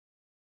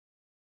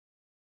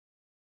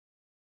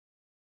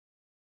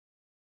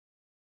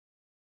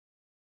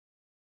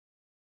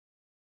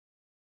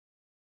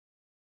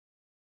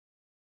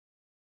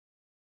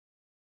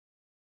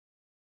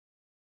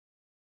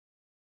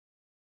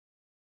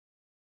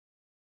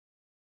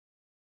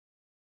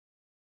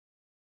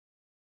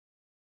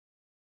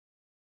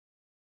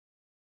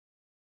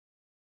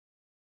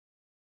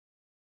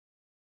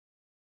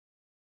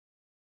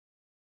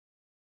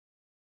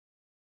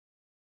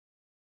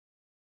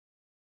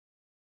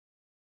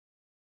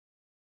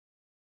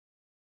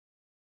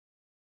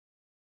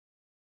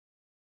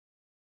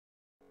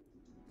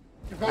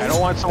I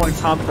don't want someone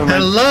complimenting.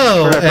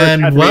 Hello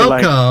and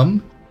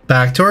welcome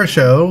back to our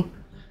show.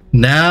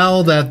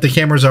 Now that the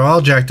cameras are all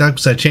jacked up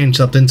because I changed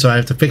something, so I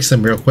have to fix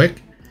them real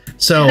quick.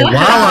 So while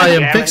I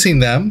am fixing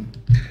them,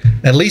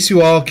 at least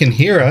you all can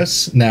hear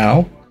us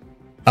now.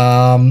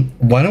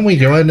 Why don't we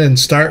go ahead and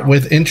start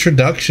with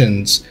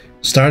introductions,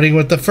 starting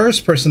with the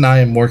first person I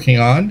am working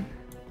on,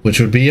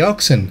 which would be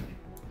Elkson.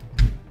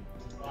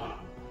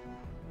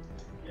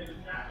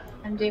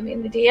 I'm Jamie,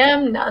 the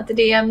DM, not the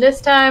DM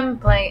this time,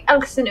 playing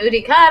Elkson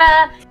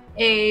Udikata,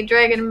 a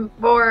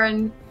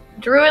dragonborn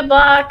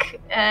druidlock,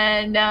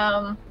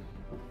 and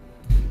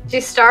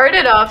she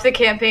started off the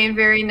campaign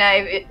very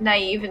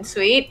naive and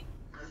sweet.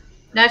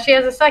 Now she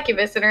has a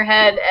succubus in her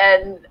head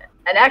and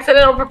an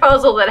accidental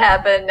proposal that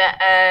happened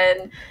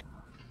and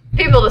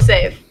people to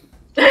save.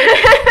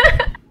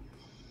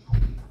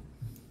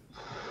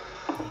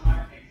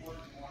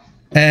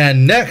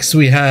 And next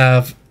we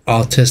have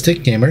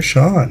Autistic Gamer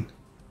Sean.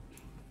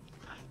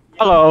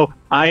 Hello,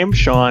 I am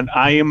Sean.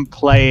 I am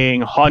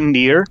playing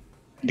Hondir,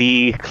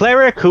 the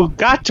cleric who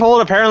got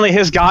told apparently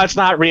his god's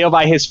not real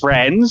by his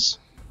friends,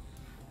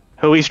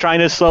 who he's trying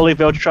to slowly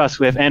build trust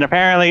with, and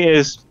apparently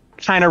is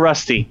kind of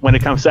rusty when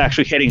it comes to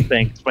actually hitting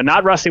things, but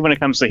not rusty when it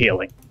comes to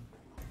healing.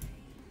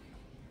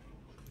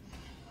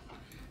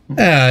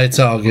 It's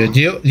all good.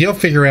 You'll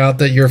figure out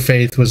that your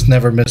faith was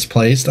never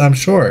misplaced, I'm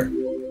sure.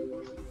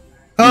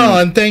 Oh,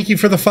 and thank you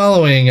for the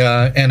following,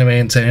 Anime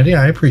Insanity.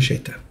 I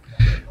appreciate that.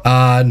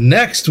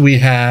 Next we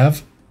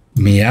have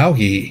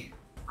Meowgi.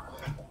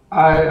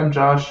 Hi, I'm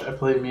Josh. I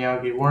play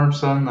Meowgi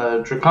Wormson,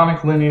 the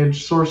Draconic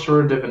Lineage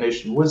Sorcerer,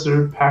 Divination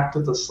Wizard, Pact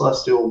of the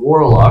Celestial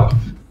Warlock,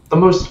 the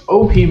most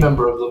OP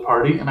member of the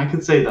party, and I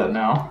can say that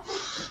now.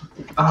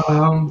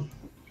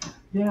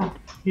 Yeah,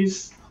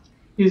 he's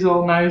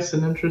all nice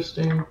and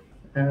interesting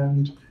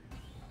and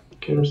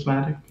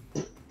charismatic.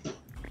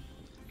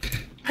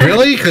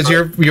 Really? Because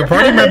your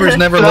party members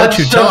never let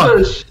you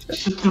talk.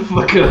 Shut the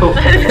fuck up.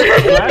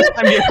 Last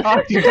time you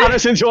talked, you got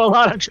us into a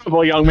lot of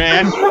trouble, young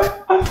man.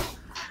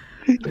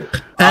 And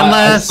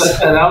last, I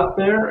set that out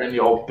there, and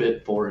y'all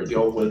bid for it.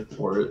 Y'all went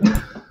for it.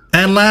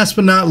 And last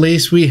but not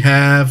least, we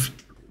have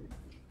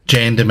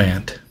Jane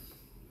Demand.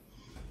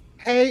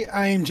 Hey,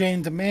 I am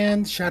Jane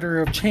Demand,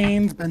 Shatterer of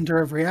Chains, Bender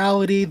of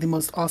Reality, the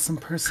most awesome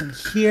person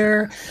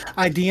here.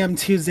 I DM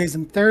Tuesdays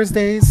and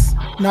Thursdays.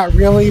 Not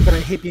really, but I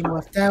hate being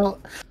left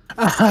out.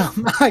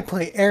 I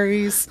play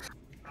Ares,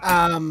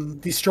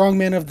 the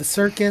strongman of the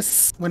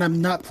circus, when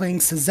I'm not playing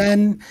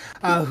Suzen,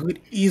 who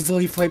would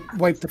easily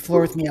wipe the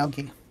floor with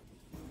Meowgi.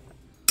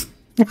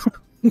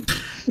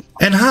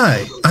 And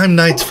hi, I'm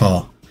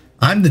Nightfall.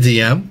 I'm the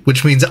DM,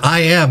 which means I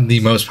am the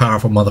most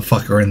powerful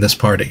motherfucker in this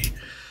party.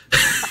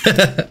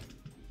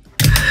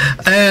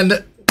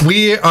 And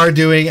we are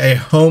doing a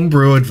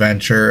homebrew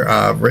adventure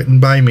written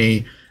by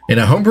me in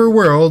a homebrew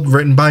world,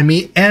 written by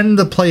me and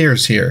the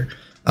players here.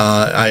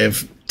 I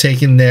have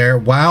taken their...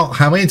 Wow,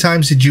 how many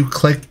times did you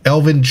click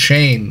Elven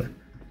Chain?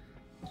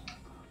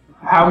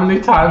 How many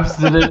times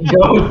did it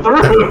go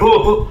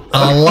through?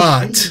 A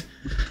lot.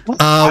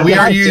 We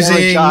are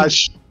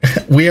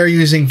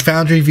using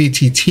Foundry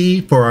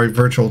VTT for our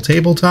virtual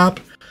tabletop,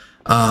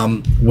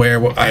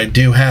 where I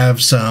do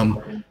have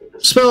some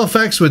spell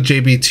effects with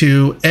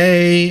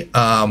JB2A,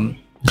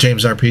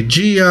 James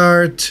RPG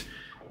art,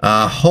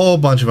 a whole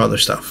bunch of other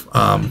stuff.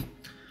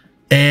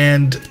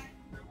 And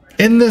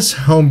in this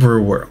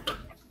homebrew world,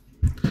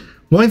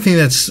 one thing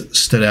that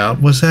stood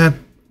out was that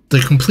the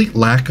complete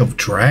lack of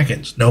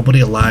dragons. Nobody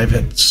alive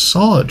had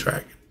saw a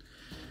dragon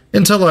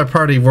until our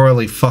party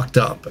royally fucked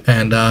up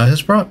and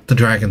has brought the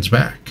dragons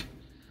back.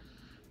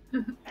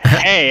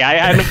 Hey,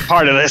 I'm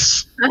part of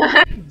this.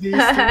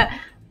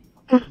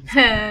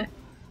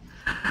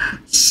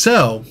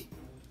 So,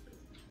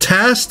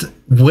 tasked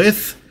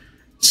with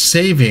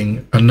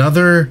saving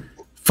another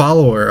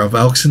follower of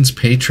Elkson's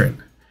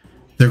patron,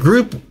 the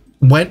group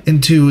went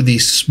into the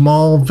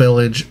small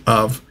village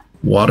of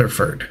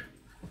Waterford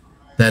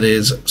that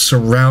is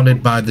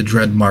surrounded by the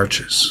Dread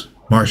Marshes.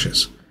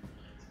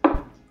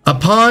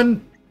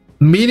 Upon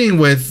meeting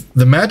with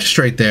the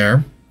magistrate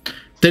there,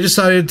 they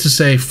decided to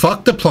say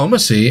fuck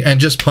diplomacy and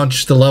just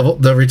punch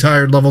the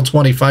retired level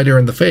 20 fighter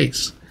in the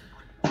face.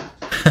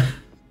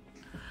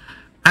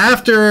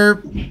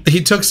 After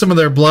he took some of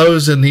their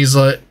blows and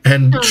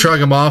shrug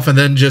them off and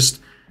then just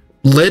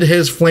lit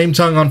his flame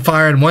tongue on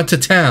fire and went to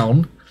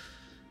town,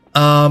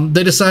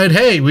 they decided,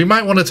 hey, we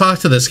might want to talk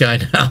to this guy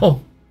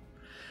now.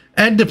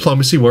 And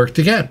diplomacy worked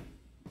again.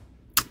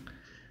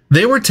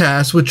 They were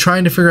tasked with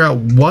trying to figure out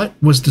what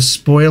was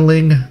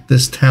despoiling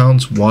this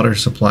town's water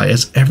supply,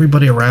 as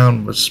everybody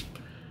around was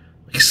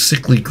like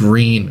sickly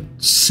green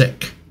and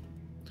sick.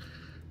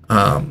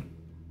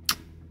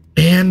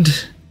 And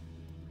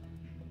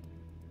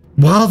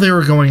while they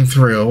were going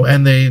through,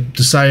 and they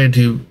decided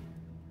to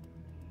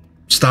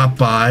stop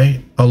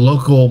by a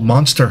local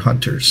monster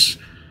hunter's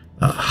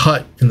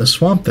hut in the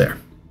swamp there,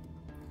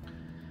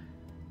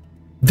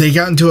 they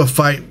got into a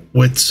fight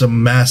with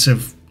some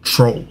massive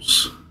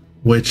trolls,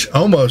 which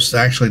almost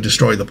actually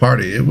destroyed the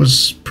party. It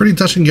was pretty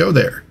touch and go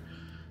there.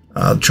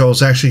 The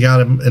trolls actually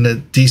got him in a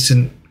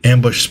decent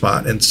ambush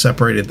spot and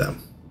separated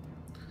them.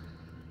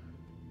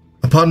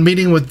 Upon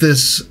meeting with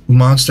this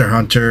monster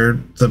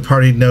hunter, the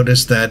party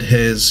noticed that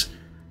his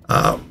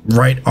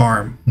right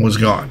arm was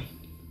gone.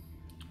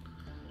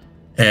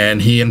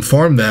 And he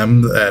informed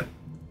them that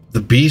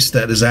the beast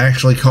that is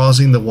actually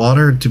causing the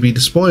water to be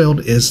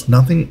despoiled is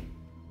nothing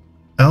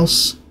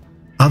else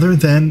other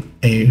than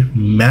a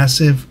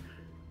massive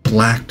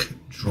black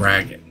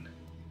dragon.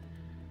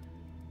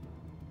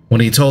 When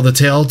he told the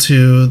tale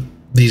to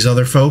these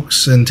other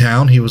folks in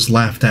town, he was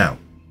laughed out.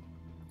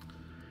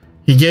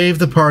 He gave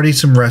the party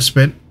some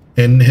respite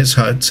in his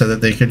hut so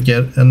that they could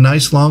get a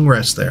nice long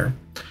rest there,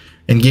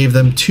 and gave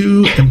them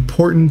 2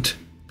 important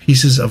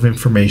pieces of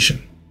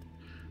information.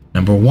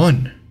 Number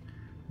 1,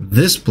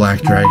 this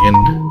black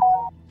dragon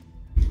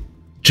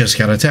just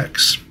got a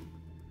text.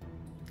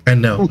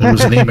 And no, it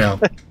was an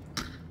email.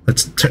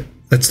 Let's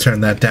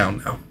turn that down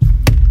now.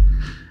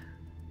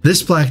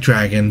 This black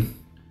dragon,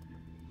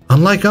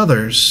 unlike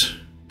others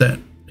that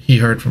he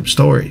heard from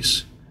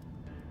stories,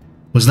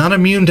 was not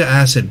immune to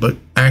acid, but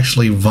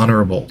actually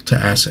vulnerable to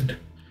acid.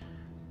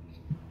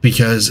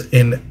 Because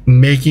in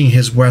making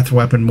his breath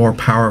weapon more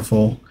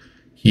powerful,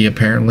 he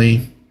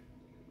apparently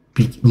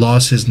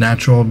lost his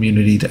natural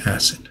immunity to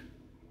acid.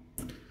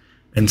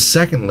 And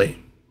secondly,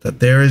 that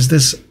there is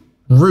this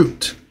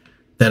root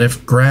that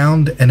if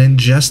ground and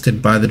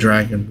ingested by the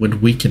dragon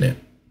would weaken it.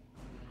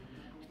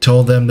 He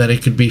told them that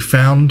it could be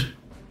found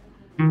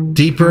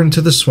deeper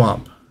into the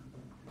swamp,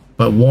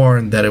 but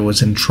warned that it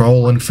was in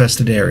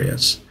troll-infested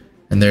areas,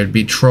 and there'd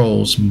be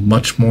trolls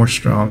much more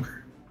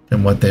stronger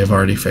than what they've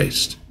already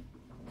faced.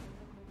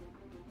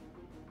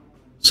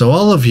 So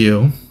all of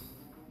you,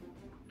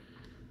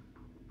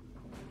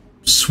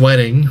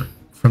 sweating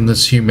from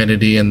this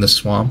humidity in the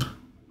swamp,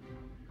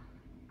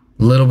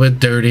 a little bit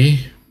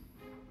dirty.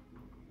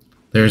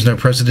 There is no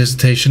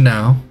precipitation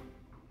now.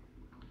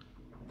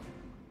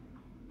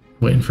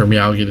 Waiting for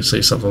Miyagi to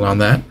say something on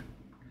that.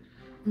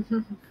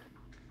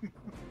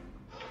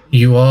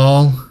 You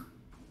all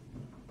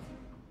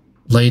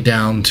lay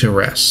down to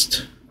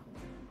rest.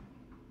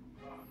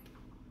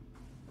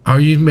 Are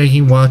you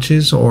making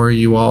watches, or are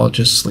you all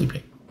just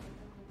sleeping?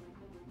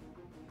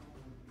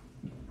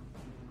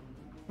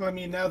 Well, I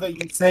mean, now that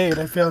you say it,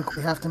 I feel like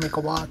we have to make a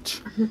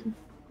watch.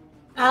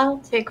 I'll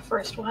take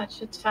first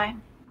watch. It's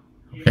fine.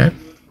 Okay.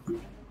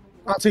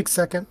 I'll take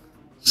second.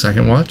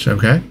 Second watch,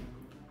 okay.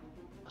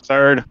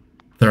 Third.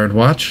 Third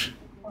watch.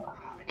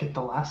 I get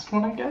the last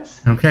one, I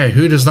guess. Okay,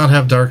 who does not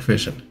have dark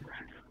vision?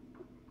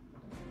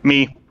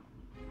 Me.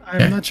 I'm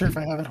Okay. not sure if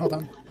I have it. Hold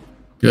on.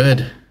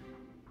 Good.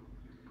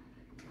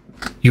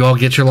 You all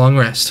get your long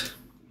rest.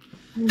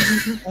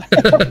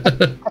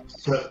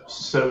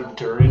 So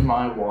during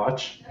my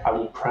watch, I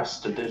will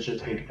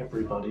prestidigitate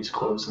everybody's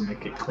clothes and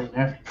make it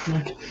cleaner.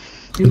 Like,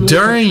 you look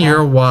During like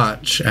your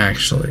watch,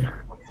 actually.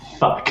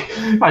 fuck,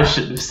 I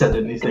shouldn't have said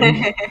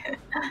anything.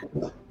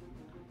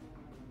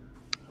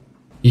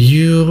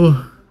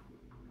 You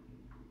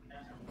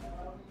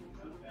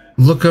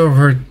look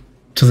over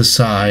to the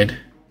side,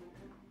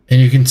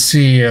 and you can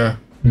see a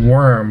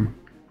worm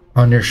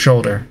on your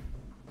shoulder.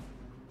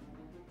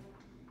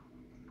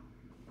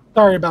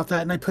 Sorry about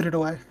that, and I put it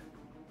away.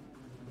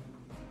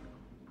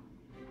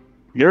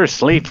 You're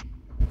asleep.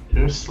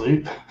 You're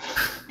asleep.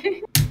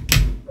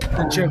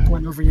 The joke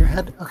went over your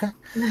head. Okay.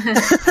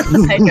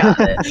 I got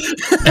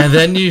it. And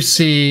then you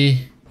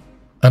see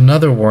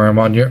another worm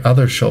on your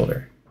other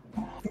shoulder.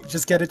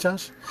 Just get it,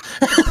 Josh?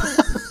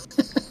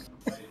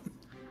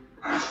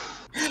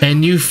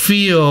 And you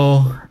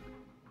feel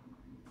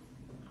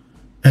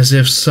as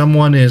if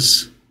someone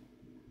is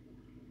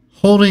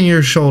holding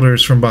your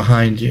shoulders from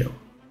behind you.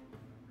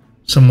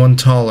 Someone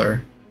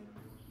taller.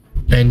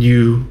 And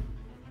you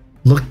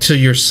look to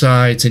your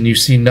sides and you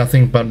see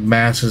nothing but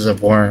masses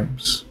of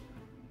worms.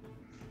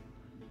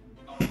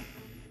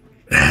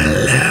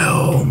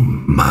 Hello,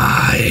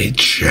 my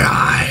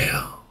child.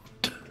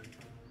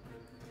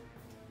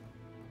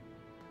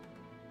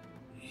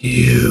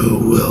 You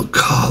will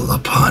call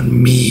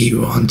upon me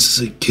once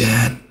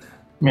again.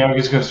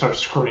 Miyagi's gonna start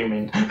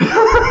screaming.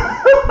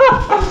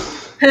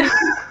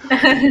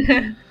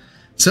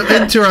 So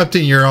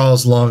interrupting your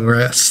all's long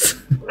rest.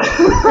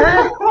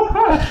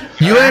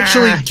 You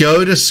actually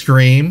go to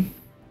scream,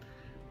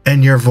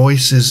 and your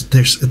voice is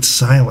it's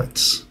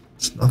silence.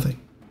 It's nothing.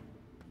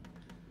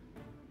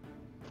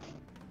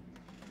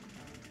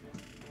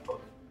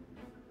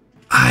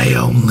 I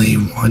only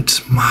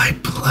want my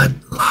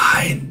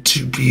bloodline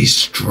to be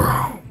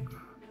strong.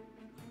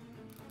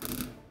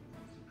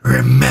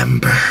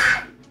 Remember,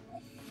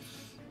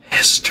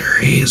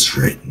 history is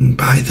written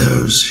by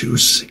those who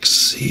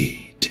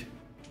succeed.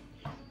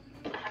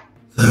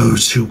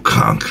 Those who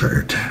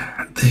conquered,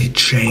 they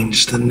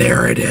changed the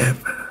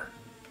narrative.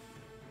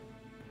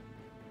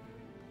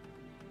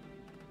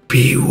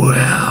 Be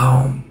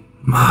well,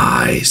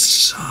 my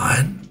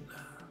son.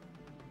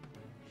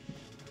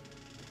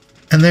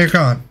 And they're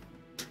gone.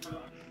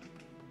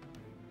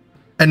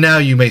 And now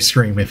you may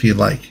scream if you'd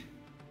like.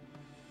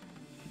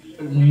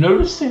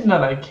 Noticing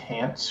that I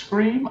can't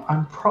scream,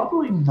 I'm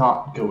probably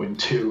not going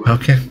to.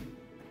 Okay.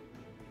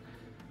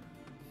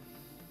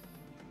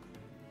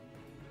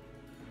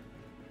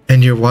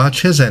 And your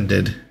watch has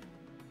ended.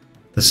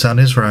 The sun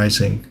is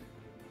rising.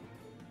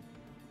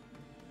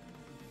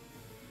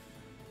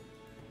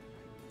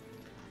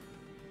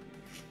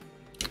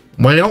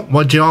 Well,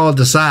 what you all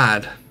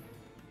decide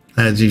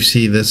as you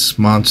see this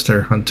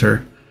monster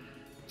hunter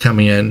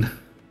coming in?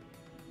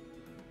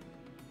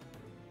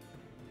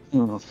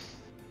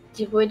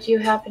 Would you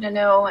happen to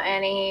know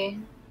any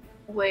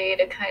way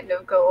to kind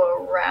of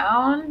go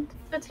around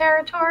the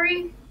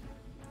territory?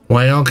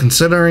 Well,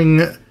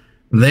 considering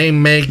they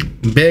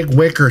make big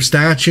wicker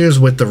statues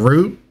with the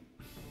root,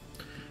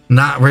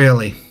 not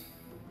really.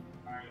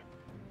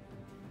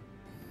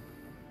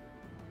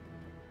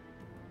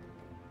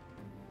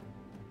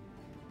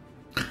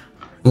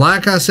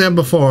 Like I said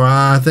before,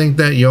 I think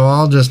that you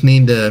all just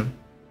need to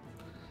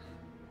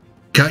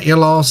cut your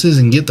losses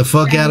and get the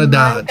fuck out of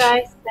Dodge. Like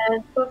I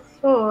said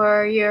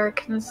before, your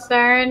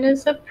concern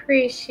is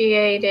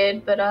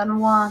appreciated but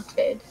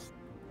unwanted.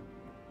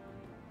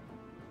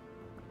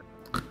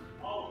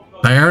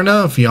 Fair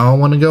enough. Y'all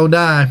want to go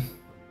die.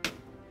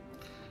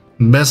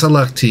 Best of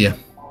luck to you.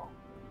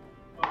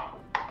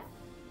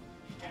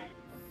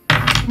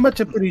 Much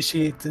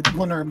appreciated,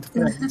 one-armed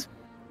friend.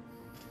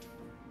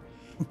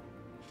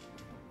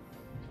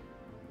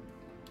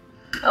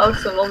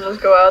 Alexon will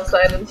just go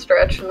outside and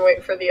stretch and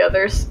wait for the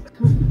others.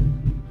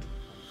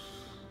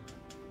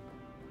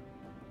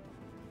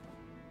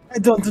 I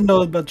don't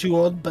know about you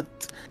all,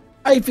 but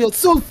I feel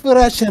so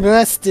fresh and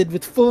rested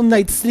with full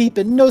night's sleep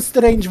and no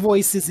strange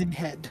voices in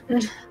head.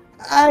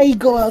 I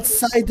go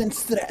outside and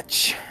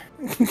stretch.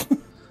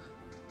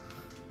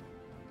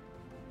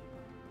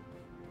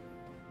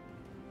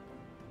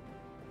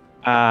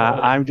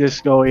 I'm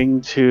just going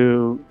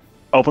to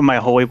open my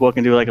holy book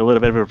and do like a little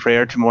bit of a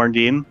prayer to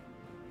Morndine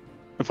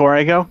before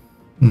I go.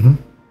 Mm-hmm.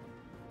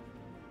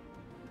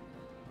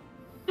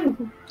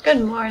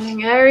 Good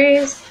morning,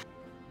 Aries.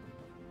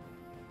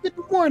 Good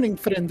morning,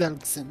 friend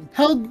Elkson.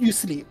 How'd you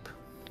sleep?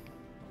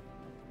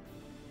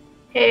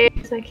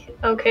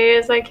 Okay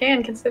as I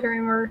can,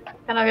 considering we're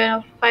kind of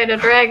gonna fight a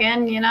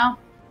dragon, you know?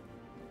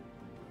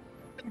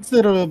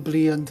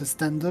 Considerably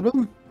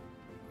understandable.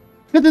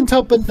 Couldn't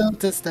help but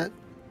notice that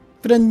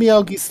friend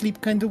Miyagi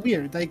sleep kinda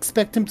weird. I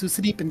expect him to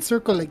sleep in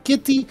circle like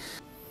Kitty,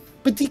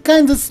 but he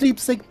kinda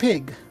sleeps like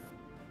Pig.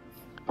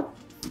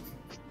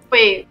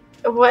 Wait,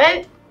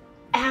 what?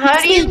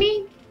 How do you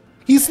mean?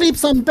 He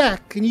sleeps on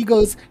back and he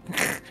goes,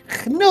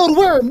 no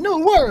worm, no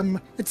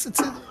worm. It's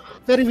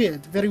very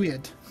weird, very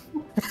weird.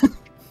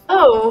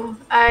 Oh,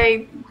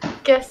 I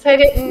guess I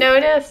didn't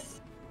notice.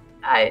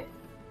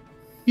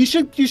 You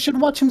should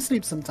watch him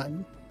sleep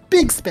sometime.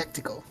 Big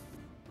spectacle.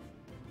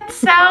 That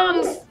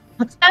sounds,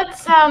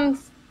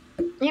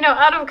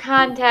 out of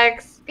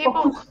context.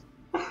 People,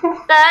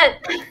 that...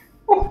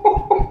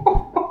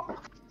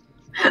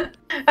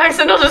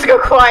 Axon will just go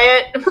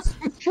quiet.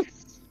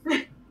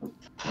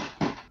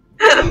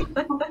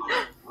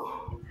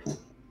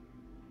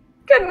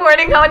 Good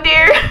morning,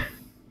 Hondir.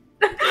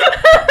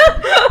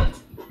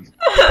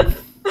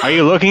 Are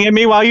you looking at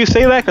me while you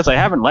say that? Because I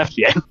haven't left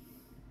yet.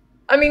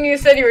 I mean, you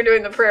said you were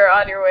doing the prayer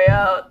on your way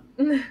out.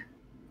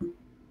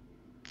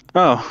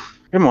 Oh,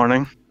 good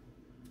morning.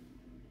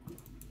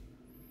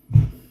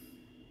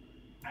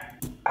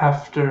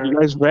 You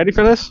guys ready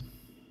for this?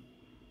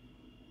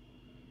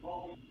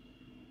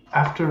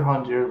 After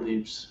Hondir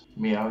leaves,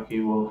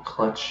 Miyagi will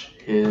clutch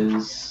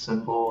his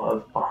symbol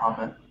of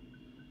Bahamut.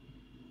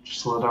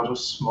 Just let out a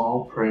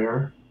small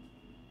prayer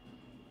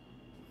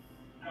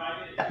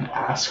and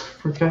ask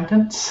for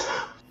guidance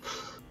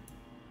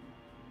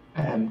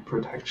and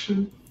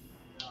protection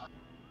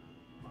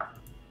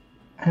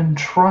and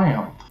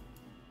triumph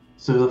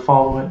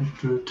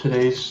through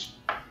today's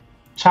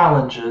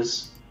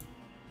challenges,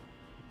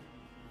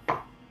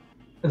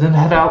 and then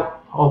head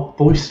out all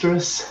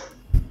boisterous.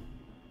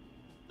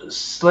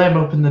 Slam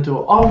open the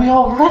door. Are we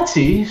all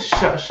ready?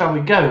 Shall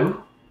we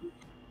go?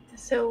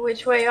 So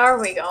which way are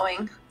we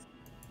going?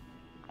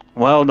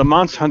 Well, the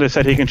monster hunter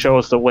said he can show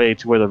us the way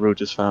to where the root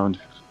is found.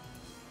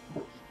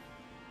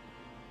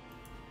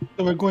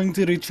 So we're going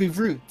to retrieve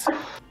root.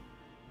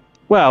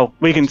 Well,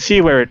 we can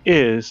see where it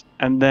is,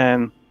 and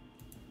then...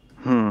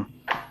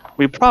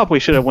 We probably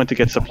should have went to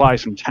get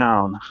supplies from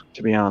town,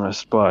 to be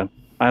honest, but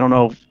I don't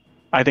know.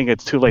 I think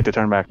it's too late to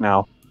turn back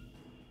now.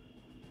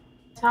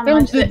 How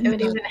much it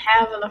would even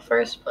have in the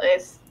first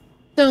place?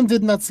 Town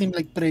did not seem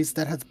like place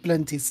that has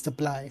plenty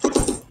supply.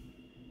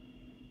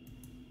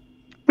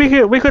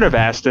 We could have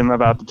asked him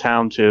about the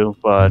town too,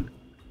 but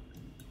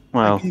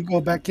well. I can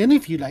go back in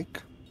if you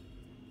like.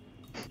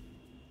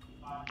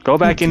 Go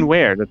back in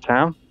where? The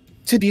town?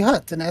 To the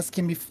hut and ask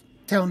him if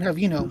town have,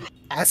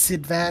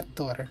 acid vat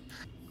or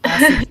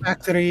acid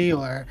factory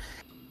or...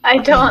 I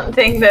don't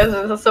think those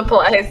are the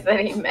supplies that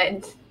he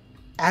meant.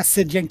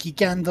 Acid Yankee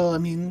Candle, I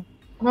mean...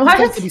 What?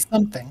 There's got to be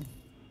something.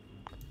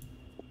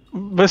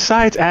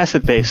 Besides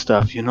acid-based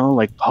stuff,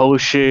 like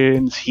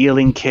potions,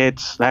 healing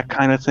kits, that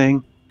kind of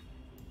thing.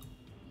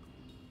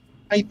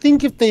 I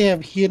think if they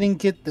have healing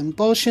kit and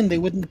potion, they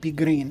wouldn't be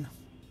green.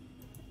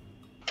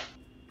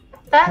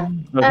 That's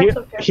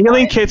a fair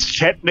Healing point. kits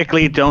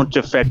technically don't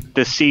affect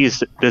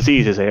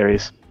diseases,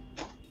 Ares.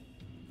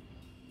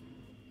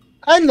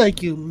 I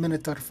like you,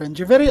 Minotaur friend.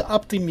 You're very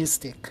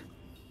optimistic.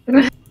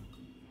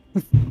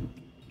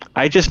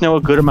 I just know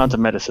a good amount of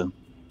medicine.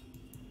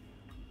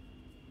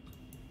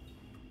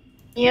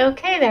 You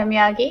okay there,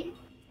 Miyagi?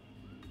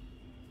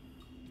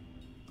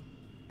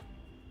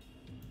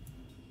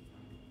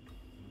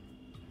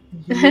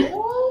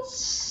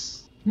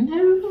 Yes.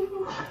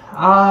 No.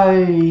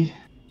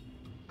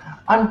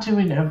 I'm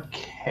doing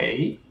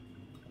okay.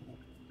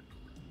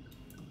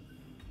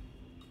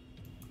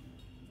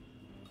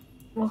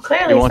 Well, You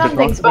clearly want to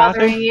something's talk about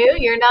bothering it? you.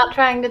 You're not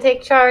trying to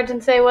take charge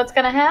and say what's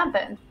going to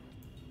happen.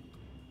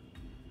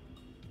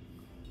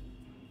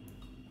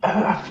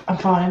 I'm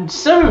fine.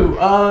 So,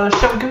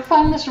 shall we go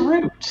find this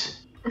root?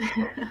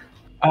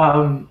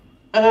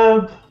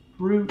 Herb,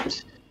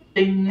 root,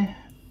 thing.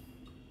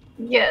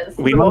 Yes.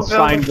 We we'll must go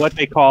find what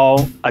they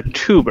call a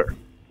tuber.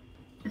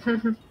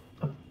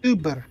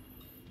 Uber.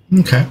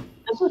 Okay.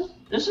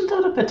 Isn't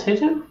that a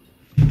potato?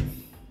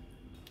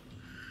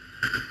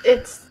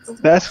 It's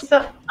That's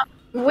so,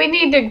 we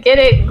need to get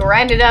it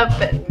grinded up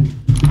and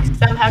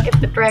somehow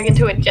get the dragon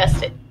to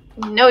ingest it.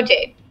 No,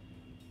 Jade.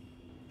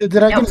 The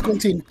dragon's Nope. going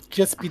to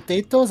ingest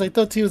potatoes? I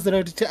thought he was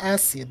ready to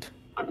acid.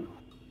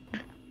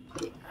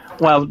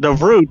 well, the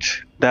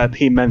root that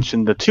he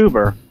mentioned, the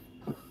tuber,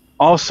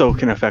 also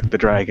can affect the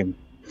dragon.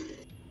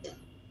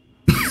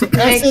 Makes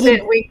Acid it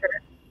and,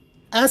 weaker.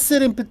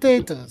 acid and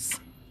potatoes.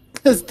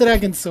 This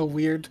dragon's so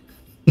weird.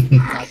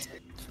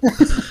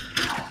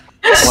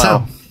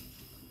 So,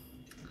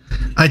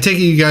 I take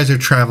it you guys are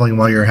traveling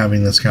while you're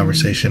having this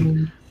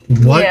conversation.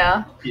 What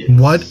Yeah.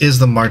 What is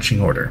the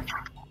marching order?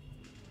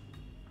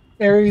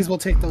 Ares will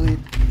take the lead.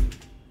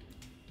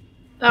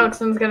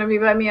 Oakson's gonna be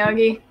by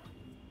Miyagi.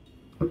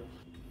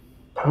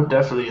 I'm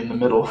definitely in the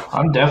middle.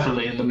 I'm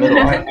definitely in the middle.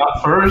 I'm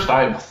not first,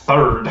 I'm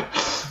third.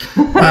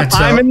 All right, so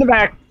I'm in the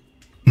back.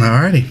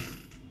 alrighty.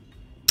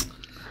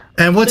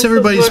 And what's This is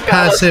everybody's what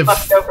got us passive?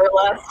 fucked over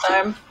last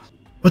time.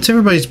 What's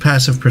everybody's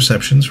passive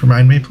perceptions?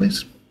 Remind me,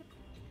 please.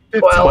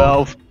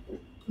 12.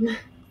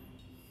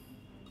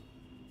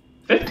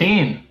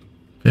 15.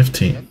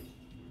 15.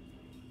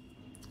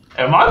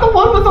 Am I the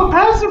one with the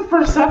passive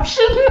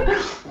perception?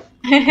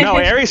 No,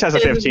 Ares has a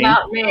It is 15.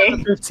 not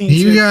me. 15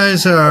 You too.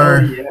 guys are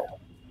Oh, yeah.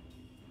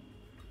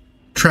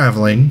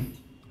 traveling,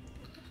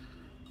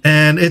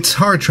 and it's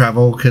hard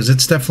travel because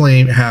it's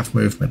definitely half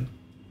movement.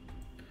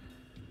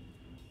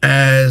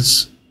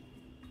 As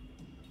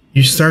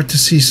you start to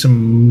see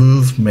some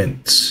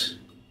movement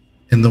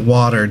in the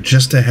water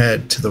just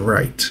ahead to the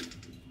right.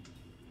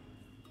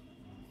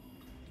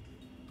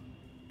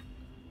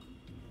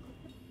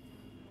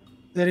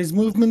 There is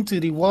movement to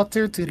the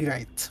water to the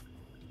right.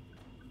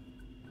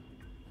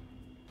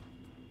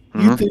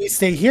 You three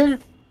stay here.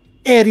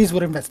 Ares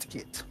will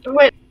investigate.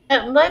 Wait,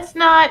 let's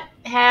not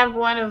have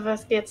one of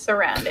us get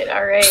surrounded,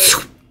 alright?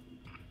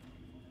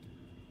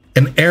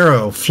 An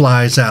arrow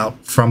flies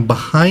out from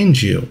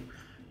behind you,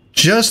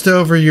 just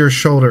over your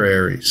shoulder,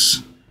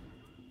 Ares,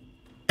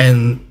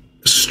 and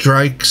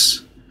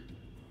strikes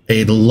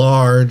a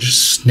large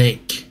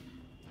snake,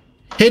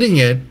 hitting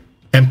it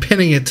and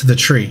pinning it to the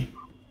tree.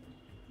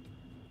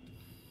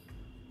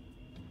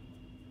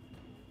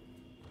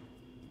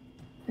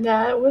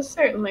 That was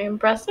certainly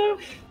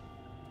impressive.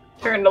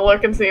 Turn to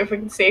look and see if we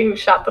can see who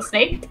shot the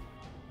snake.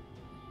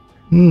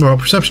 Roll a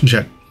perception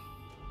check.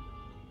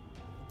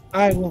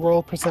 I will roll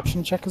a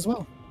perception check as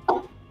well.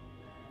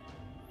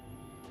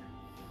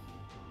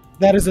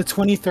 That is a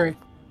 23.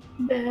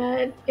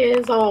 That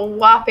is a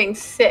whopping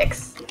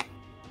 6.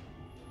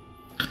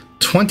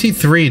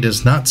 23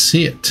 does not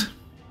see it.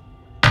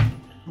 I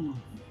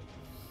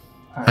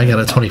got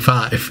a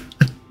 25.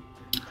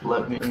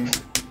 Let me.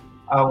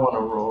 I want to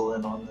roll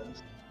in on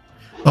this.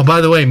 Oh,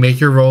 by the way, make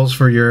your rolls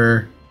for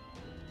your...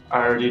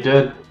 I already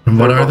did. And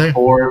what They're are they?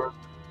 Four.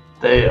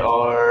 They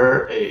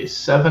are a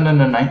 7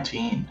 and a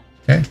 19.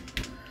 Okay.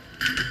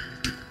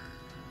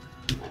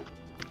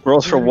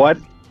 Rolls for what?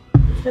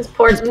 His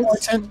portents.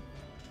 Important.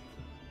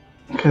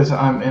 Because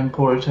I'm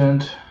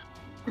important.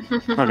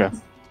 Okay.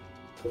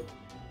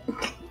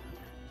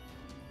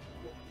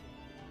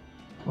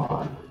 Come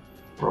on.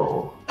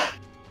 Roll.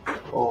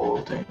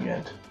 Oh, dang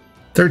it.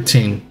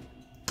 13.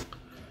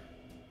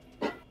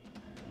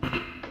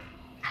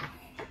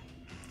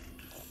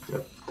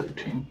 Yep,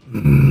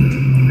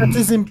 13. That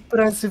is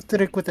impressive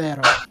trick with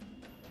arrow.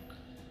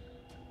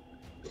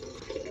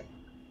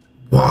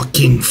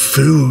 Walking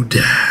food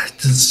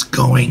is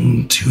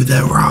going to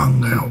the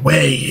wrong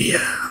way.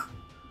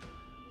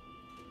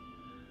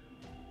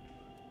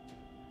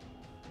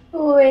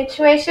 Which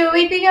way should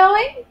we be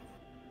going?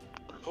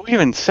 Who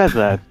even said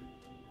that?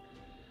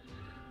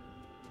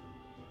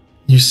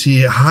 You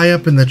see high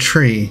up in the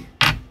tree,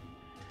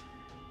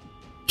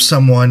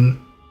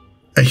 someone,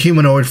 a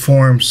humanoid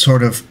form,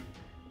 sort of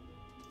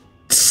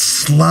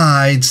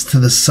slides to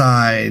the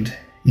side.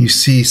 You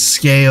see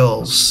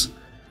scales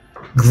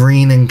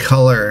green in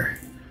color,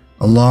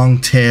 a long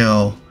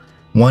tail,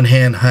 one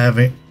hand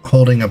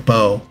holding a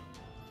bow.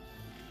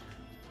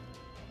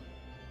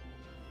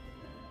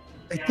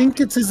 I think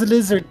it's his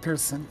lizard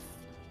person.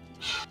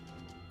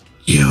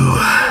 You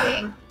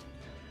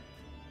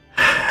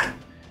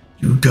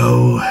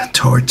go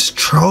towards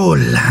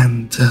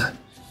Trollland.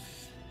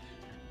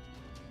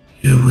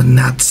 You would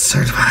not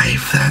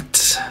survive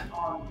that.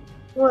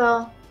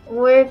 Well,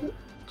 we're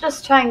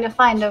just trying to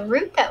find a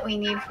route that we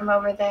need from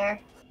over there.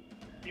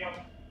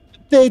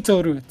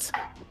 Potato root.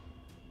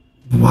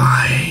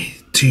 Why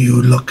do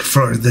you look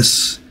for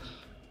this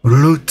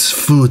root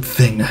food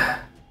thing?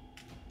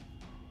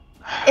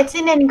 It's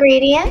an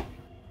ingredient.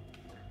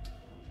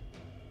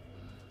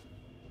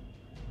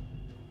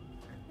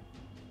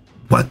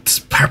 What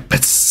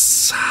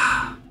purpose?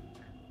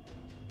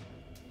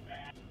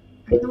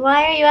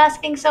 Why are you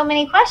asking so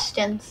many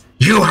questions?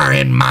 You are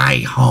in my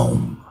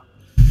home.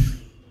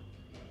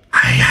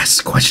 I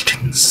ask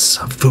questions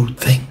of food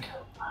thing.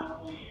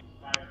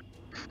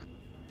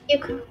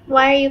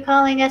 Why are you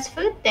calling us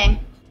food thing?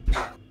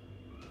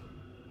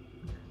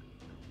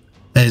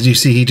 As you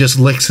see, he just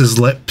licks his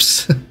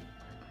lips.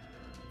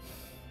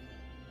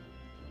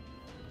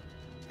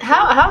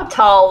 How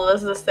tall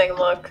does this thing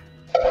look?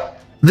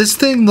 This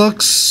thing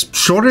looks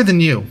shorter than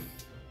you.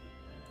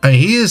 I mean,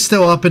 he is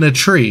still up in a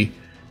tree,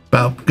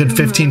 about good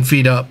 15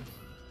 feet up.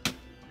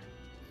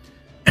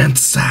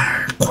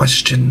 Answer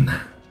question.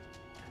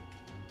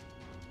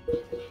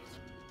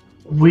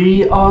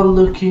 We are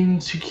looking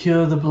to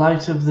cure the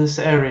blight of this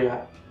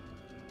area.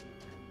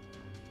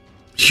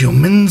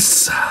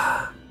 Humans?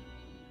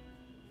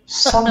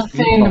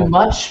 Something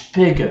much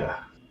bigger.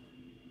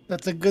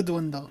 That's a good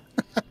one, though.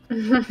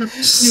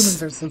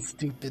 Humans are so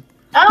stupid.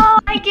 Oh,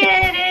 I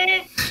get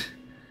it.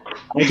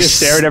 I just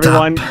stare at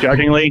everyone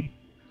judgingly.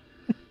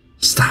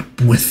 Stop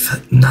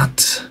with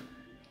not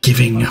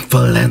giving a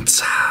full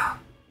answer.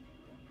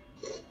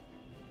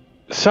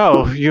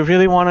 So, you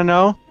really want to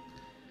know?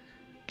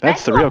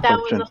 That's the real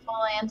question. That was a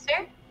full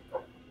answer.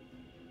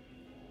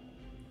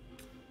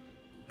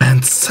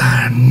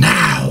 Answer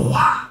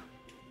now.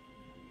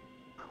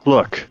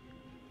 Look,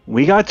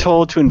 we got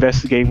told to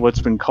investigate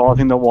what's been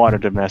causing the water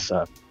to mess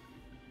up.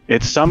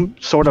 It's some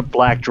sort of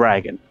black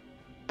dragon.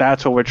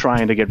 That's what we're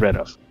trying to get rid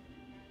of.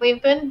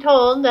 We've been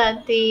told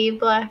that the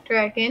black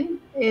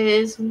dragon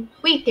is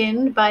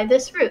weakened by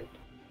this root.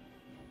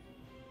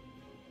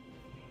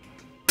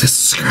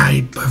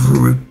 Describe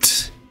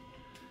root.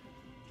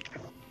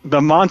 The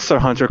monster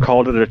hunter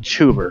called it a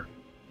tuber.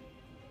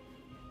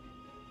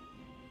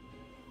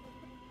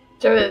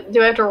 Do I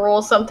have to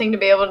roll something to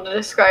be able to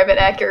describe it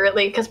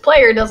accurately? Because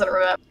player doesn't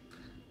remember.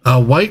 A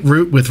white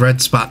root with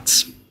red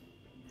spots.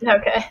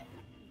 Okay.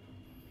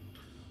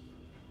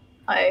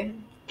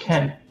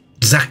 Ken.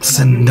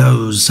 Zaxxon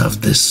knows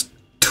of this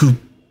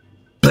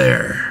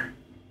tuber.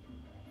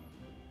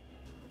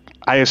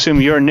 I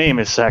assume your name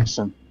is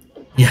Saxon.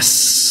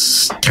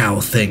 Yes, cow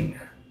thing.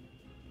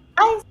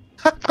 I'm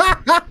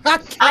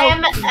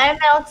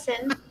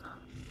Elson.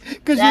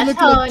 That's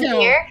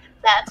Hondir.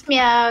 That's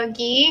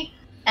Meowgie.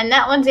 And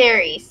that one's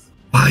Aries.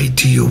 Why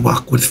do you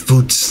walk with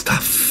food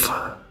stuff?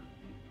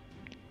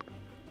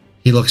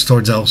 He looks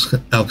towards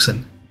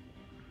Elkson.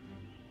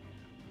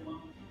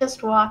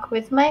 Just walk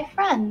with my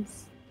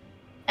friends.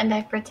 And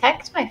I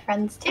protect my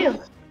friends too.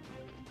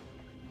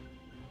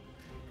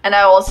 And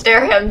I will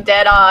stare him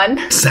dead on.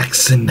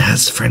 Zaxxon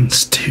has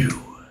friends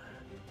too.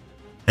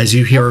 As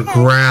you hear a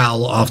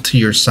growl off to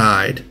your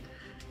side,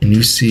 and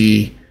you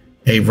see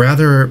a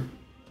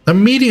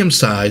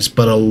medium-sized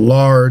but a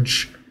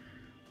large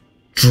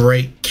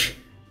drake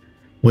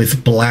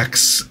with black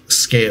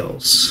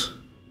scales.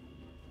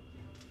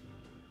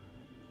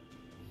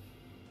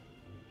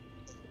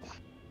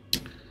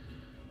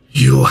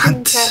 You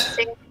hunt.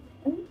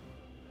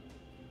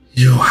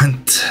 You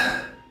hunt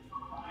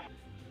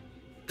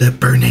the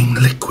burning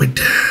liquid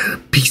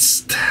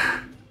beast.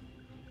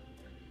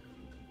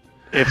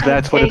 If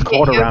that's what it's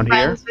called around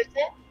here.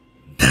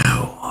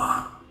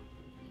 No.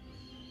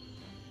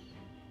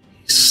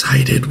 He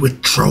sided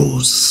with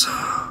trolls.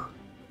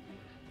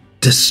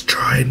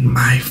 Destroyed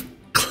my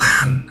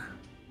clan.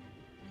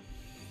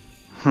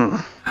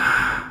 I'm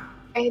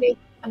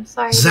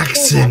sorry.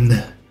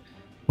 Zaxxon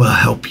will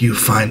help you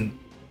find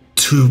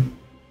tuber.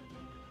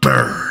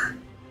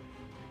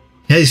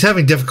 Yeah, he's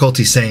having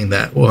difficulty saying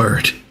that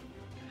word.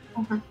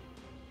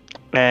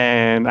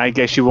 And I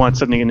guess you want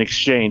something in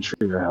exchange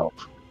for your help.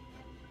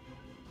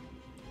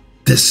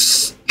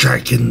 This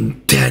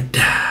dragon dead.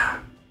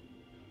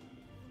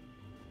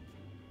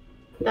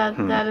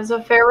 That is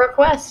a fair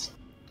request.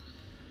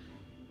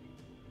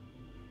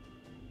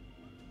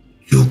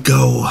 You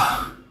go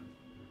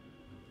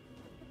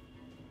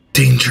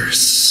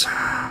dangerous.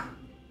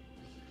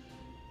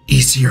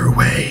 Easier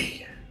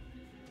way.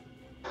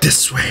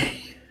 This way.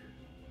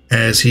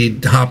 As he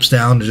hops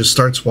down and just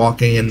starts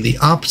walking in the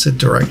opposite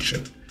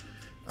direction.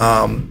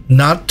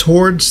 Not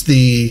towards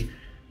the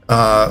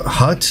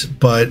hut,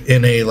 but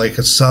in a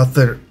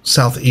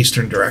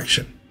southeastern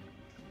direction.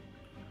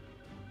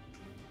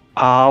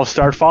 I'll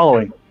start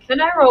following. Can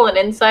I roll an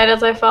insight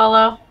as I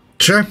follow?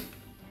 Sure.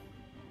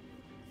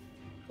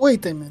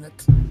 Wait a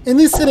minute. In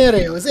this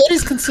scenario, is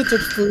Aries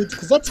considered food?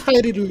 Because that's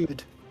highly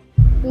rude.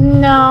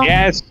 No.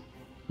 Yes.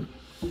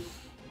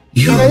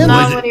 You That's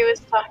not what would, he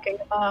was talking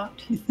about.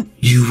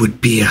 you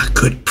would be a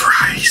good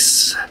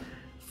price.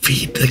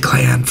 Feed the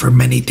clan for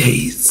many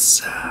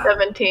days.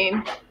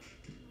 17.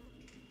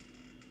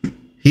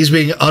 He's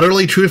being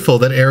utterly truthful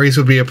that Ares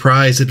would be a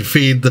prize and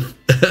feed the.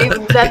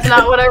 That's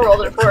not what I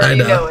rolled it for. I You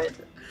know. know it.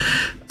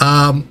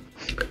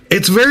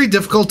 It's very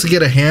difficult to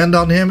get a hand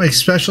on him,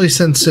 especially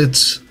since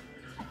it's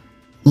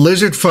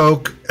lizard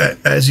folk.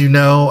 As you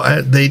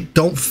know, they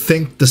don't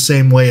think the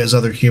same way as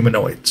other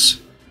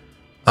humanoids.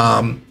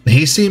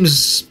 He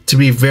seems to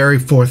be very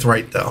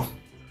forthright, though.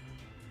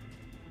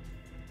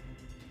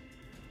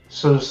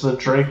 So does the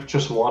Drake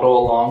just waddle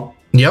along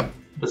Yep.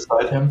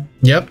 beside him?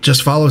 Yep,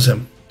 just follows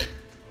him.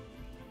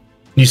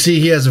 You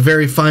see he has a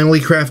very finely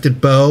crafted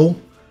bow.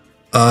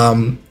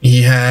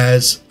 He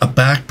has a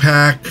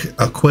backpack,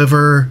 a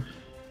quiver.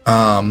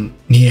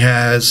 He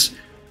has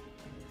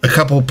a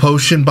couple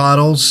potion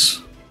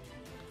bottles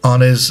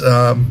on his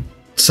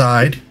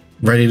side,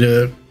 ready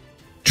to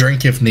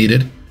drink if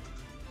needed.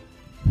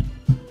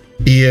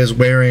 He is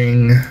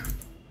wearing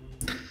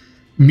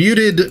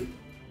muted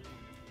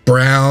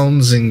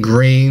browns and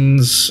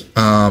greens.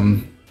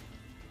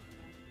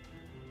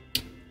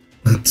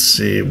 Let's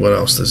see, what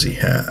else does he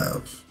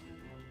have?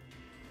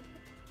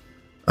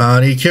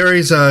 He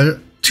carries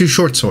 2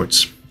 short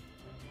swords.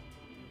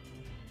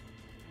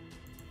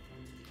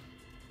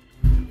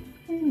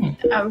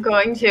 I'm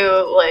going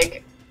to,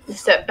 like,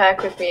 step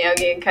back with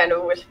Miyagi and kind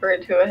of whisper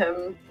to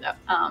him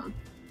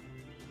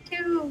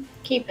to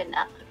keep a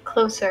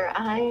closer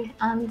eye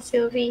on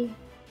Sylvie.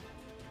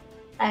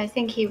 I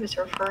think he was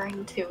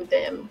referring to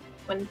them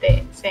when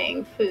they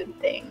saying food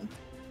thing.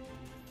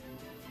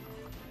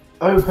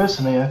 Oh,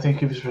 personally, I think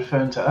he was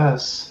referring to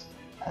us.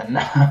 And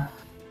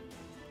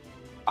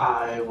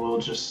I will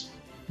just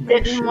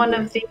make Didn't sure one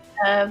of the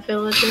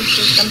villagers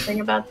say something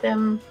about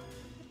them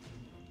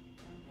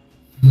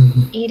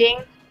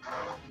eating?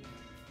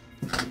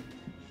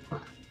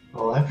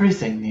 Well,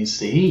 everything needs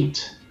to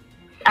eat.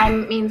 I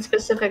mean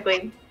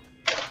specifically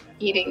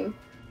eating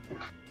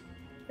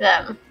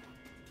them.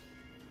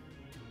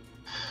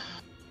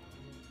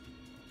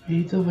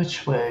 Either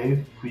which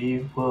way,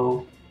 we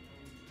will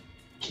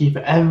keep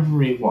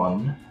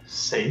everyone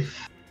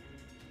safe.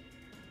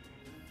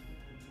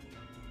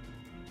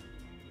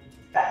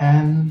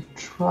 And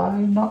try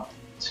not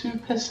to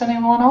piss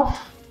anyone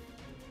off.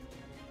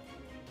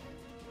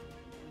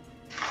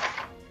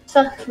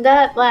 So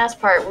that last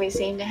part we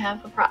seem to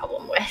have a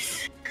problem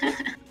with.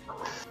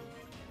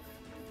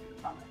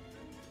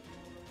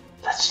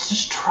 Let's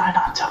just try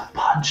not to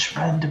punch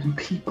random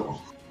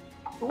people.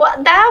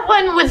 What? That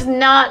one was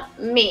not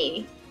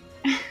me.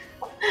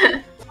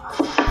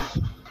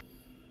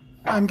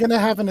 I'm gonna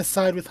have an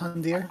aside with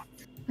Hundir.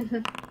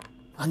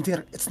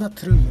 Hundir, it's not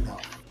true, you know.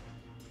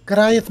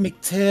 Goliath make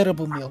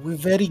terrible meal. We're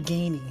very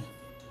gainy.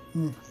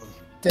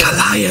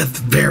 Goliath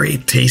very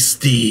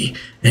tasty,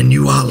 and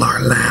you all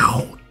are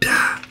loud.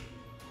 I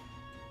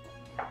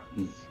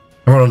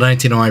rolled a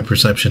 19 on my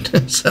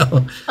perception,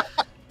 so...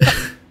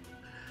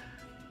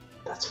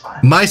 That's fine.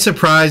 My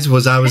surprise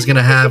was I was going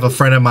to have a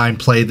friend of mine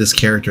play this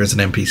character as an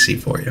NPC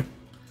for you.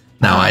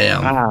 Now I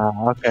am.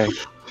 Ah, okay.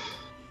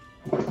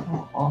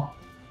 Oh,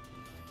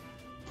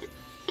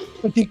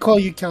 But he call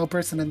you cow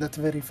person, and that's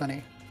very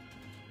funny.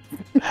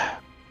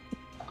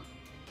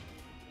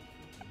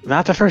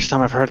 Not the first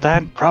time I've heard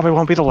that. Probably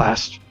won't be the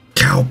last.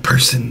 Cow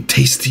person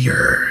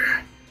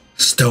tastier.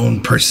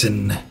 Stone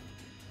person.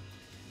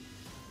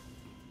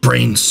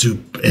 Brain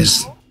soup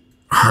is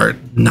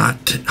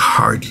not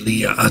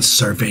hardly a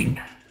serving.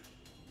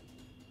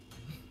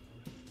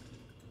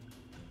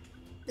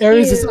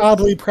 Ares is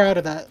oddly proud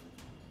of that.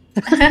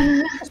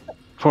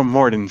 For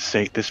Morden's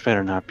sake, this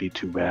better not be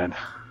too bad.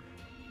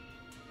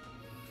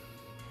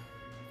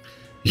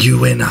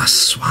 You in a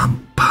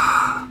swamp.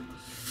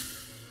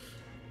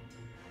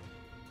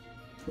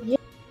 Yeah.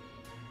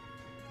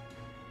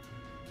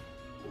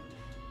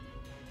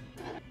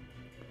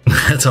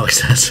 That's all he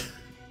says.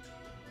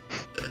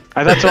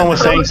 I thought someone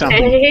was saying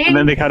something, Okay. and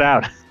then they cut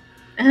out.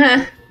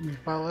 You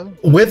follow?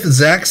 With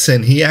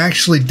Zaxxon, he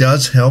actually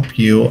does help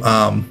you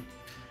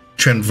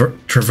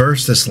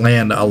traverse this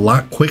land a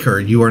lot quicker.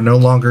 You are no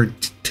longer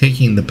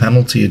taking the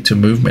penalty to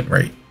movement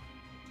rate.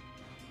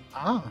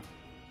 Ah.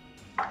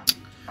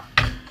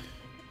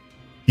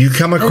 You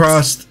come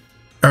across...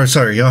 Oh,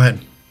 sorry, go ahead.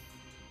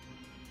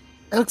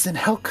 Elxin,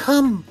 how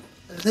come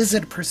a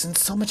lizard person's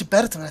so much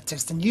better at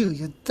this than you?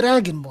 You're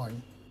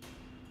dragonborn.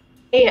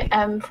 I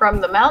am from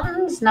the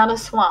mountains, not a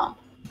swamp.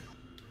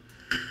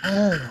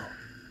 Oh.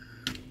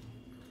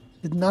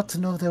 Did not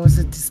know there was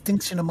a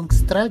distinction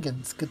amongst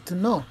dragons. Good to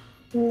know.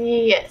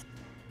 Yes.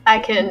 I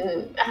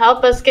can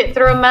help us get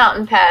through a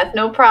mountain path,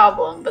 no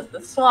problem, but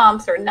the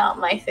swamps are not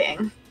my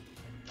thing.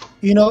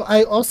 You know,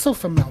 I also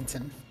from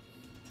mountain.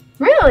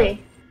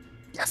 Really?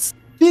 Yes.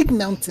 Big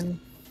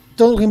mountain.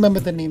 Don't remember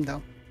the name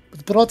though.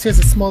 Was brought here as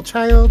a small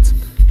child,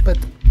 but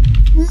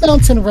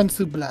Mountain runs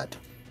through blood.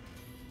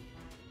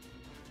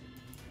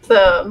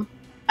 So,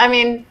 I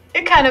mean,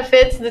 it kind of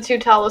fits the two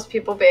tallest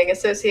people being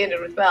associated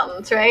with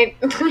mountains, right?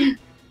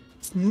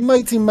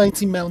 Mighty,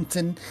 mighty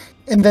mountain.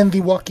 And then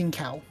the walking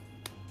cow.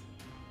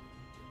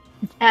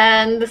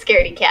 And the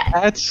scaredy cat.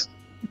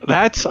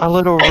 That's a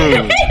little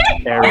rude,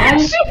 I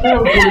Aries.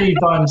 don't believe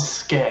I'm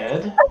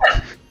scared.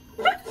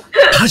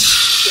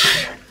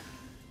 Hush!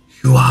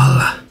 You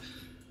all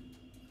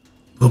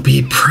will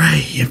be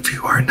prey if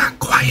you are not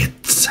quiet.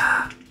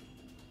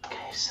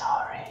 Okay,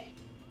 sorry.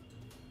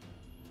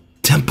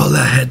 Temple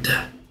ahead.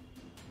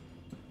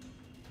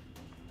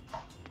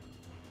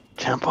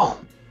 Temple.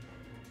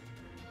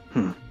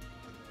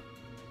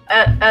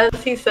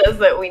 As he says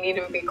that we need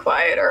to be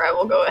quiet, or I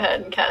will go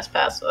ahead and cast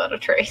Pass Without a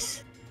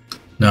Trace.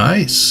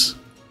 Nice.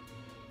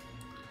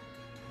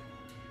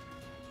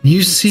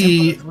 You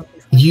see,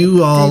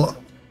 you all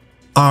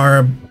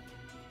are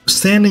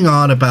standing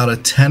on about a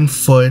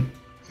 10-foot,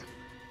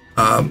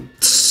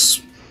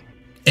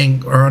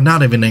 or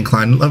not even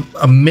incline,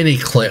 a mini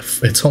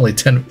cliff. It's only a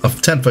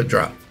 10-foot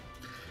drop.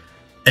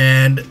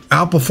 And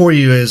out before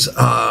you is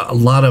a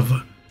lot of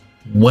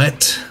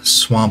wet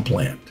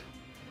swampland.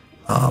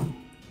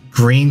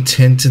 Green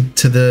tinted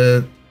to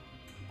the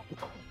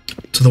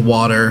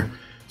water,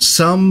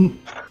 some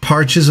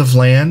parches of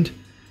land,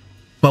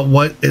 but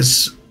what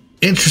is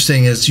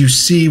interesting is you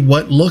see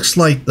what looks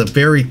like the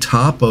very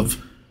top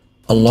of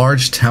a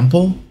large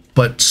temple,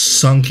 but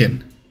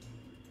sunken.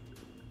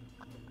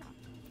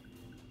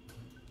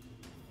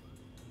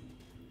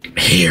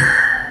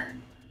 Here,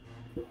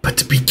 but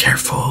to be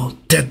careful,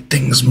 dead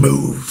things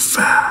move.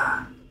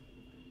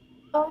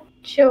 Oh,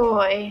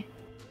 joy.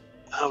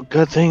 Oh,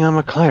 good thing I'm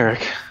a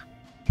cleric.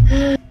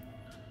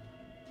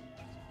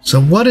 So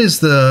what is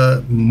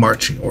the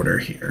marching order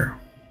here?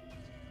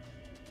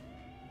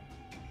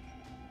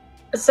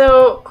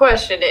 So,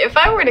 question. If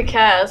I were to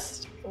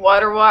cast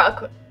Water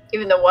Walk,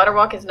 even though Water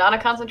Walk is not a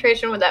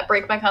concentration, would that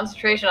break my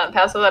concentration on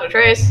Pass Without a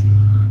Trace?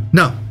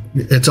 No,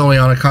 it's only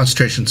on a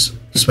concentration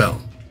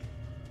spell.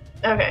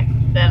 Okay,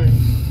 then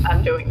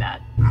I'm doing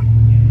that.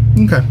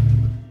 Okay.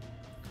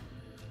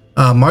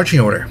 Marching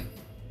order.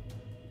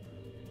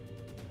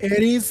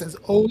 Ares, as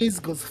always,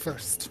 goes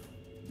first.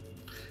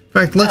 In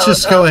fact, let's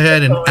just go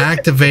ahead and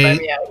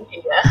activate.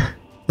 Yeah.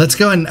 Let's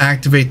go ahead and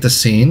activate the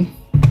scene.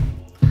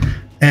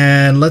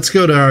 And let's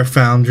go to our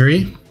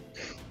foundry.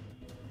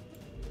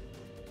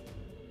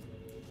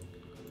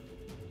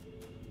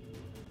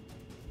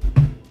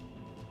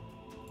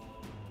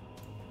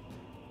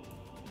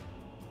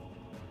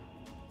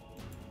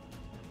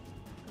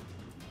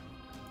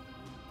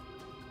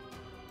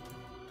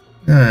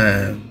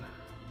 And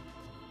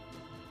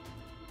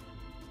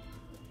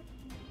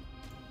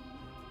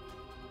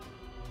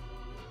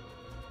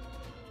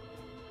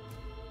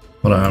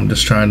hold on, I'm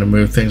just trying to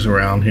move things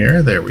around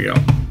here. There we go.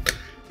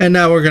 And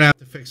now we're gonna have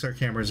to fix our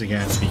cameras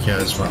again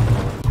because,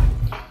 well,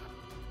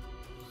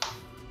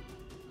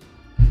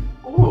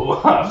 Ooh,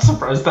 I'm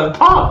surprised that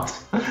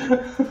popped.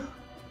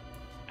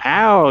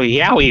 Ow,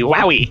 yowie,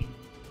 wowie.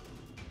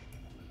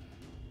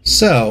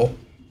 so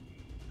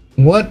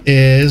what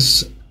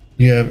is,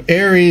 you have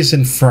Ares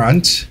in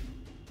front.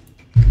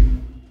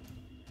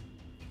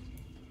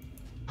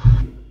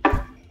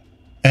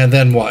 And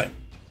then what?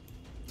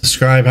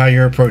 Describe how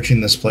you're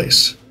approaching this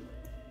place.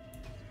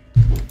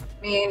 I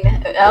mean,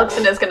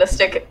 Alexon is going to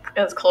stick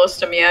as close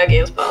to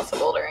Miyagi as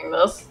possible during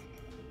this.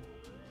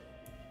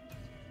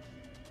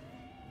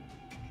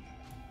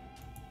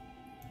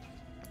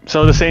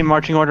 So the same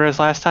marching order as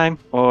last time,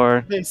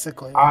 or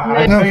Basically.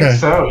 I Okay. think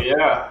so,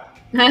 yeah.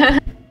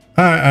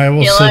 Alright, I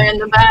will Healer say. in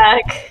the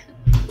back,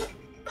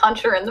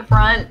 Puncher in the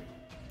front,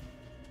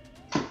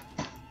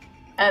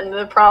 and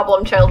the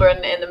problem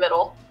children in the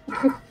middle.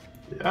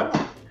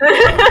 Yeah.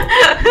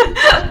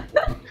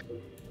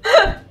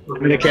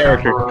 the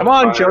character. Come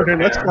on, children,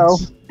 let's go.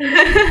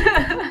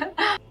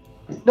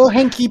 No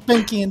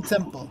hanky-panky in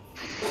temple.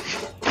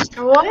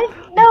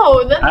 What?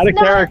 No, that's Out of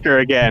not... character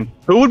again.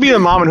 Who would be the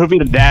mom and who would be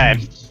the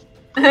dad?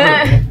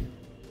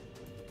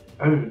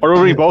 Oh, Or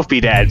would we both be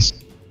dads?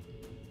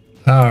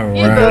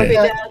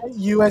 Alright.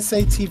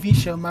 USA TV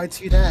show, My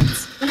Two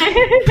Dads.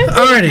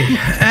 Alrighty,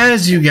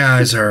 as you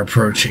guys are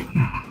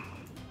approaching.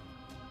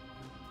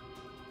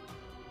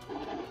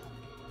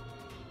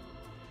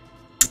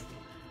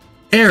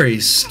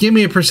 Ares, give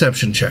me a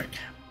perception check.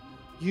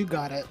 You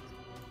got it.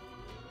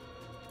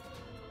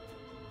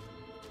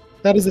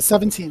 That is a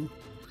 17.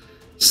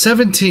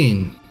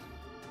 17.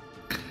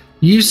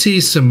 You see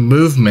some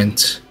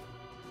movement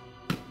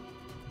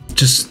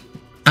just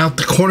out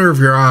the corner of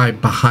your eye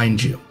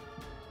behind you.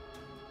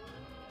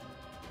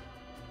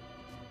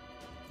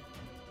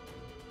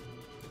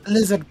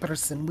 Lizard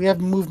person, we have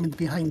movement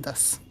behind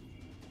us.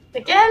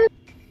 Again?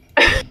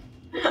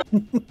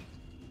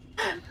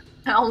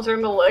 Al's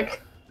room to look.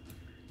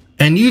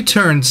 And you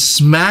turn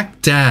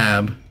smack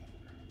dab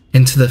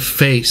into the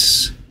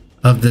face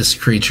of this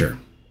creature.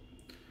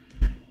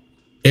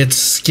 Its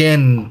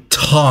skin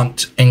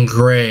taut and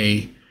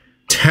gray,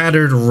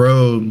 tattered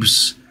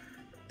robes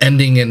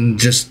ending in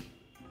just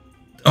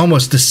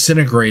almost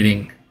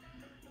disintegrating.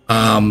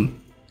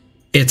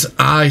 Its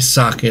eye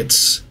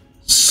sockets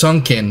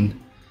sunken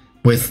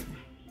with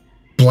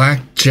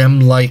black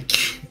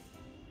gem-like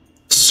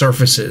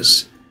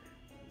surfaces.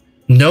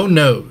 No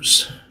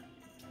nose.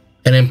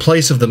 And in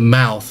place of the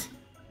mouth,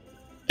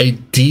 a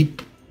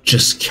deep,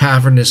 just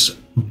cavernous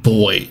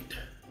void.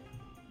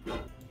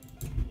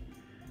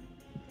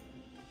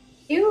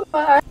 You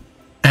are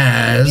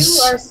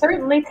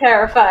certainly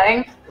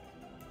terrifying.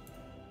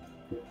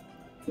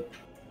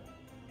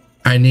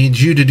 I need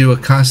you to do a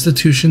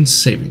Constitution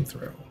saving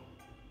throw.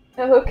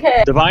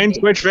 Okay. Divine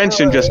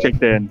Twitchvention just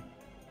kicked in.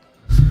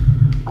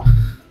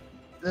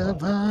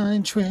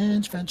 Divine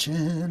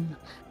Twitchvention.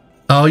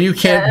 Oh, you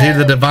can't do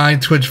the Divine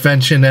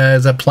Twitchvention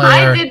as a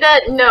player. I did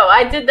that. No,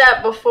 I did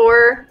that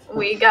before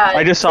we got.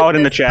 I just saw it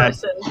in the this chat.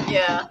 person.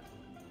 Yeah.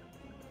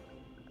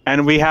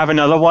 And we have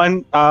another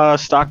one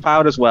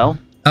stockpiled as well.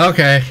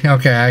 Okay,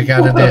 I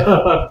got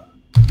it.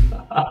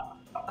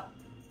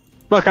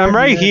 Look, I'm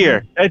right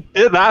here.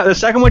 The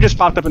second one just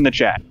popped up in the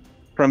chat.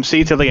 From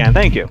C to Leanne.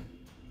 Thank you.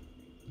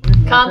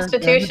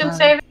 Constitution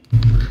saving.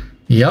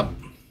 Yep.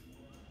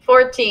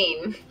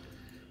 14.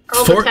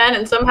 Roll a 10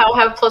 and somehow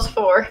have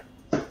 +4.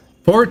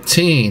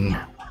 14.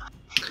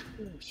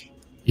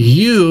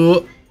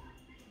 You...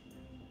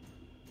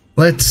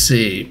 Let's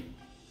see.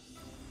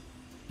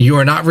 You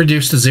are not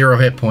reduced to 0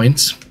 hit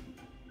points.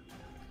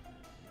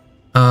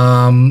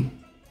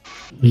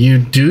 You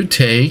do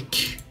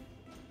take...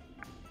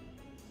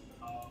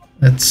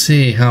 Let's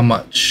see how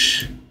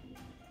much.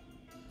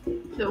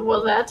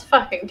 Well, that's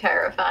fucking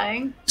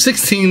terrifying.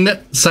 16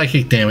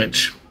 psychic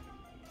damage.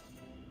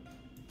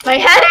 My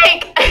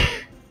headache!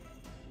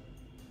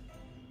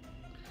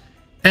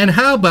 And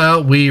how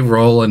about we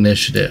roll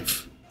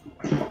initiative?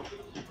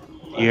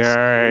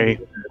 Yay.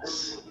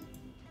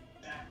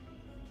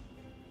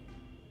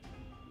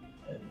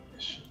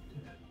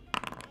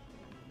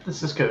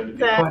 This is going to be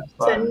That's quite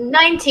a fun.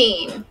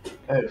 19.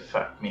 Oh,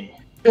 fuck me.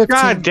 15.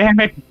 God damn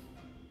it.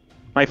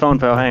 My phone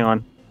fell. Hang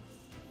on.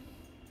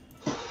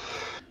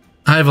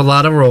 I have a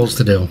lot of rolls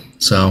to do,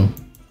 so...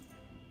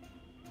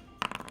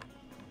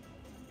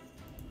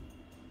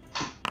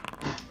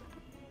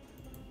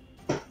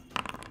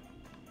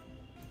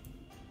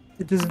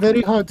 It is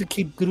very hard to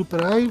keep group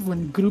alive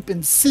when group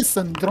insists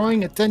on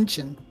drawing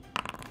attention.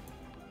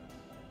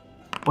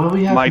 Well,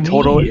 we have My me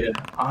total- here.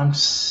 I'm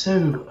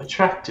so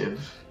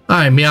attractive.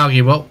 Alright,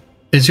 Miyagi, what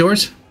is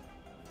yours?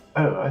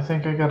 Oh, I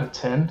think I got a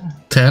 10.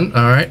 10.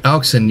 Alright,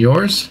 Alexen,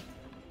 yours?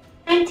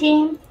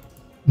 19.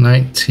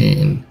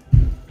 19.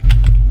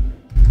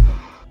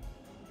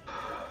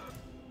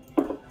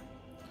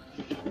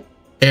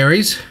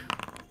 Aries?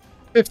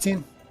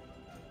 15.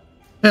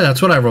 Yeah,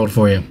 that's what I rolled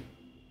for you.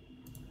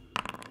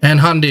 And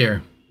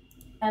Hondir.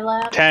 I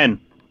laughed. 10.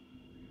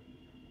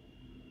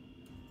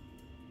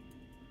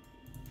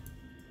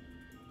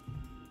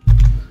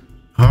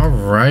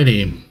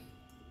 Alrighty.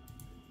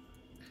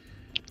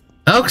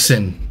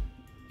 Elkson,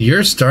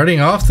 you're starting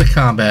off the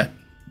combat.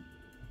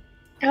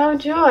 Oh,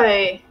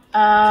 joy.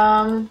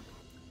 Ba-da-ba-da-ba-da.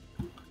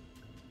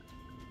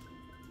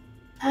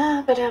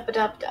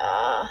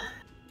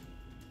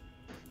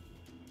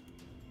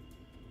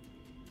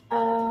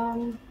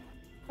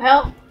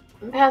 Well,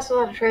 Pass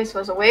Without a Trace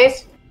was a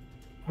waste.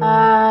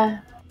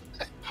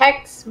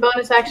 Hex,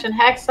 bonus action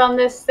Hex on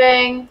this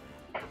thing.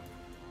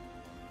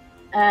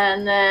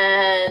 And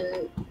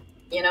then,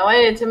 you know what,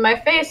 it's in my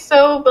face,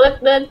 so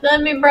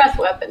let me breath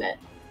weapon it.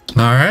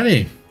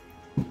 Alrighty.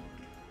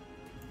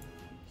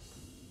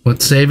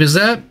 What save is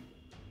that?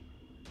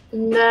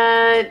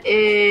 That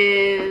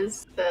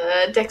is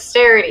the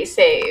dexterity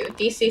save,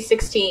 DC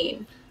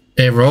 16.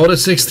 It rolled a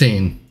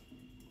 16.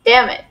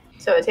 Damn it.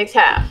 So it takes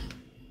half.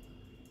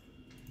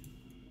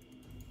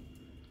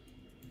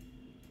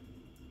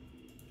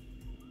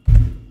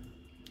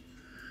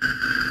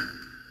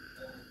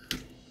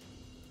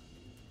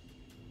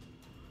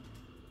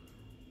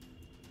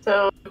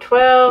 So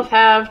 12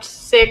 halved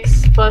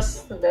 6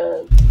 plus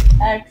the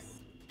X.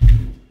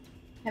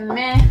 And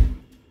meh.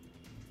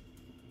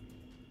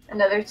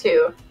 Another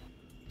 2.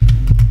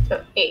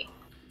 So 8.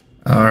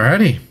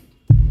 Alrighty.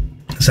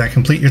 Does that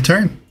complete your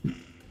turn?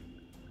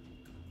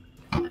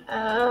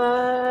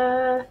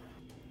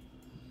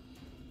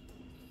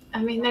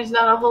 I mean, there's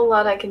not a whole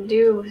lot I can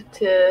do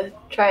to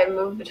try and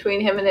move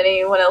between him and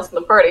anyone else in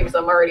the party because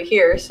I'm already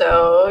here,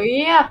 so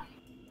yeah.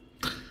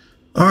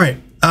 Alright.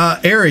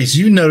 Aries,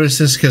 you notice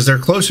this because they're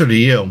closer to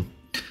you.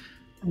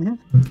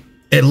 Mm-hmm.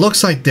 It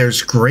looks like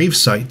there's grave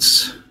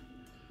sites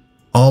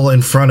all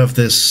in front of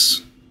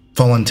this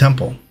fallen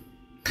temple.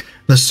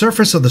 The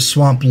surface of the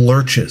swamp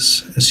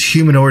lurches as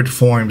humanoid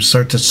forms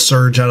start to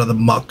surge out of the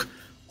muck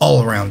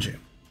all around you.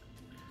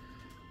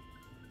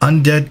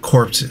 Undead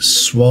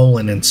corpses,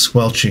 swollen and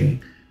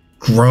squelching,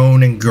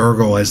 groan and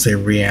gurgle as they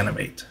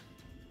reanimate.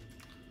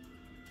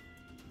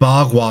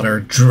 Bog water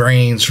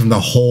drains from the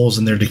holes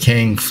in their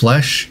decaying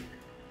flesh,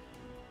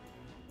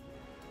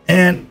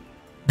 and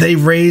they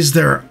raise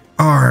their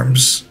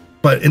arms,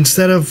 but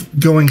instead of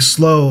going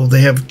slow,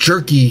 they have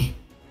jerky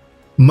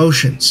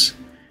motions.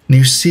 and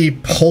you see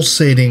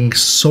pulsating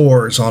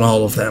sores on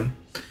all of them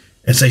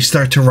as they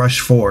start to rush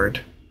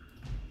forward.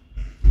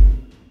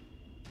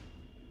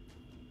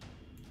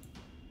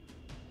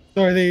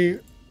 So are they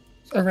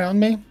around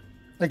me?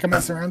 Like, am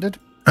I surrounded?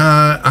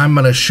 I'm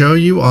going to show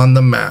you on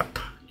the map.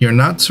 You're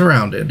not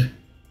surrounded.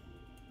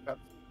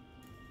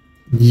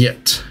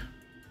 Yet.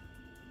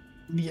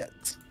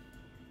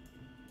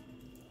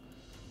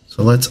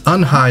 So let's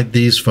unhide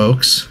these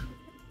folks.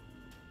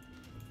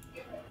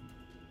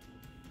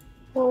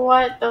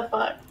 What the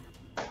fuck?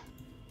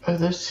 Oh,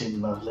 those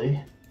seem lovely.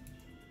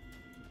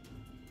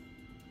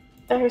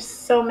 There's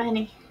so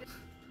many.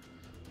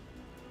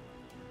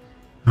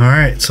 All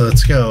right, so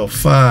let's go.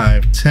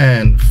 5,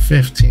 10,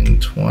 15,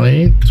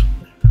 20.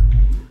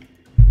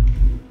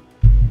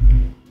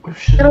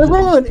 Can I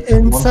roll an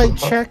insight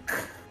check?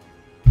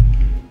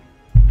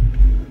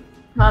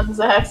 Not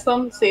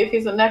Zaxxum, see if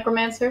he's a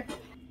necromancer.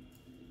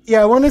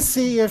 Yeah, I want to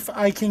see if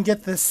I can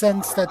get the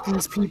sense that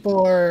these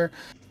people are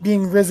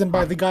being risen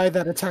by the guy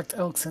that attacked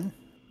Elkson.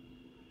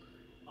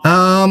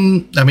 I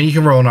mean, you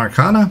can roll an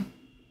Arcana.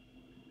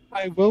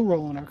 I will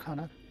roll an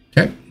Arcana.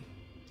 Okay.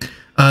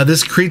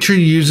 This creature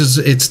uses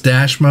its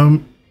dash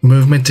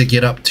movement to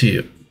get up to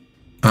you.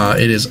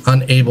 It is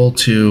unable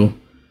to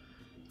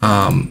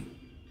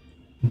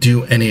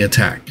do any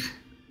attack.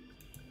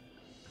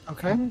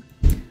 Okay.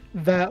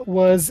 That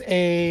was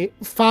a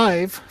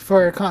 5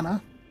 for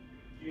Arcana.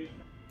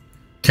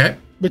 Okay.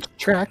 Which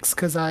tracks,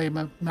 because I am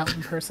a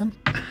mountain person.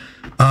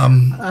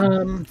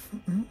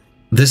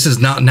 This is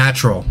not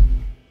natural.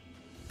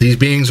 These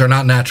beings are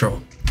not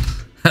natural.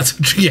 That's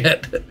what you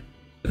get.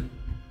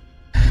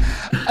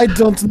 I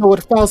don't know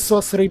what foul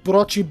sorcery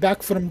brought you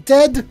back from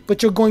dead,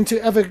 but you're going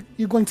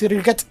to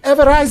regret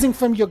ever rising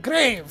from your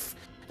grave.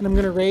 And I'm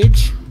gonna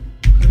rage.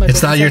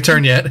 It's not your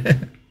turn yet.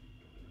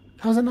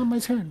 How's it not my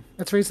turn?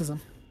 That's racism.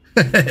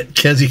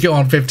 Because you go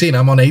on 15.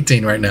 I'm on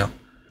 18 right now.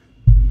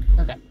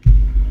 Okay.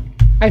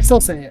 I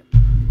still say it.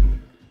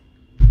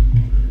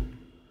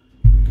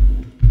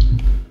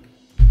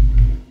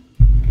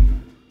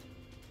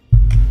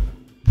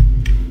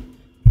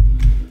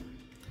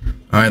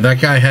 All right,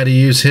 that guy had to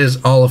use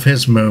all of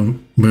his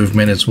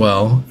movement as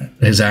well.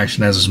 His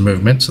action as his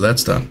movement, so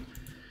that's done.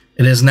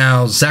 It is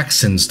now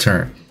Zaxxon's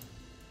turn.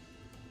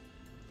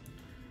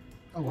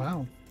 Oh,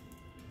 wow.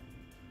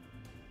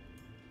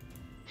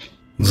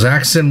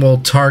 Zaxxon will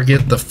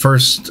target the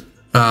first,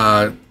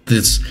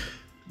 this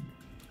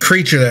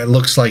creature that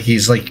looks like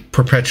he's like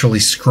perpetually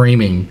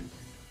screaming.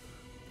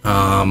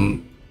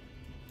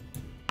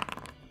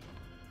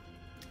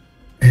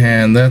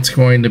 And that's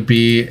going to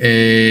be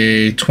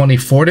a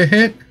 24 to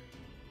hit.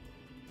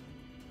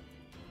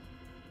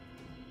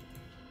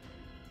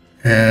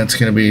 And it's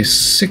going to be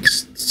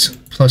 6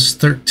 plus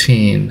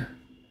 13.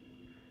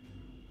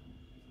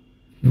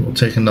 We'll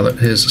take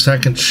his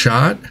second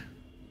shot.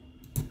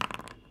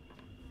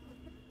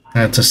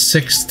 That's a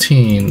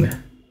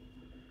 16.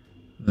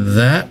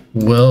 That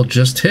will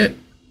just hit.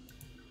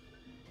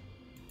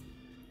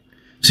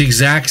 See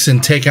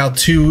Zaxxon take out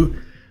 2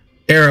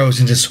 arrows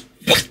and just...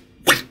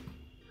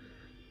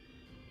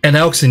 And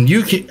Elkson,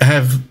 you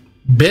have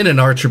been an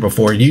archer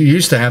before. You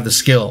used to have the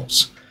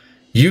skills.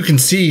 You can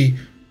see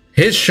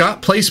his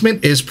shot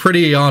placement is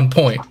pretty on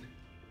point.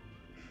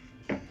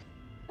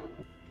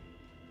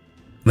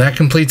 That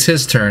completes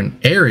his turn.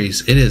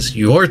 Ares, it is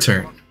your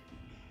turn.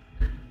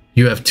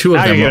 You have 2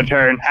 of them. Now your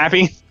turn.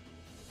 Happy?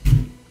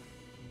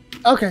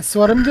 Okay, so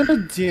what I'm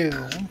gonna do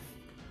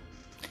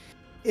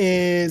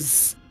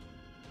is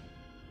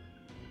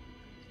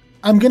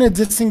I'm gonna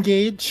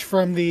disengage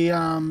from the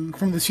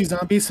 2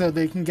 zombies so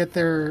they can get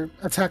their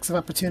attacks of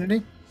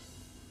opportunity.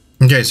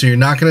 Okay, so you're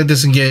not gonna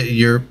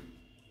disengage.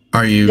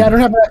 Are you? Yeah, I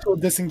don't have an actual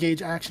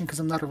disengage action because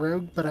I'm not a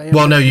rogue, but I am.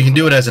 Well, no, you can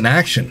do it as an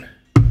action.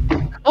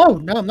 Oh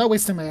no, I'm not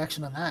wasting my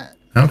action on that.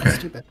 Okay. That's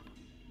stupid.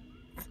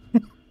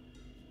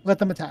 Let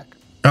them attack.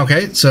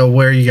 Okay, so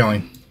where are you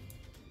going?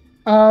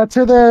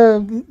 To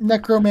the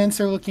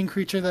necromancer-looking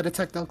creature that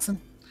attacked Elkson.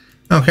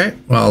 Okay,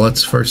 well,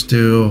 let's first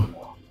do...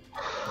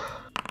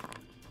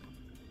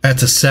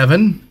 That's a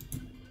 7.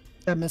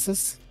 That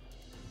misses.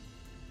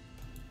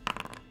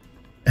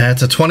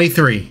 That's a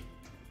 23.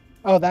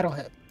 Oh, that'll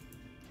hit.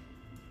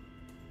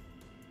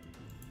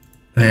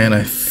 And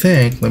I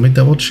think... Let me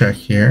double check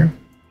here.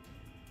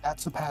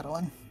 That's a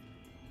paddling.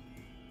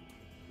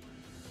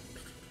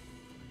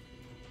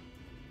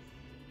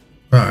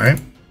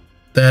 Alright.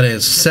 That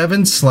is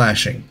 7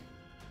 slashing.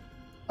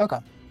 Okay.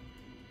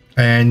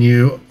 And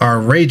you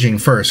are raging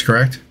first,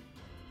 correct?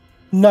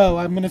 No,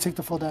 I'm going to take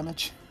the full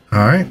damage.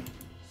 Alright.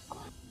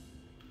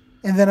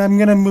 And then I'm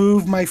going to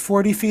move my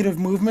 40 feet of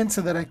movement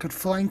so that I could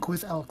flank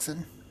with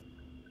Elkson.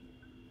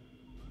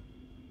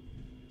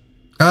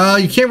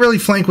 You can't really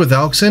flank with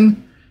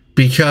Elkson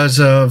because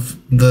of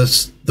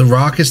the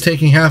rock is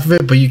taking half of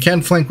it, but you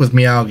can flank with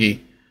Meowgi.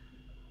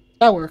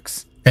 That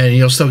works. And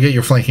you'll still get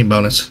your flanking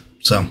bonus.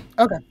 So.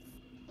 Okay.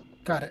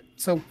 Got it.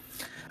 So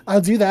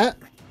I'll do that.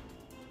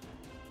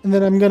 And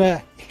then I'm going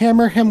to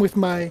hammer him with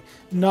my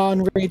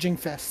non-raging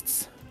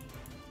fists.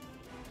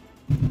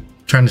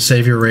 Trying to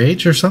save your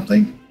rage or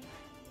something?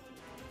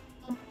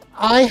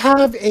 I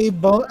have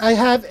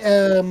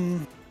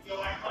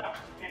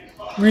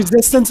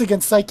resistance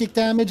against psychic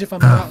damage if I'm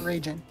not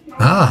raging.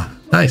 Ah,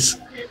 nice.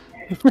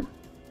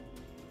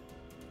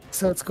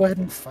 So let's go ahead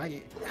and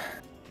fight.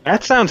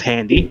 That sounds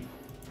handy.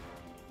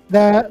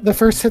 The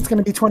first hit's going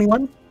to be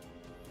 21.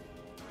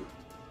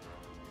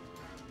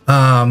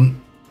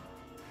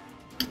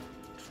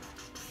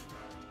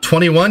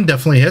 21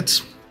 definitely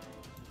hits.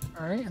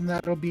 All right, and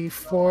that'll be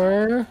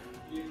for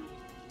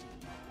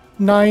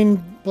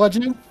 9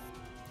 bludgeoning.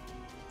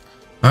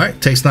 All right,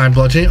 takes 9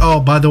 bludgeoning. Oh,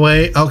 by the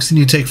way, Elkson,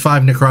 you take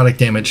 5 necrotic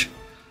damage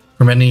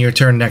from ending your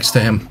turn next to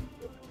him.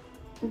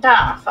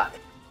 Ah, fuck.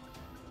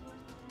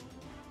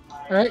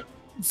 All right,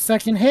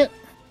 second hit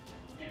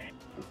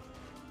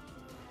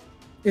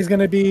is going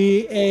to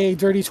be a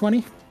dirty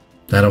 20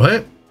 That'll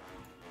hit.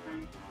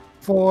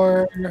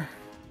 for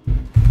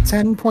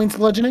 10 points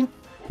bludgeoning.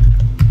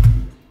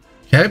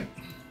 Okay.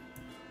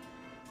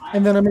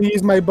 And then I'm going to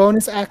use my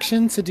bonus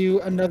action to do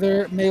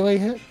another melee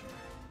hit.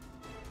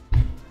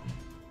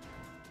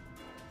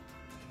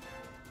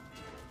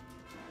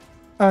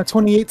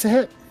 28 to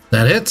hit.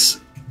 That hits.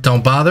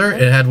 Don't bother.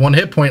 It had 1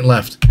 hit point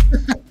left.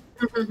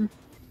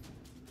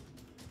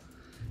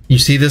 You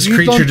see this You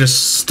creature don't-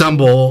 just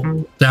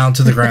stumble down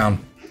to the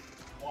ground.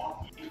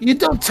 You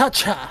don't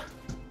touch her.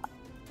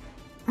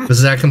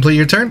 Does that complete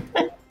your turn?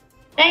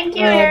 Thank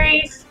you,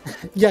 Aries.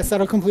 Yes,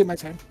 that'll complete my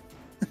turn.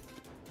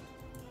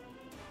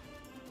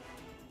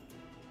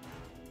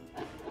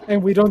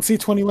 And we don't see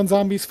 21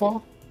 zombies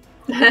fall.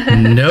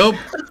 Nope.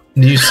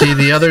 You see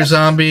the other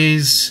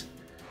zombies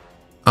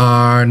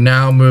are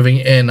now moving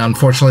in.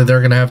 Unfortunately,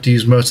 they're going to have to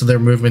use most of their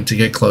movement to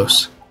get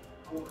close.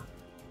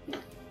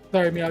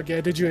 Sorry, Miyagi,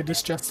 I did you a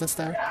disjustice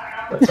there.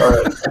 That's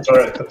alright. That's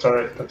alright. That's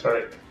alright. That's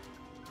alright.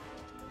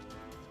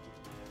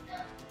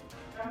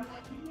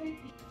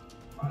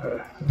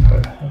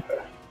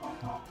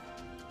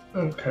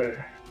 Okay.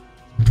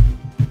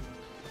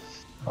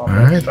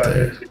 Alright, Try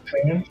there. to keep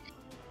singing.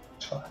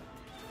 It's fine.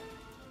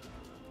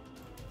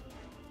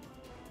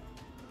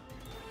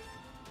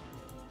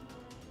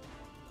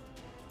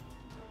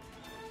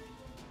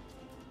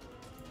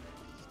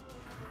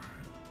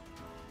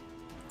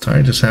 So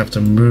I just have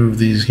to move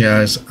these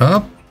guys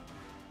up.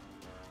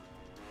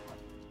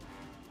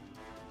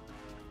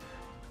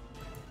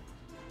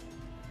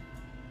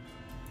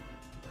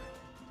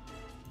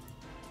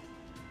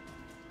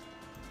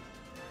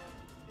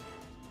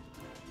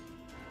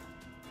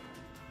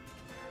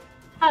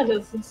 How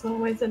does this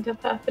always end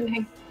up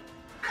happening?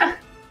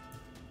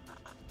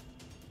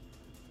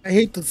 I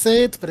hate to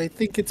say it, but I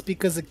think it's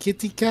because a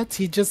kitty cat,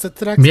 he just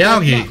attracts...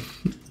 Miyagi,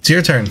 it's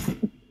your turn.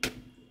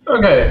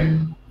 Okay.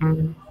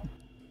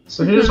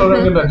 So here's what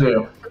I'm gonna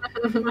do.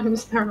 I'm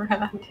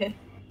surrounded.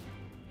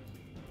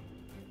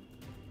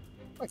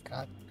 Oh my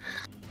god.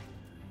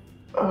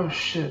 Oh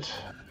shit.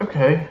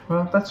 Okay,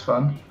 well that's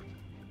fun.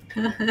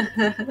 I've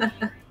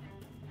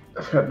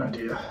got an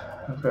idea.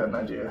 I've got an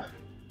idea.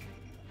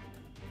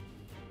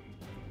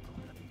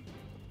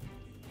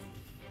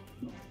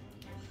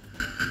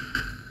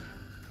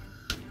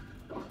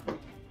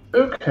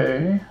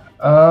 Okay.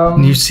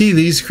 You see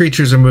these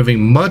creatures are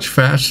moving much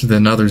faster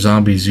than other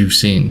zombies you've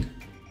seen.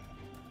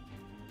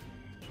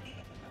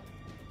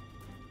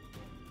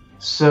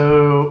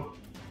 So.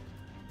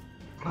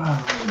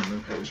 Let me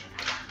move page.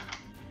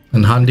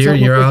 And Handir,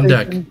 you're on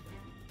deck.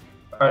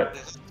 Alright.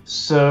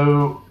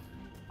 So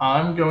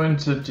I'm going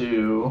to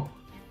do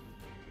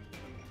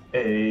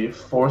a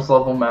 4th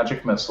level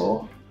magic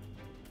missile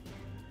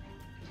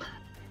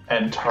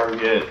and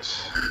target.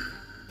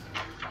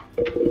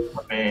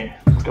 Let me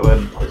go ahead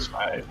and place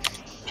my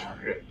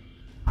target.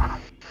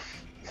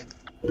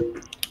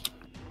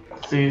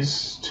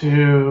 These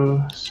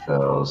 2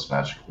 spells,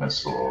 magic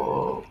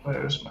missile.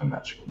 Where's my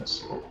magic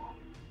missile?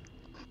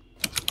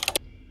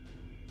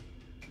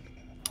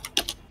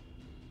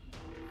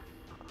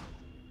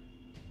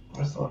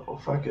 Fourth level,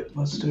 fuck it,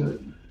 let's do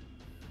it.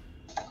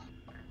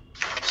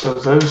 So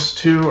those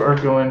 2 are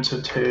going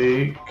to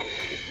take.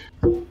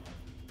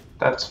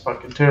 That's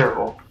fucking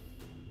terrible.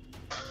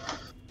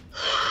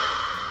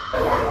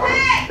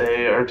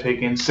 They are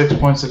taking 6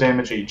 points of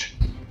damage each.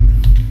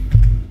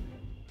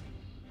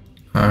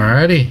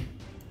 Alrighty.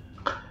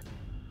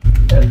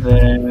 And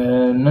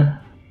then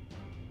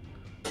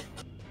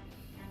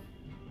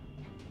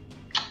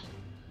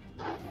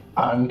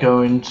I'm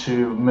going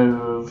to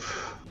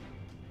move.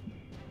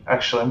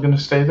 Actually, I'm going to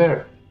stay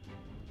there.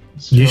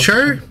 You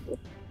sure?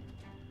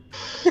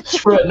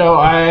 Screw it. No,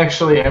 I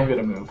actually am going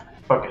to move.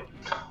 Fuck it.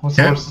 What's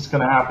the Yeah. worst that's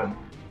going to happen?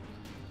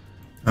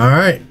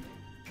 Alright.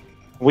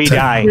 We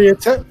die.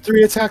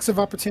 3 attacks of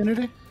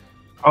opportunity.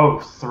 Oh,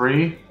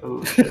 3?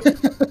 Oh, shit.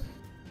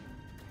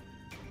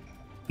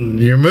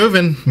 You're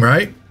moving,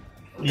 right?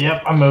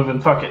 Yep, I'm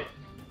moving. Fuck it.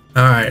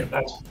 Alright.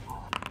 That's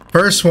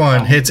First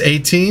one hits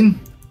 18.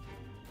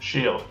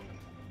 shield.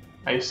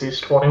 AC's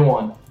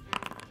 21.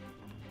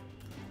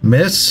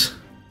 Miss.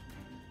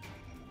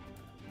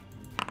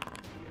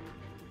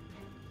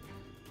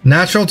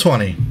 Natural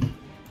 20.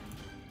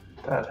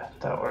 That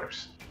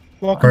works.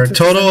 Welcome For a to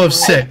total of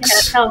Cinderella.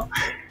 6. Help.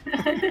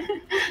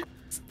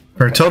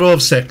 For a total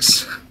of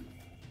 6.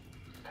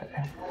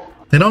 Okay.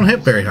 They don't hit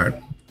very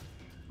hard.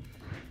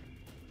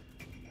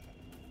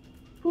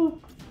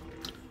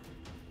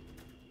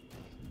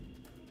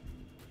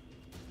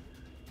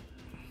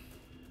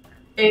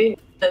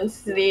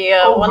 Since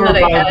the one that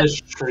I Over by had,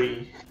 this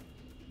tree.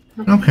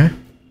 Okay.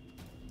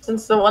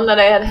 since the one that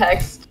I had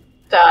hexed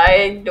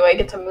died, do I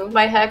get to move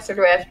my hex or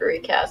do I have to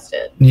recast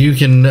it? You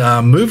can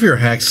move your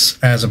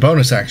hex as a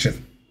bonus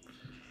action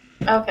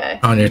Okay.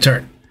 on your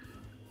turn.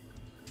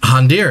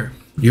 Hondir,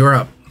 you're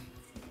up.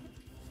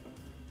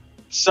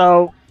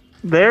 So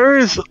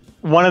there's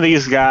one of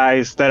these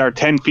guys that are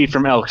 10 feet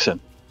from Elkson,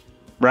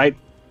 right?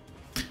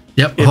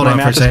 Yep, If hold my on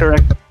for a math is second.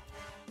 correct.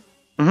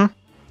 Mm-hmm.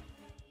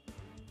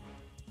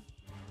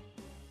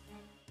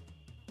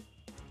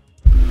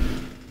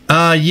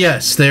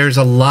 Yes, there's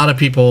a lot of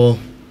people.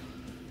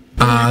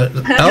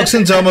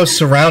 Elkson's almost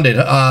surrounded.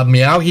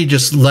 Meowgi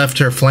just left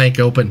her flank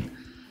open.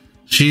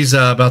 She's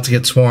about to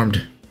get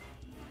swarmed.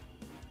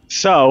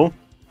 So,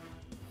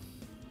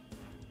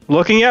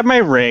 looking at my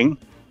ring,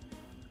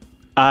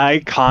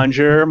 I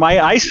conjure my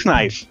ice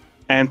knife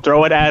and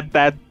throw it at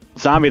that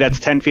zombie that's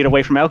 10 feet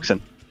away from Elkson.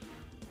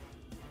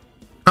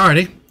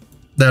 Alrighty.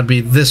 That'd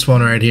be this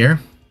one right here.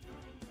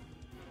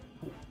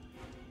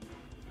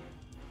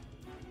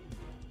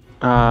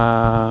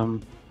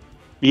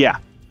 Yeah.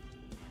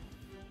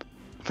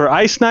 For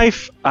ice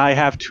knife, I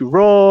have to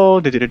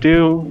roll.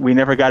 We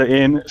never got it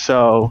in,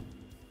 so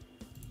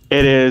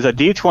it is a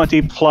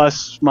d20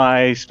 plus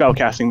my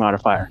spellcasting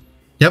modifier,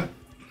 Yep.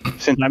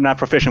 since I'm not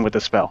proficient with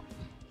the spell.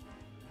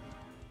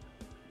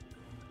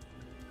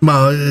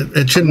 Well,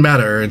 it shouldn't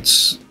matter.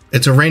 It's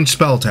a ranged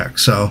spell attack,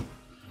 so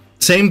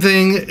same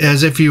thing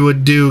as if you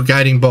would do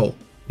guiding bolt.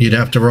 You'd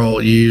have to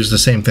roll. You use the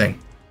same thing.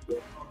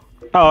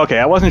 Oh, okay.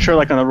 I wasn't sure,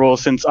 like, on the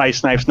rules, since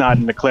ice knife's not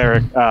in the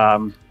cleric.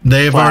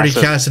 They've already class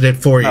of- casted it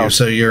for you, Oh.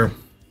 so you're.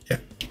 Yeah.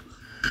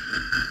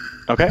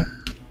 Okay.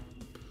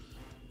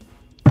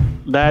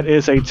 That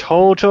is a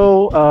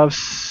total of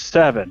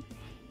 7.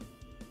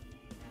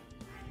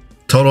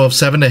 Total of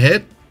 7 to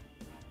hit.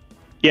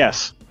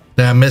 Yes.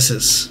 That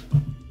misses.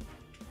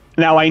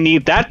 Now I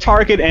need that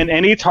target and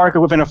any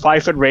target within a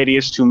 5-foot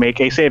radius to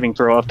make a saving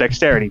throw of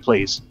dexterity,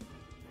 please.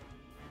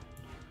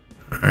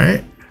 All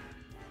right.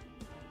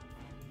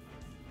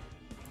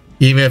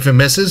 Even if it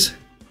misses.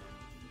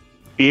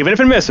 Even if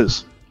it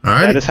misses. All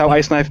right. That is how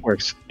Ice Knife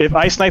works. If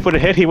Ice Knife would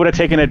have hit, he would have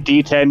taken a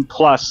D10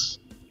 plus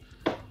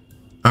All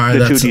right. the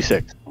That's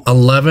 2d6.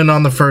 11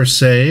 on the first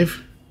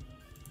save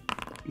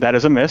That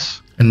is a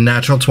miss. and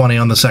natural 20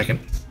 on the second.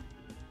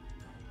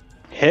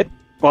 Hit.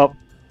 Well,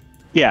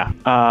 yeah.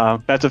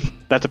 That's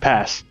a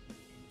pass.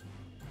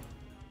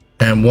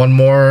 And one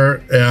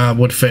more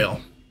would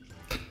fail.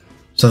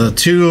 So the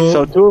two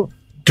So two.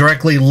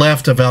 directly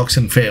left of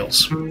Elkson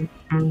fails.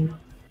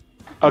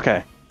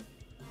 Okay.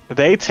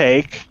 They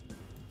take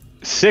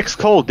 6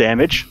 cold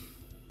damage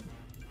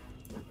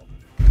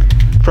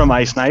from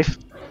Ice Knife.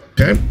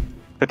 Okay.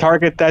 The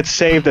target that's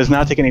saved does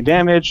not take any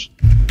damage.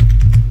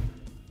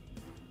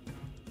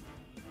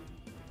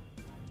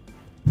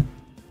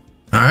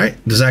 All right.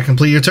 Does that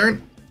complete your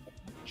turn?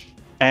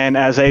 And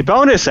as a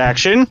bonus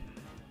action,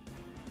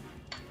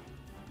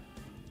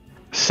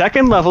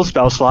 2nd level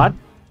spell slot.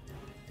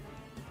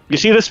 You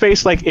see the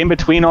space like in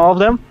between all of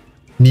them?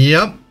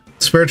 Yep.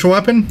 Spiritual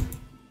weapon.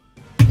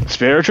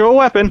 Spiritual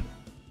weapon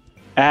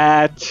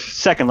at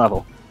 2nd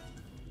level.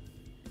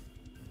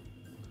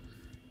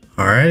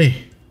 Alrighty.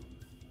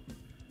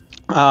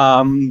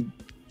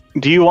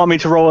 Do you want me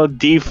to roll a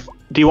D?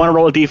 Do you want to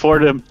roll a D4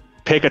 to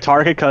pick a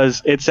target?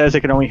 Because it says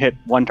it can only hit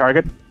one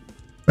target.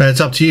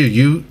 It's up to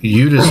you.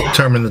 You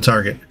determine the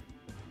target.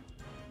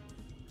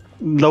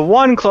 The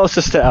one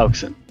closest to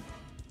Elkson.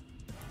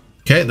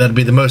 Okay, that'd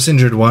be the most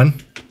injured one.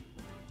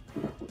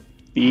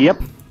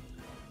 Yep.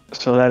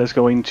 So that is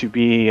going to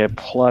be a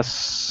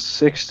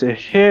 +6 to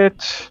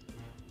hit.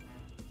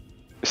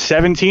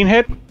 17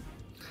 hit.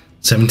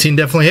 17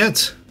 definitely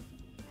hits.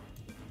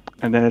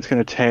 And then it's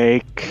going to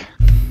take...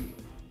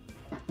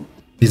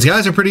 These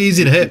guys are pretty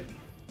easy to hit.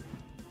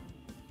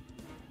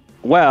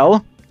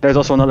 Well, there's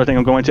also another thing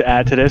I'm going to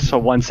add to this. So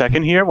 1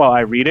 second here while I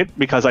read it,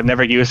 because I've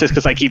never used this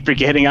because I keep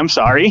forgetting. I'm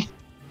sorry.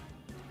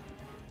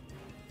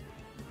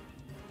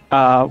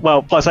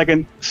 Well, plus I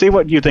can see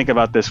what you think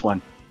about this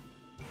one.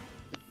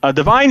 A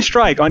Divine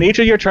Strike. On each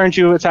of your turns,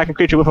 you attack a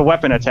creature with a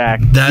weapon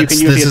attack.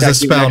 This is a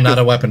spell, not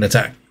a weapon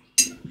attack.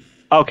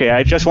 Okay,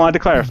 I just wanted to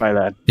clarify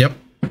that. Yep.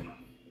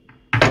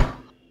 And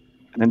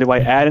then do I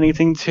add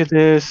anything to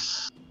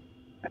this?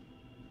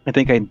 I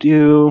think I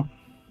do.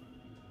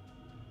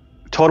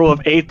 Total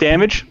of 8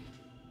 damage.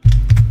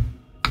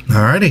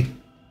 Alrighty.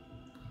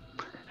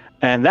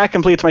 And that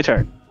completes my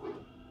turn.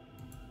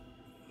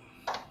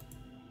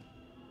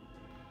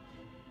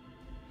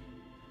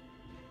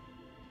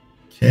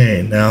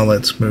 Okay, now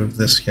let's move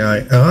this guy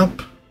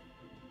up.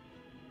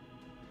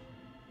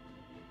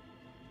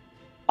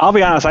 I'll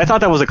be honest, I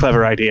thought that was a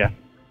clever idea.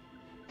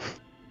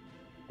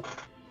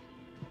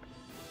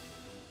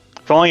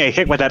 If only I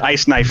hit with that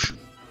ice knife.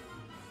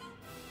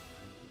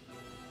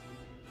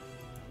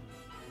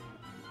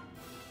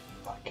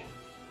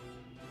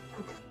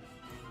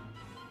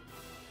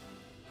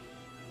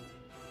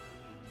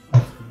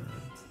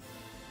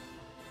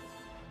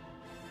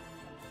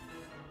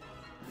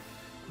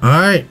 All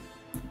right.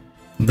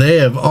 They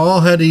have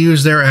all had to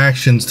use their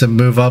actions to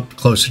move up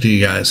closer to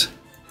you guys.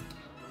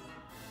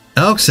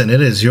 Elkson,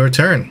 it is your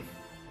turn.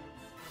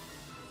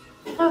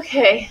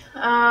 Okay.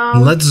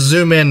 Let's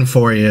zoom in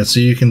for you so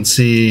you can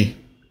see.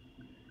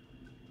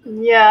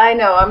 Yeah, I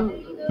know. I'm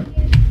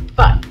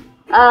fine.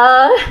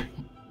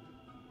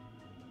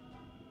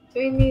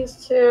 Between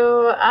these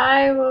two,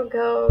 I will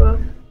go.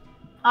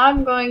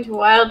 I'm going to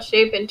wild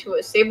shape into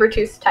a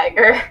saber-toothed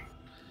tiger.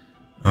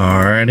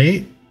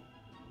 Alrighty.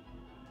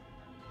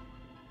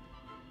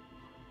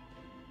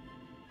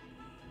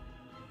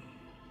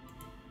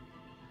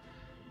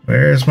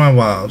 Where's my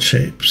wild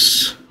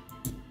shapes?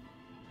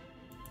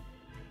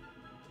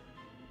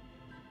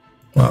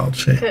 Wild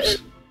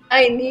shapes.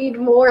 I need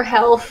more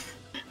health,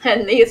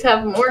 and these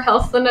have more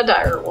health than a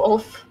dire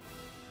wolf.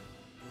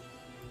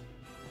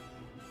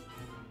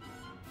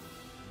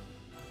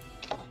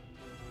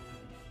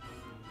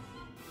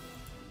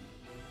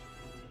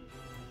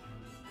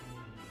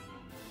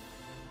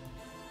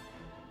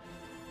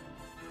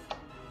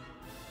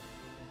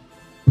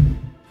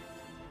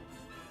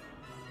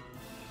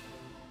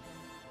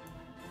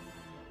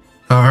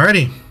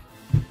 Alrighty.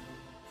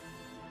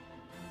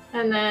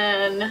 And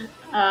then,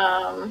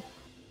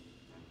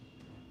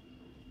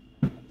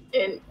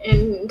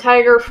 in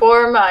tiger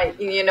form,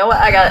 you know what?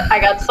 I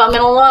got some in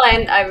a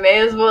line. I may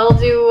as well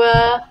do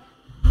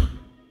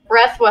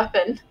breath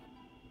weapon.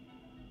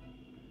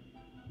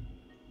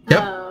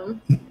 Yep.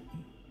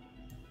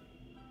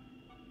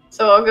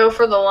 So I'll go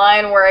for the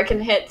line where I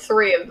can hit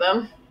 3 of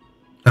them.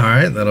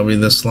 Alright, that'll be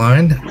this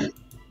line.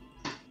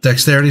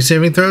 Dexterity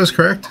saving throws,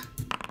 correct?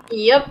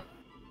 Yep.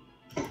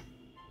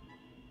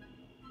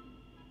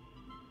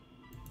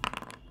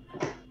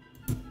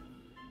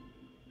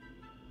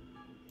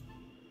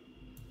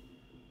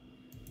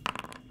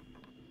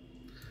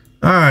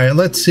 Alright,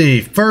 let's see.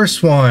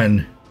 First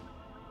one.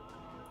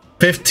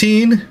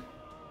 15.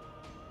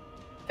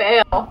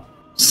 Fail.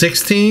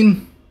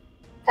 16.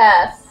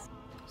 Pass.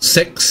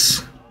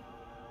 6.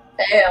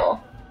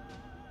 Fail.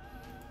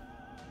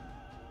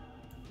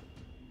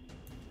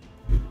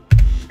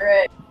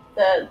 Right.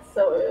 That's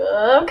so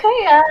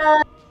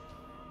okay.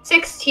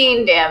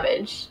 16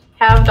 damage.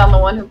 Halved on the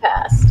one who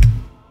passed.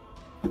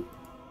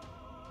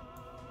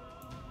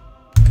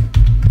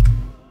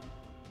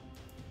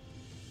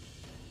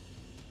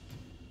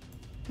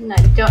 And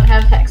I don't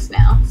have hex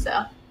now,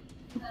 so.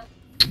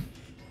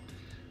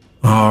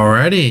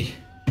 Alrighty.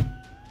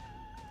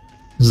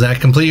 Does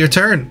that complete your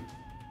turn?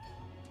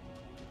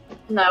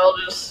 And I will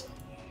just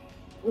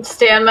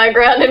stand my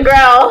ground and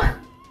growl.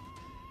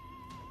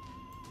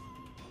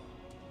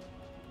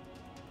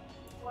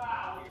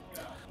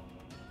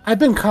 I've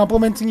been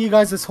complimenting you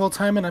guys this whole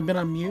time, and I've been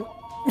on mute.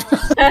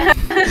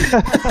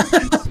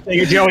 Thank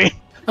you, Joey.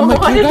 I'm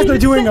like, you guys are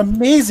doing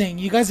amazing.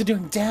 You guys are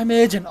doing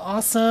damage and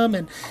awesome,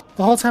 and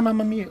the whole time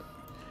I'm on mute.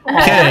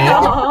 Okay.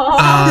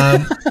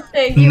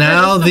 Thank you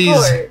Now for the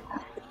these support.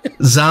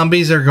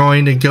 zombies are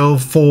going to go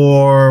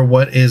for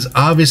what is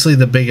obviously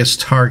the biggest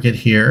target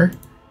here,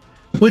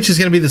 which is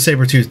going to be the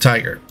saber-toothed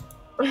tiger.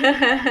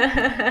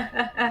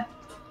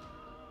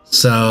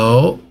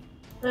 So,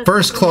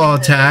 first claw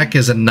attack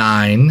is a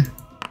 9.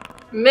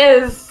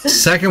 Miss.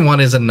 Second one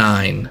is a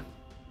 9.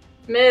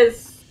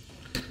 Miss.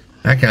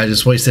 That guy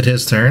just wasted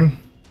his turn.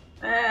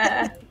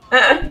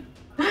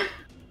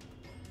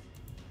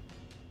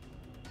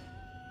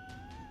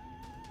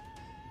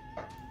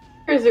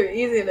 Yours are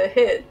easy to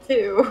hit,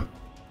 too.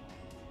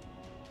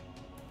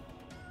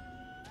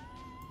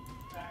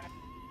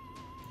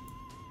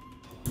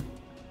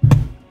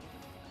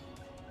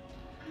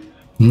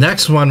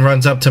 Next one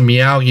runs up to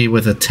Miyagi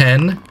with a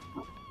 10. Misses.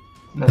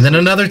 And then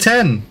another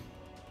 10.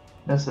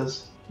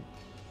 Misses.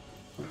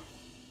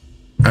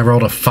 I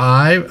rolled a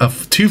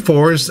 5, 2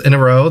 4s in a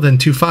row, then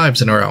 2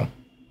 5s in a row.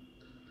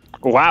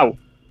 Wow.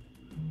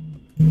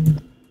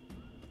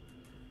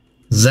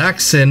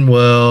 Zaxxon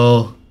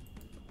will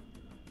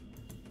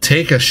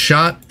take a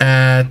shot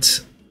at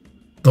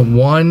the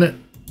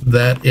one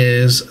that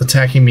is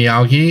attacking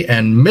Miyagi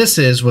and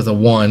misses with a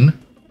 1,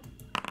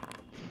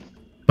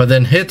 but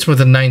then hits with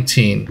a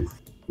 19.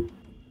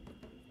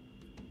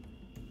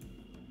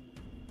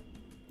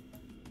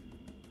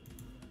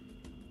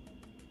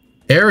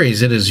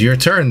 Ares, it is your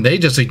turn. They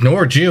just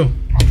ignored you.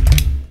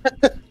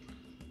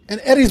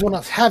 And Eddie's one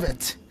of have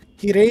it.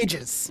 He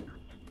rages.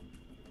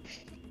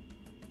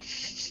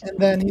 And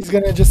then he's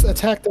gonna just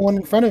attack the one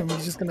in front of him.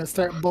 He's just gonna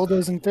start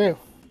bulldozing through.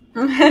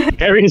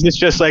 Ares is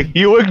just like,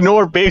 you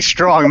ignore big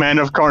strong man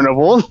of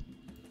Carnival.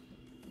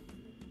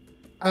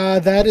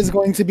 That is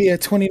going to be a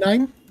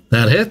 29.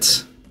 That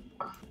hits.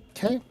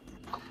 Okay.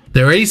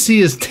 Their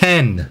AC is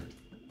 10.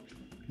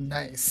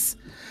 Nice.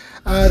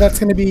 That's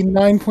gonna be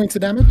 9 points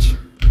of damage.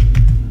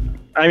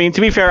 I mean,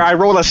 to be fair, I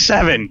rolled a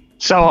 7,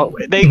 so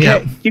they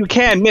Yep. you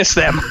can miss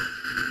them.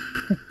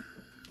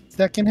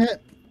 Second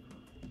hit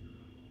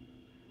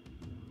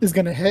is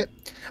gonna hit.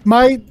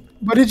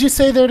 What did you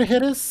say there to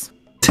hit us?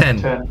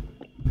 10. 10.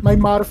 My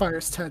modifier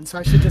is 10, so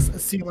I should just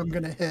assume I'm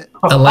gonna hit.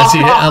 Unless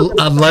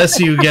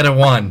you get a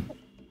 1.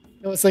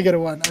 Unless I get a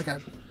 1. Okay.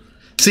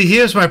 See,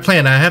 here's my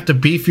plan. I have to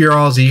beef your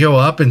all's ego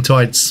up until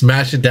I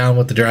smash it down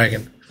with the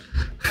dragon.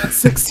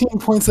 16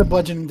 points of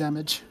bludgeoning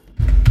damage.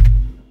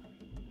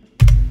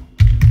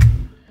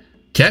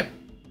 Okay.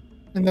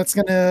 And that's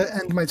going to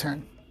end my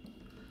turn.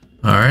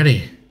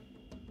 Alrighty.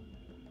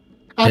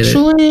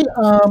 Actually,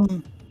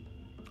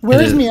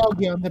 where is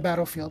Miyagi on the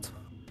battlefield?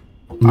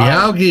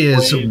 Miyagi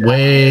is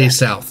way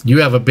south. You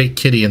have a big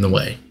kitty in the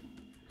way.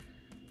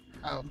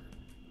 Oh.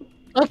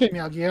 Okay,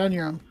 Miyagi, you're on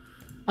your own.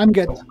 I'm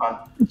good.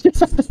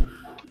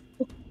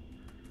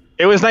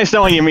 It was nice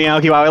knowing you,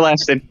 Miyagi, while we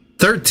lasted.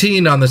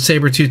 13 on the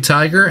saber-tooth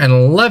tiger and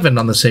 11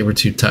 on the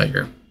saber-tooth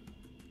tiger.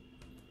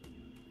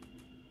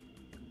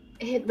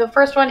 The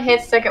first one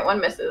hits, second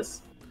one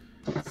misses.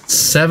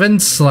 7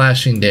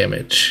 slashing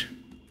damage.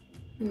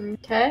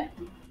 Okay.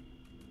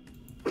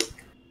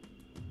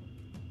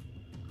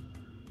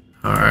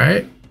 All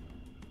right.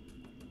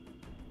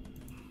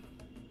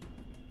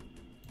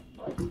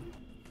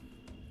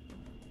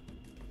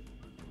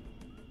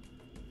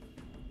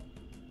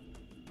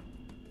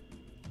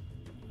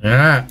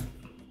 Yeah.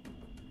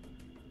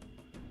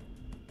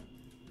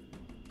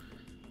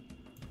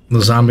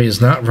 The zombie is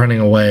not running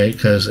away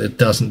because it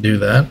doesn't do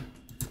that.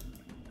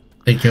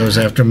 It goes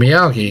after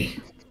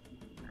Miyagi.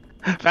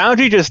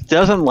 Foundry just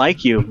doesn't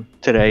like you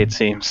today, it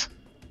seems.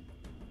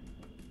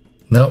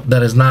 Nope,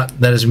 that is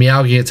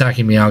Miyagi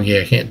attacking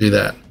Miyagi. I can't do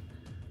that.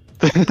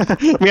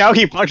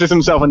 Miyagi punches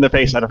himself in the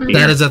face out of fear.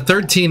 That is a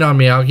 13 on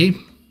Miyagi.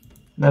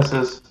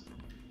 Misses.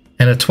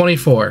 And a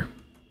 24.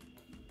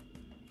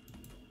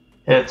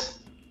 Hits.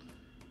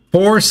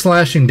 4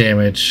 slashing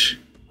damage.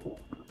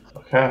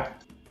 Okay.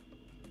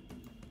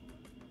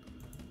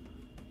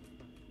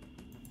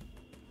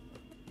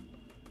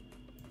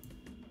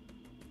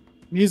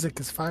 Music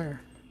is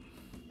fire.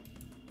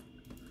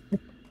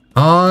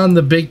 On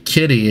the big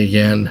kitty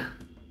again.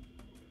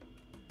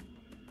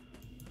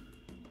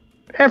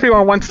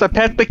 Everyone wants to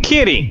pet the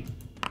kitty.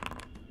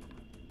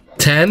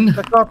 10.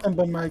 That's often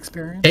been my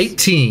experience.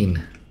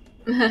 18.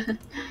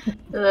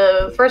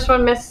 The first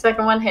one missed,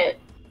 second one hit.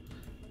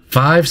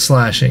 5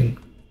 slashing.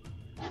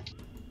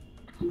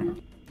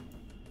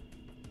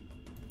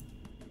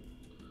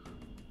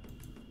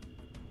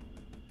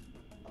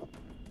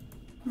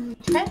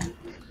 Okay.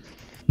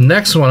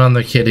 Next one on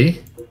the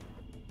kitty.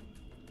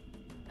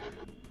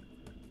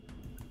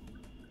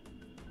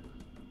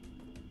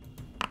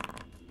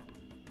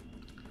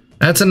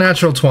 That's a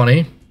natural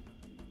 20.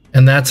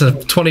 And that's a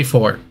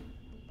 24.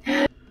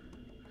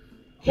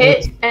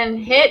 Hit,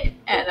 and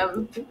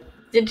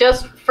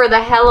just for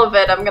the hell of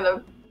it, I'm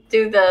gonna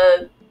do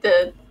the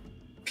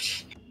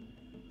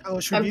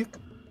Hellish Rebuke.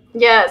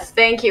 Yes,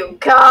 thank you.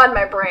 God,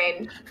 my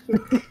brain.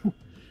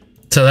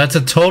 So that's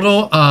a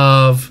total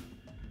of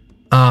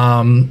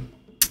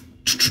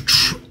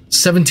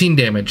 17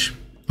 damage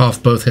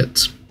off both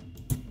hits.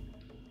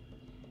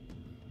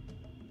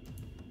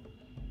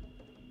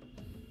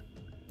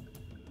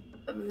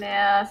 The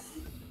math.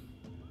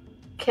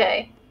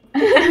 Okay.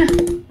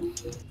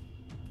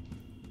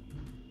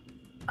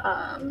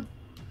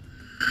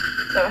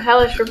 So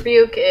Hellish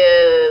Rebuke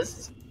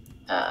is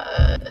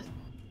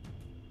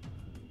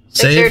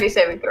dexterity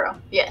saving throw.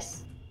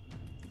 Yes.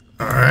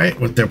 Alright,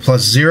 with their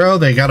 +0,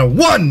 they got a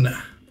 1!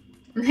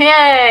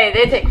 Yay!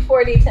 They take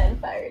 40-10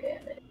 fire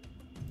damage.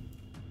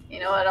 You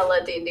know what? I'll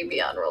let D&D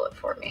Beyond roll it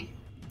for me.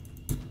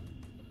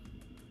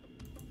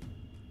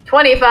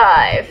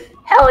 25.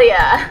 Hell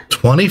yeah!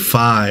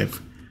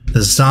 25.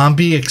 The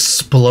zombie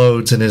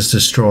explodes and is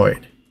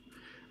destroyed.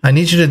 I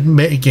need you to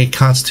make a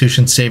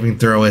Constitution saving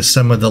throw as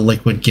some of the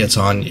liquid gets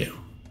on you.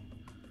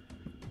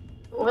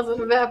 Wasn't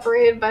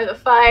evaporated by the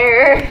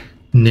fire.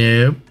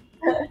 Nope.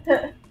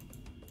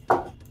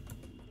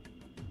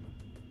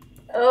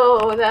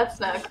 Oh, that's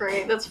not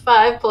great. That's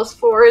 5 plus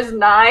 4 is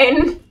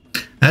 9.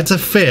 That's a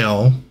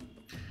fail.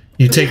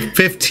 You take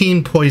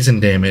 15 poison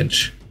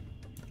damage.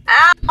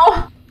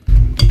 Ow!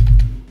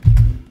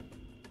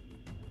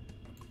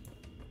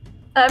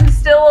 I'm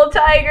still a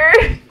tiger.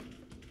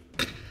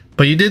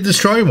 But you did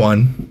destroy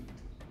one.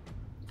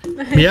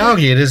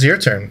 Miyagi, it is your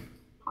turn.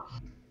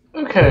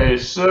 Okay,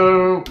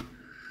 so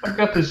I've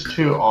got these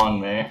two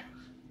on me.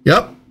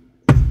 Yep.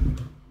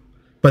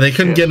 But they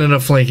couldn't get in a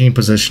flanking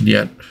position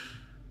yet.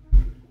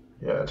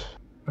 Yet.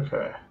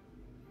 Okay.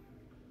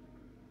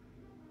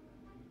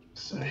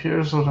 So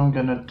here's what I'm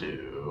gonna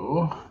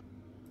do.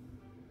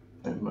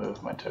 Let me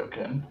move my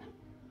token.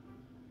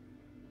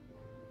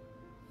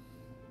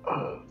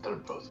 They're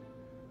both...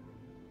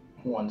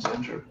 One's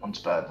injured, one's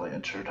badly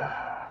injured.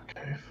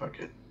 Okay, fuck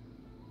it.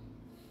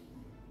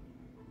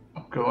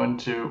 I'm going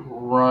to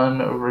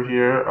run over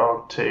here.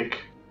 I'll take...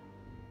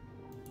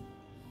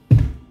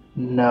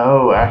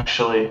 No,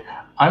 actually.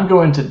 I'm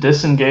going to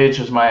disengage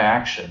as my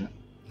action.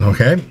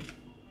 Okay.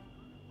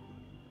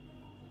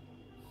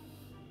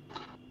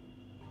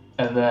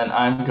 And then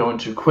I'm going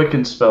to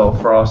quicken spell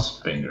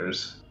Frost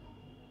Fingers.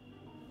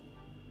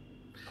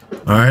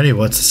 Alrighty,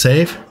 what's the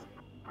save?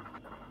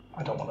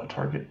 I don't want to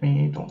target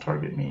me. Don't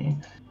target me.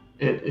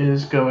 It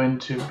is going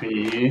to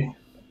be...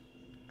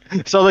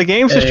 So the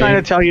game's just trying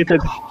to tell you to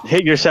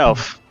hit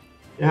yourself.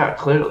 Yeah,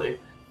 clearly.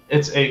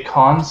 It's a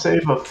con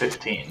save of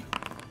 15.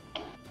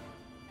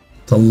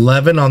 It's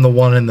 11 on the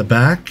one in the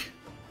back.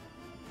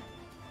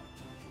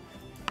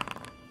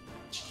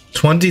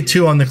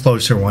 22 on the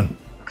closer one.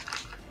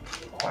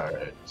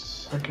 Alright,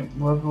 second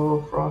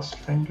level, Frost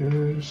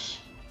Fingers.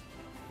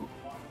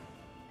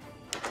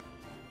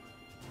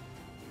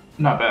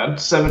 Not bad,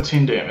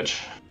 17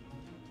 damage.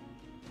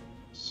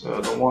 So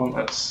the one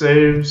that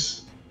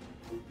saves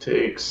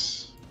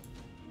takes...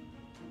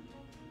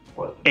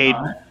 what? 8.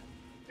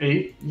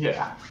 8?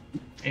 Yeah,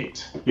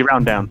 8. You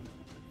round down.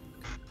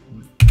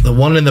 The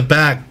one in the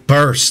back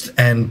burst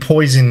and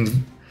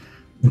poison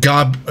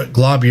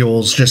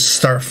globules just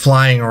start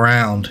flying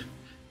around,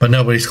 but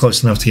nobody's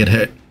close enough to get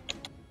hit.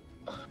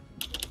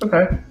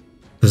 Okay.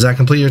 Does that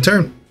complete your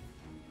turn?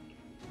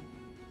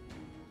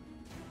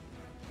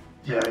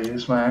 Yeah, I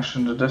use my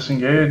action to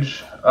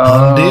disengage.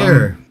 Oh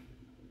dear.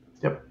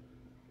 Yep.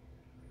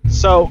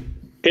 So,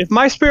 if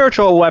my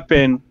spiritual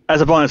weapon,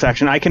 as a bonus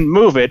action, I can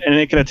move it and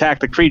it can attack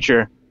the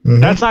creature,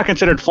 that's not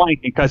considered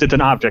flanking because it's an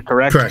object,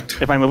 correct?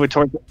 Correct. If I move it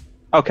towards...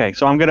 Okay,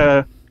 so I'm going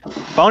to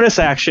bonus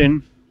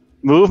action,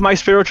 move my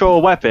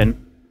spiritual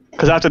weapon,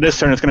 because after this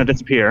turn it's going to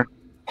disappear.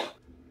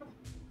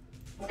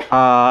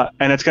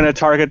 And it's going to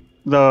target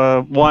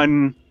the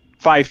one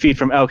 5 feet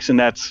from Elkson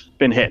that's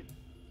been hit.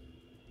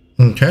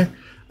 Okay.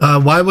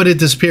 Why would it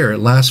disappear? It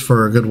lasts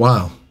for a good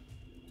while.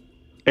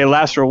 It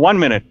lasts for 1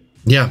 minute.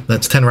 Yeah,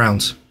 that's 10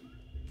 rounds.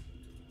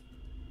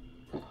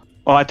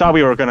 Well, I thought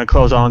we were going to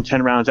close on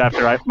 10 rounds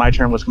after my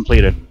turn was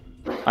completed.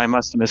 I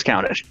must have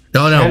miscounted.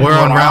 No, we're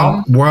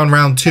on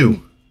round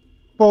 2.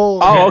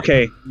 Oh,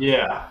 okay.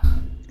 Yeah.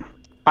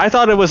 I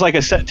thought it was like a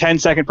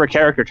 10-second per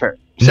character turn.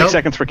 6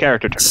 seconds per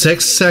character turn.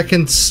 6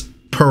 seconds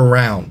per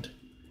round.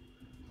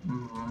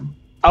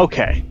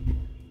 Okay.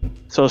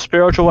 So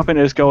spiritual weapon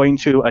is going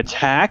to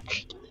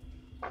attack.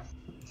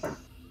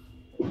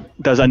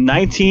 Does a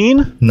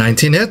 19.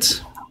 19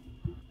 hits.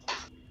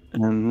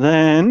 And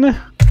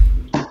then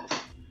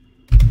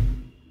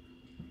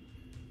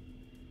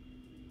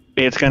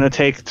it's going to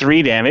take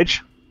 3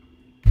 damage.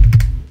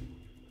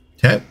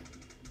 Okay.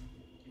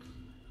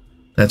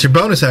 That's your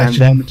bonus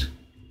action. And then,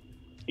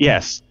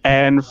 yes.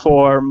 And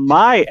for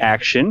my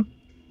action,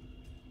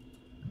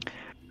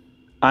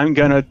 I'm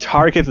going to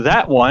target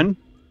that one,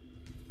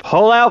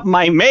 pull out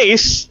my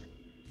mace,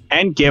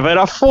 and give it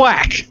a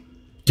whack.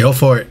 Go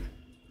for it.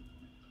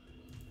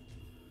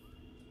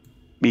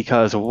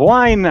 Because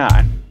why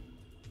not?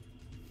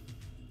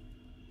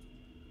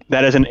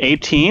 That is an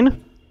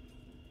 18.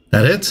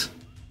 That hits.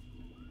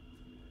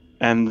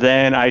 And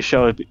then I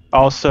shall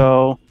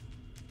also...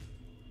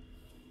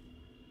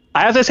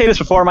 I have to say this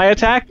before my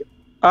attack,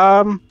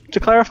 to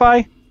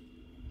clarify?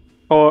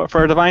 Or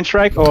for a Divine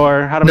Strike?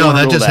 Or how do we No,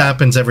 that rule just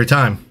happens every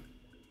time.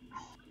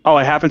 Oh,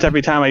 it happens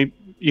every time I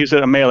use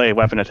a melee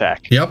weapon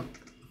attack. Yep.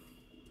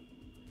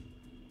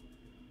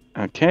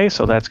 Okay,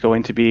 so that's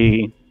going to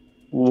be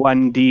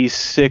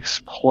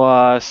 1d6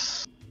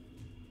 plus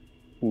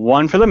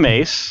 1 for the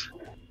mace.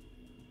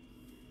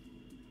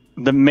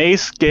 The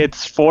mace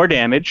gets 4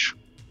 damage.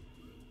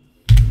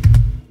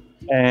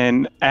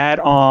 And add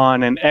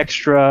on an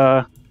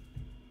extra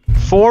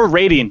 4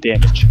 radiant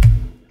damage.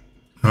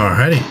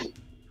 Alrighty.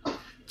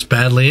 It's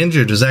badly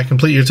injured. Does that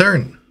complete your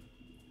turn?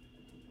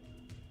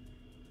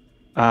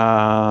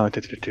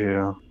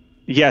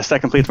 Yes,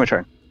 that completes my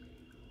turn.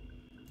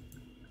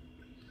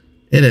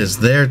 It is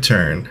their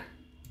turn.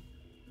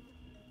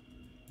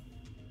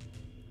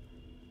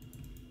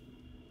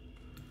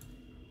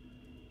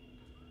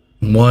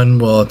 One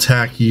will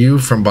attack you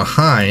from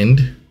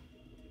behind.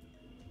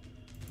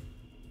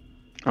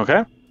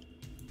 Okay.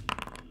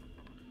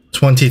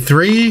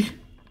 23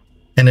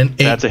 and an 8.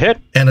 That's a hit.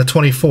 And a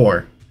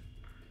 24.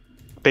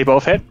 They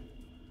both hit.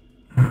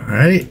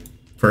 Alright.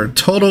 For a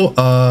total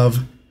of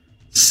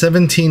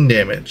 17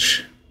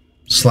 damage.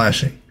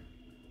 Slashing.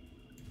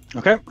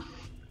 Okay.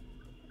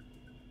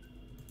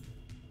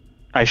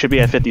 I should be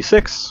at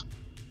 56.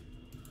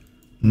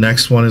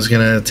 Next one is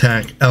going to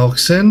attack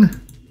Elkson.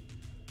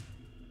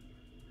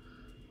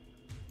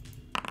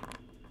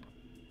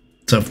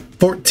 It's a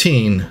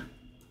 14.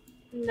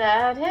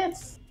 That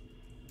hits.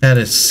 That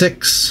is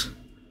 6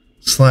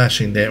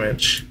 slashing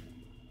damage.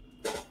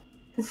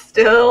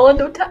 Still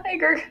no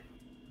tiger.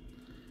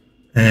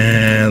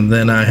 And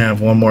then I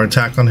have one more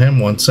attack on him.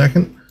 1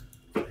 second.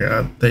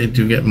 Yeah, they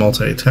do get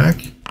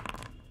multi-attack.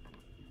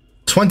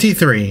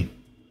 23.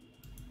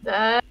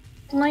 That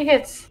only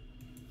hits.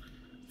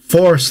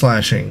 4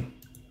 slashing.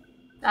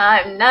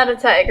 I'm not a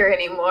tiger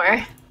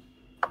anymore.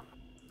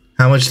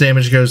 How much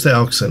damage goes to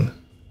Elkson?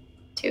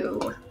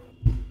 2.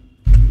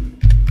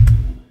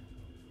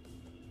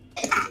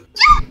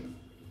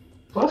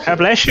 God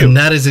bless you. And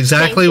that is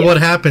exactly what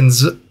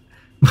happens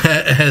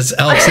as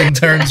Elkson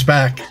turns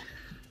back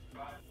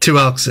to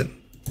Elkson.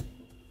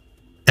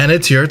 And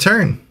it's your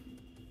turn.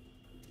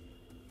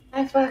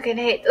 I fucking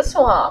hate the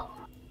swamp.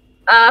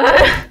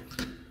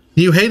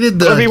 You hated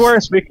Could be the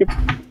worse.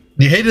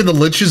 you hated the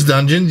Lich's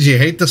dungeons. You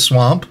hate the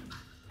swamp.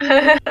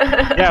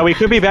 Yeah, we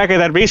could be back at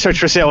that research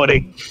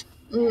facility.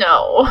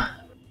 No.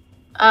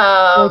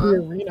 Or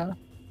the arena.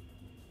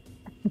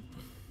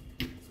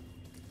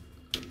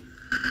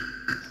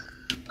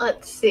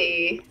 Let's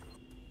see.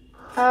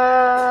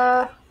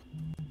 I'm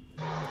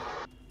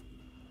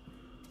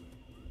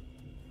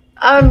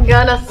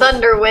gonna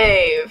Thunder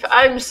Wave.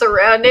 I'm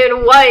surrounded.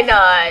 Why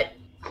not?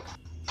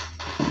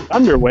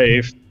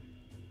 Thunderwave.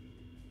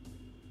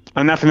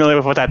 I'm not familiar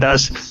with what that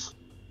does.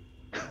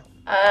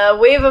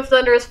 Wave of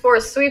thunderous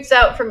force sweeps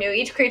out from you.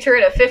 Each creature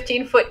in a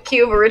 15-foot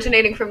cube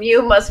originating from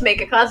you must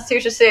make a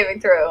Constitution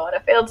saving throw. On a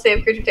failed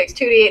save, creature takes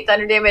 2d8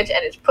 thunder damage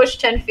and is pushed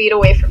 10 feet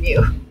away from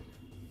you.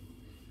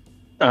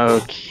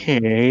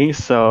 Okay,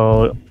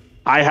 so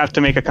I have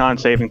to make a con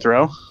saving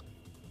throw.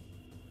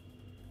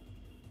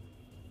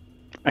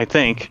 I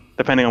think,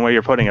 depending on where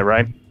you're putting it,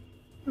 right?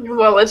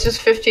 Well, it's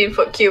just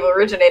 15-foot cube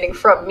originating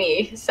from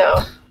me, so...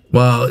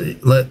 Well,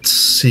 let's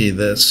see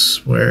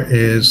this. Where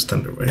is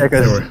Thunderwave? Yeah,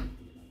 There we-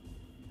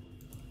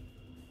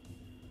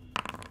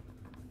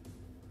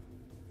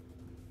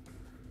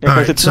 Because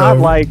Alright, it's not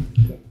so- like...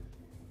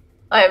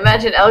 I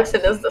imagine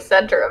Elixon is the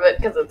center of it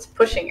because it's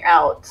pushing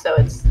out, so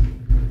it's...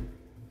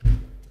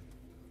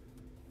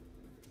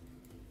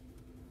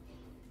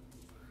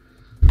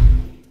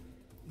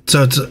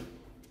 So it's a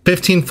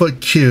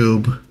 15-foot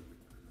cube.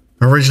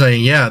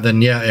 Originating,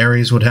 then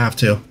Ares would have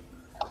to.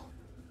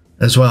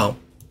 As well.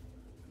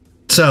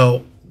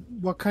 So,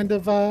 What kind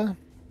of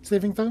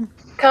saving throw?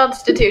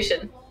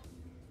 Constitution.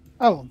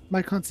 Oh,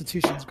 my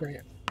constitution's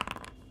great.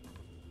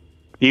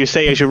 You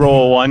say as you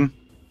roll a 1.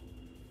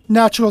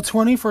 Natural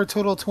 20 for a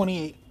total of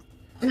 28.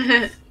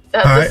 That's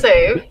Alright. a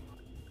save.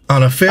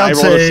 on a I failed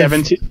rolled a save...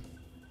 17.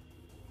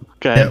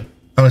 Okay. Yep.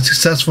 On a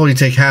successful, you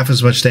take half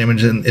as much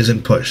damage and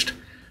isn't pushed.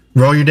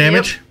 Roll your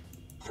damage.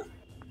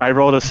 I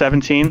rolled a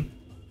 17.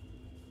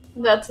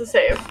 That's a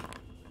save.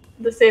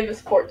 The save is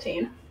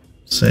 14.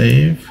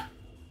 Save.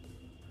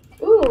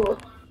 Ooh.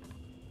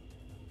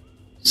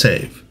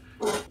 Save.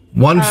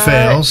 One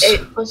fails. 8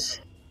 plus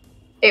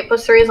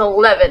 3 is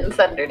 11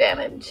 thunder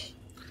damage.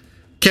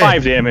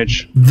 5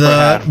 damage. The for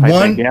half, I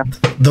one, think, yeah.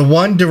 the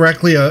one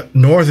directly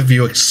north of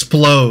you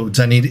explodes.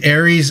 I need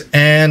Ares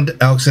and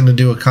Elxon to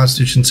do a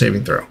Constitution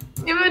saving throw.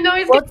 Even though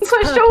he's What's getting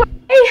pushed that?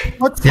 away.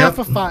 What's Yep. half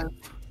of 5?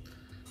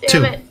 Damn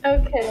Two. it.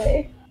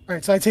 Okay.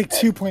 Alright, so I take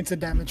 2 points of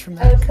damage from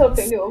I that. was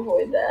hoping to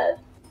avoid that.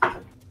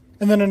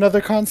 And then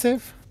another con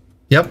save?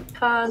 Yep,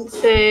 Con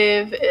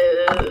save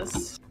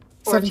is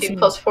 14 17.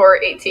 plus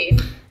 4, 18.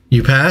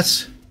 you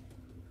pass.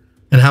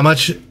 And how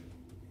much,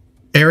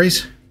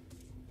 Ares?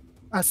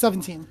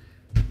 17.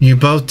 You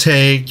both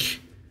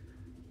take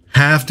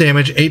half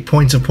damage, 8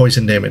 points of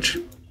poison damage.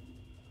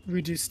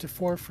 Reduced to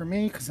 4 for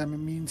me because I'm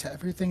immune to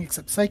everything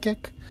except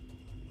psychic.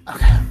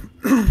 Okay.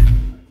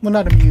 Well,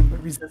 not immune,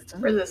 but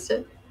resistant.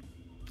 Resistant.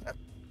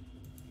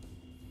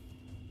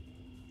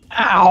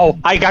 Ow!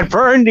 I got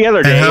burned the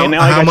other day, how- and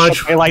now I how got much-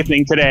 struck by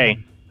lightning today.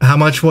 How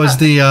much was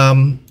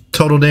the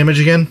total damage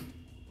again?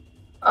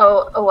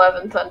 Oh,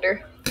 11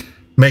 thunder.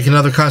 Make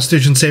another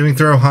Constitution saving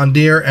throw,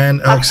 Hondir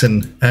and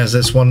Elxon, as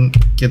this one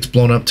gets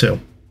blown up too.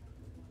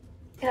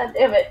 God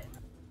damn it.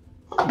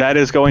 That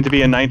is going to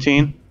be a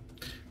 19.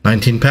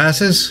 19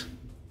 passes.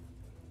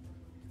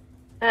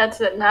 That's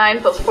a 9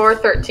 plus 4,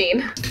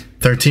 13.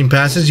 13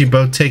 passes. You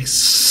both take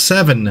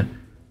 7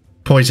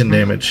 poison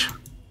damage.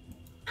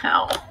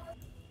 Ow.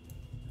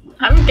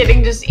 I'm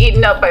getting just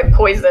eaten up by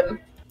poison.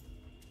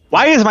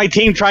 Why is my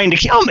team trying to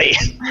kill me?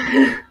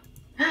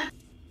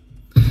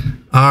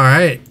 All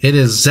right, it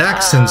is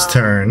Zaxxon's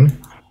turn.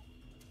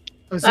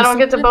 Oh, is I this don't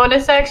get to something?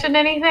 bonus action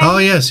anything? Oh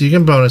yes, you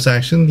can bonus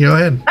action. Go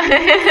ahead.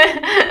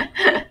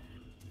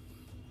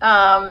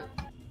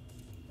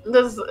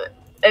 Does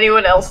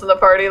anyone else in the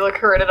party look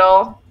hurt at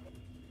all?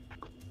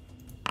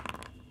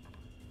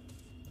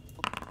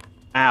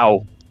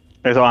 Ow.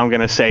 That's all I'm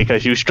going to say,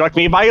 because you struck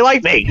me by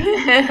lightning.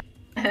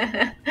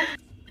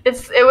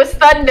 It was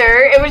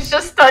thunder. It was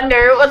just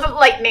thunder. It wasn't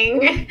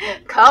lightning.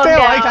 Calm Still,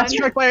 down. I got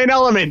struck by an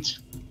element.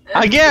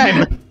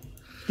 Again.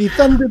 The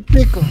thunder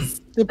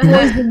tickles. The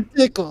poison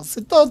tickles.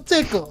 It all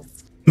tickles.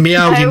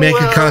 Meow, you I make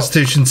a will.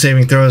 Constitution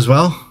saving throw as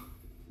well.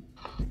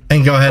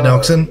 And go ahead,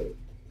 Elxon.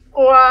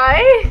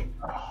 Why?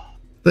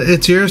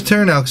 It's your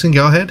turn, Elxon.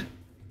 Go ahead.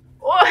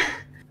 What?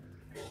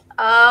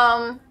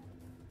 I'll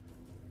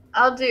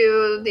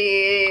do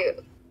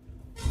the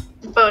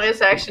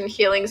bonus action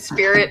healing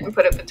spirit and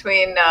put it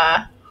between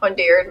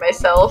Hondir and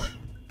myself.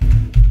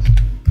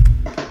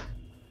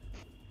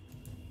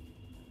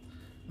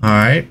 All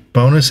right.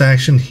 Bonus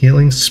action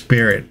healing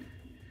spirit.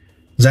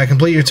 Does that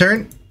complete your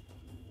turn?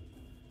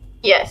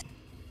 Yes.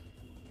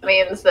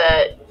 Means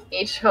that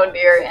each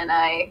Hondir and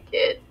I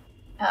get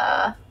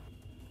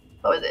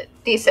what was it?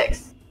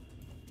 D6.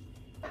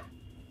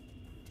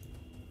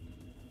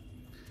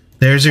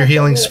 There's your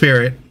healing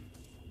spirit.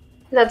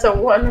 That's a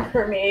 1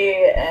 for me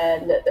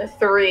and a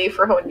 3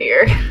 for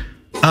Hondir.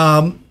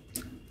 All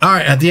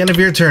right. At the end of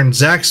your turn,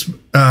 Zaxxon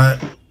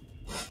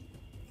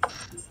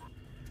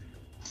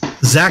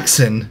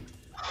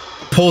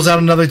pulls out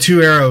another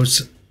 2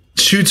 arrows,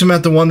 shoots him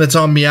at the one that's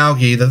on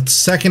Meowgi. The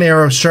second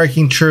arrow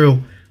striking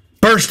true,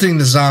 bursting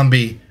the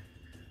zombie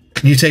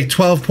You take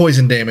 12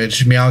 poison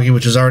damage, Miyagi,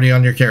 which is already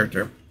on your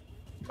character.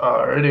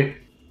 Alrighty.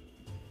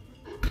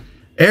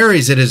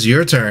 Ares, it is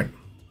your turn.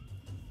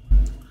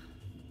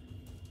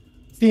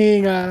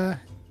 Seeing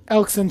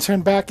Elkson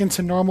turn back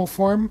into normal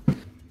form, I'm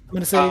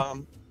going to say...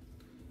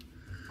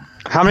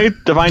 How many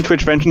Divine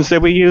Twitch Vengeance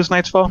did we use,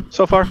 Nightfall,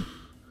 so far?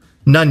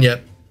 None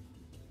yet.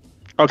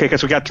 Okay,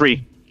 because we got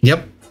 3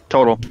 Yep.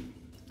 total.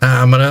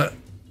 I'm going to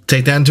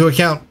take that into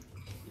account.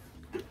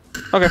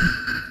 Okay.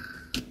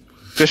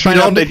 Just trying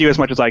to update you as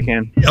much as I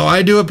can. Oh,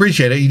 I do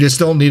appreciate it. You just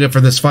don't need it for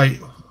this fight.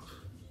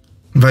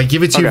 If I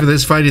give it to you for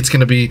this fight, it's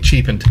going to be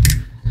cheapened.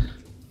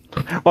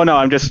 Well, no,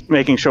 I'm just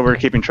making sure we're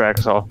keeping track,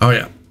 so. Oh,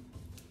 yeah.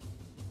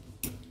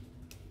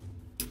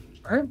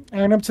 Alright,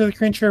 and up to the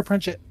creature,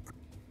 punch it.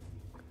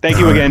 Thank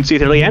you again,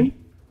 Caesar Leanne.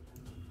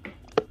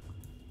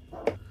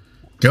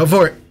 Go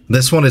for it.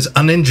 This one is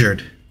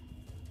uninjured.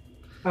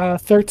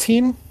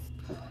 13.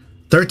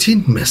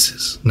 13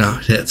 misses. No,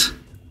 it hits.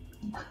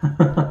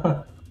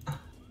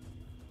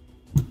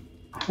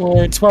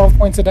 For 12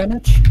 points of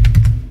damage.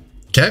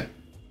 Okay.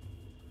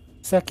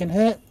 Second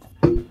hit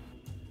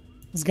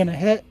is going to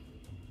hit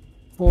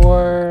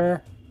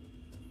for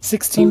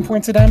 16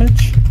 points of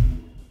damage.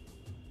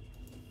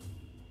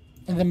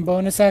 And then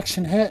bonus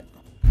action hit.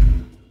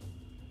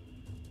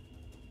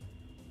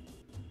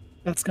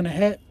 That's going to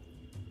hit.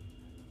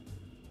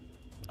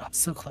 Oh,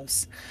 so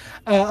close.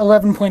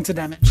 11 points of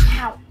damage.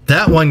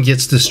 That one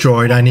gets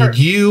destroyed. I need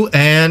you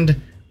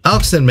and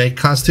Elkson make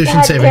Constitution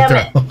God saving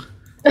damn throw.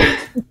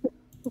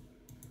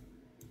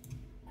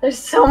 There's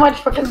so much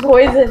fucking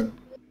poison.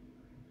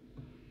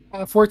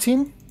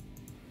 14.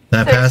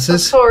 That 6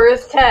 passes. plus 4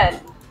 is 10.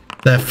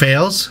 That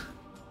fails.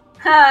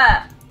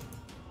 Ha!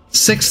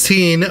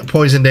 16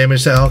 poison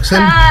damage to Elkson.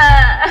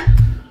 Ha!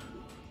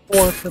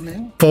 4 for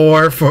me.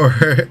 4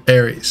 for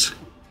Ares.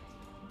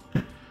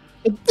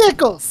 It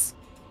tickles!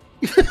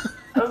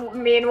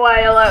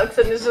 Meanwhile,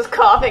 Elkson is just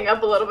coughing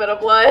up a little bit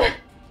of blood.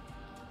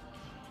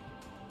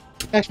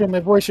 Actually, my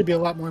voice should be a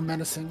lot more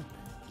menacing.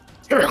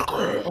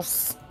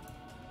 Tickles.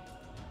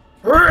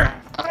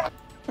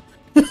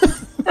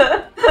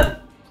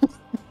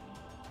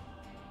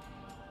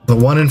 The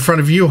one in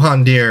front of you,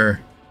 Hondir,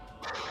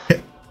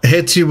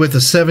 hits you with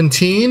a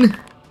 17, and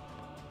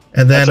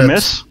then That's a a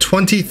miss.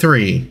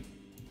 23.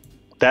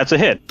 That's a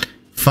hit.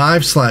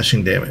 5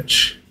 slashing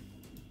damage.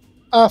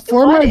 For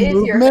What my is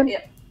your- movement,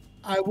 yeah.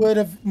 I would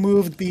have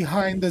moved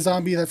behind the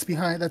zombie that's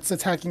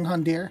attacking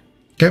Hondir.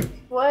 Okay.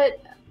 What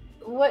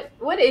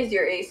is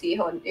your AC,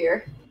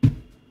 Hondir?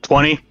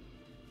 20.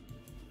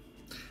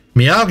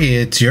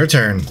 Miyagi, it's your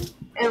turn.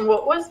 And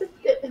what was it?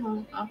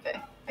 Oh, okay,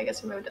 I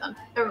guess we moved on.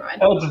 Never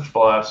mind. Eldritch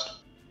Blast.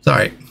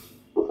 Sorry.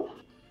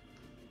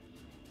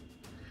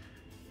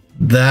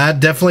 That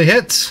definitely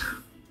hits.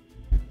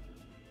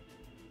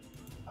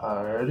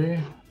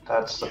 Alrighty.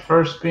 That's the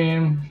first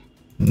beam.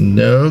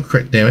 No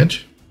crit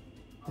damage.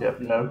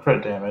 Yep, no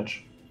crit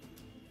damage.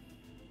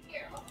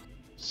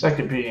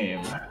 Second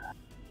beam.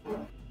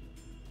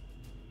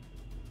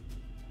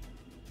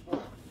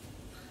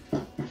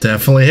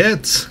 Definitely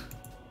hits.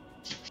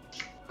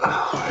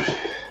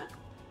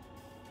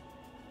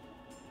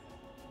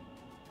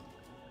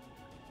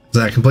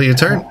 Does that complete your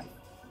turn?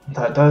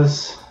 That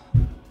does.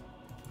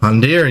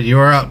 Hondir, you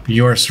are up.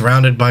 You are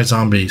surrounded by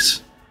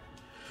zombies.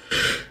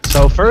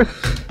 So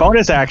first,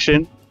 bonus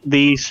action,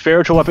 the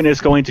spiritual weapon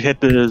is going to hit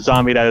the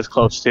zombie that is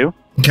close to.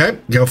 Okay,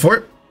 go for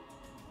it.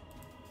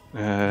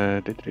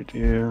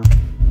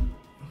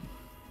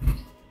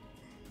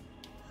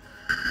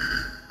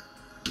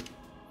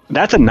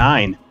 That's a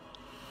 9.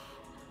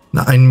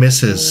 9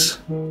 misses.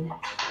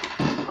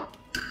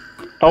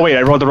 Oh wait,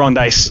 I rolled the wrong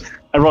dice.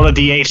 I rolled a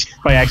d8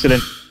 by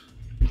accident.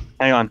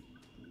 Hang on.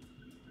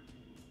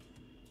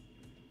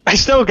 I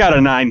still got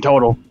a 9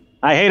 total.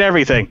 I hate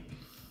everything.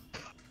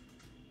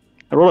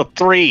 I rolled a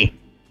 3.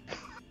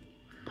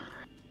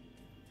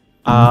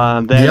 Then Yep,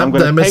 I'm going that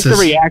to take the misses.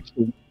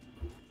 reaction.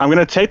 I'm going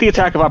to take the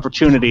attack of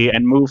opportunity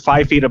and move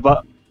 5 feet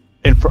above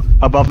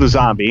the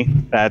zombie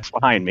that's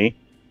behind me.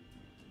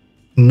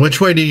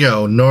 Which way do you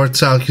go? North,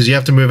 south? Because you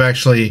have to move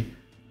actually.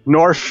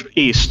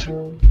 Northeast.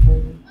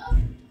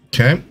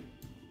 Okay.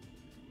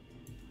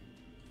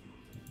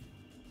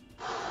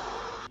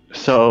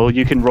 So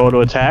you can roll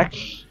to attack.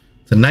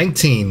 The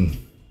 19.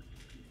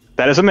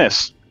 That is a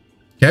miss.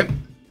 Okay.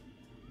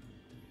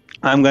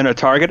 I'm going to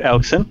target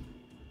Elkson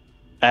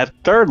at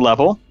 3rd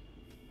level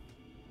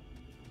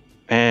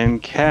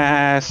and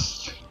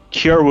cast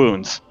Cure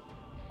Wounds.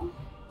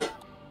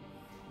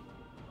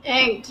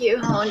 Thank you,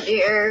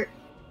 Hondir.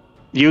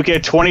 You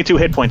get 22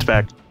 hit points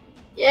back.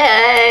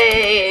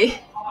 Yay!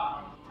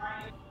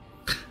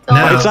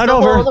 Now- It's not the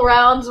over. whole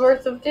round's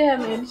worth of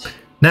damage.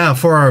 Now,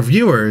 for our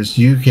viewers,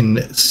 you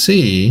can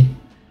see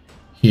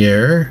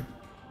here.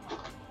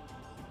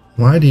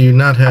 Why do you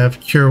not have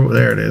cure?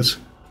 There it is.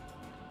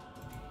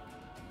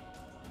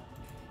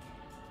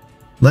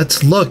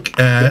 Let's look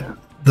at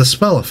the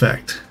spell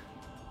effect.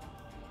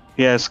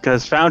 Yes,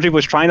 because Foundry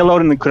was trying to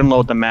load and they couldn't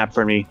load the map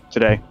for me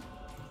today.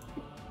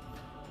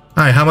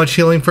 All right, how much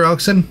healing for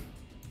Elkson?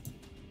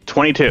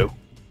 22.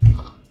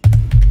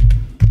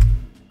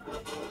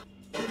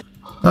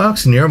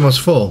 Oxen, you're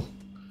almost full.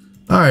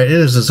 Alright, it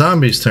is the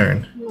zombie's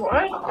turn.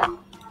 What?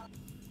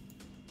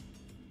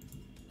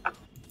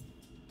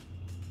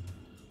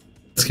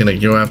 It's gonna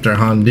go after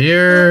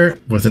Hondir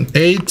with an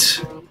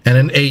 8 and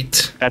an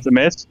 8. That's a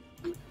miss.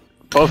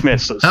 Both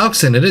misses.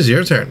 Oxen, it is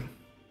your turn.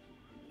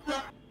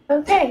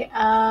 Okay,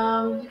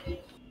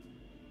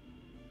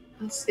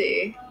 let's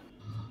see.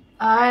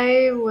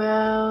 I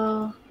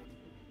will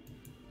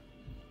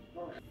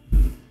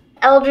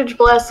Eldritch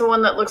Blast the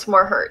one that looks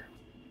more hurt.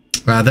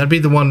 That'd be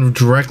the one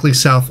directly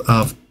south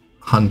of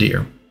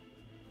Hondir.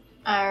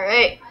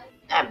 Alright,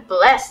 I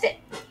blast it.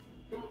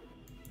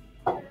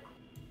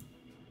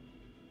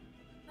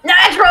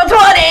 Natural 20!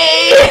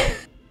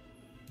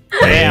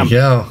 There you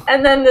go.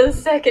 And then the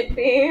second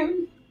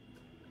beam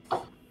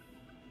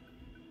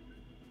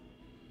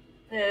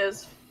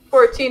is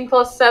 14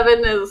 plus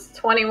 7 is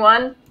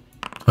 21.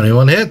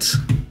 21 hits.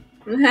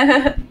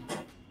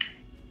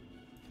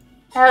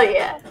 Hell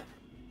yeah.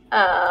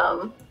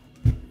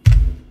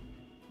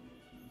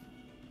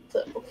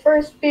 So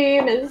first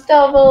beam is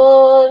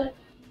doubled.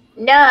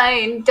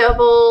 9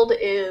 doubled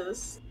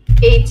is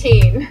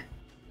 18.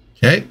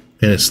 Okay,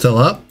 it is still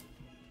up.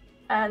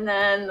 And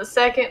then the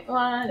second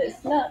one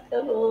is not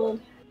doubled.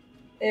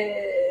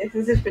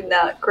 This has been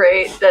not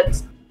great.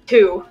 That's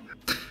 2.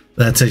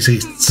 That's his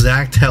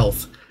exact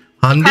health.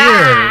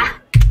 Hondir,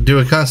 do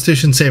a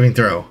Constitution saving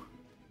throw.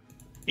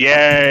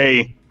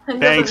 Yay! And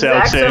Thanks,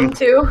 doesn't Zaxxon Elton.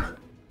 too.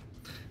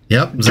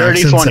 Yep,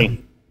 Dirty Zaxxon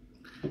 20.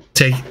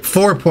 Take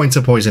 4 points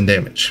of poison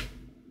damage.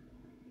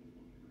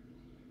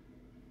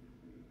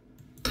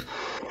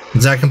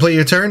 Does that complete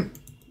your turn?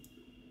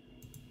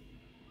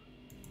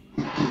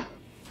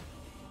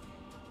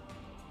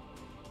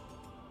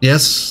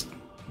 Yes?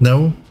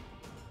 No?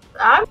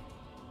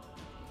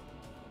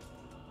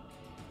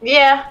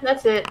 Yeah,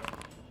 that's it.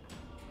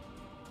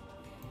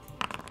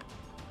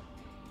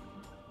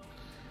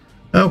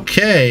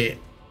 Okay.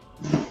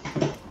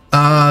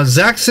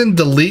 Zaxxon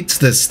deletes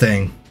this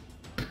thing.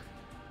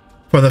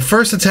 For the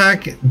first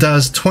attack, it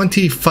does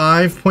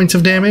 25 points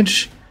of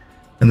damage,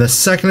 and the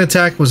second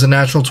attack was a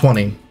natural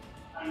 20.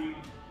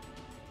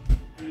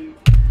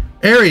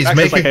 Ares,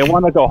 Actually, make I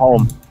want to go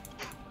home.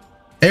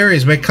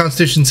 Ares, make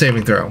Constitution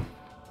saving throw.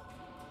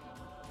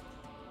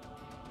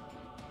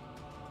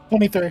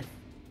 23.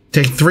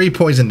 Take 3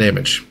 poison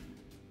damage.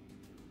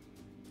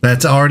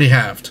 That's already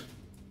halved.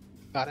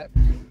 Got it.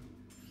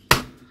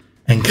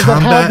 And Is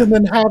that halved combat. and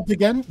then halved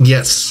again?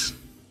 Yes.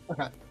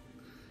 Okay.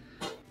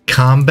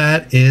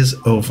 Combat is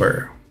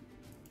over.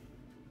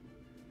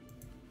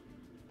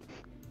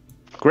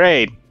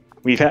 Great.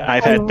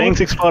 I've had things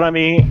explode on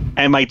me,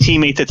 and my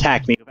teammates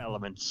attack me with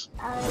elements.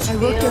 I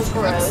look at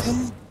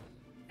Zaxxon.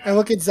 I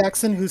look at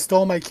Zaxxon, who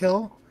stole my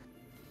kill,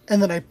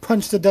 and then I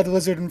punch the dead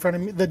lizard in front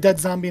of me, the dead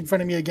zombie in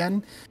front of me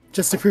again,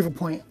 just to prove a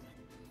point.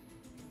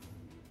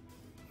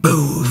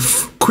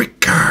 Move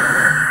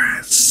quicker.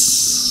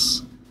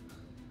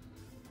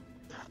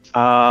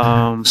 Hold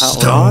on.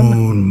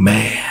 Stone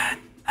Man.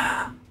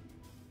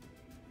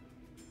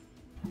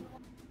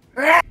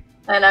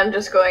 And I'm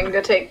just going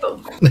to take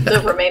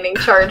the remaining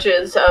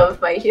charges of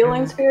my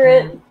healing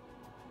spirit.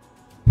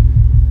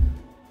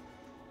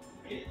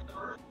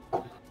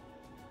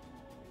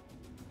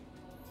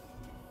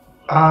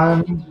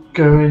 I'm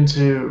going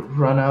to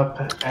run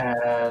up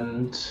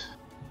and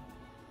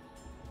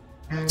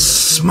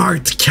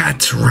Smart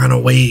cats run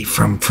away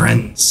from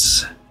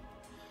friends.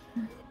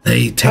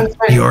 They take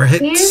your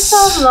hits. He's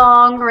a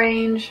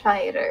long-range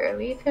fighter.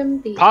 Leave him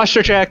be.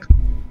 Posture check.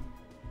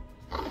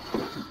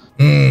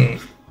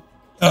 Thank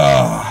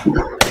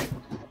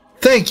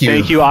you.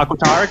 Thank you,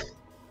 Aquatarg.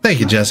 Thank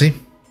you, Jesse.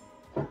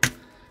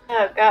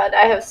 Oh god,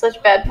 I have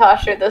such bad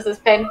posture. This is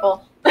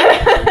painful.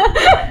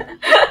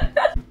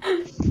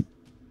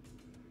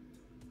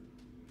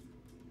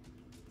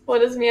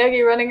 What is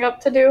Miyagi running up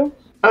to do?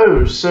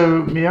 oh,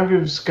 so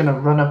Miyagi's gonna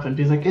run up and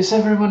be like, "Is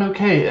everyone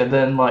okay?" And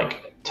then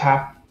like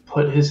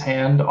put his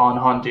hand on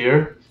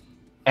Hondir,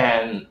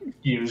 and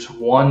use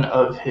one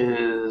of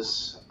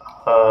his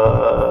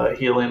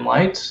healing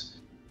lights,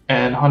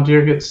 and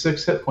Hondir gets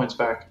 6 hit points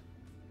back.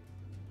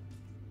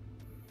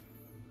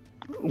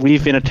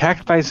 We've been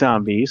attacked by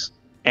zombies,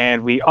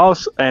 and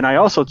I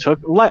also took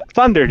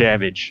thunder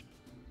damage.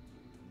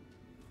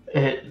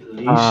 At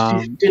least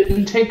you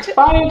didn't take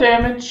fire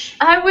damage.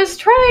 I was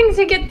trying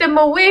to get them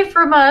away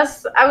from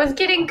us. I was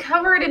getting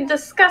covered in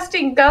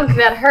disgusting gunk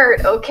that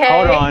hurt, okay?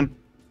 Hold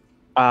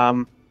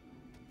on.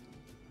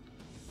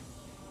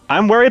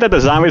 I'm worried that the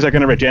zombies are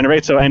going to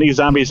regenerate, so any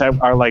zombies that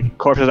are like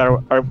corpses that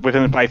are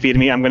within 5 feet of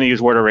me, I'm going to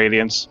use Word of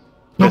Radiance.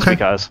 Just Okay.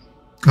 because.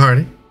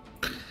 Alrighty.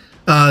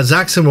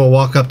 Zaxxon will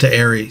walk up to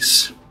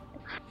Ares.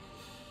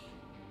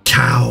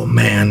 Cow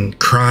man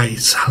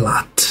cries a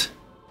lot.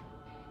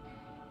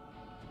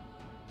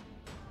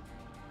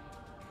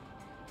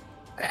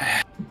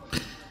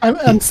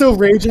 I'm still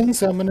raging,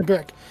 so I'm gonna be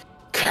like,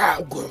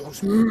 cow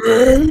goes.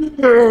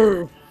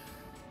 "Meow."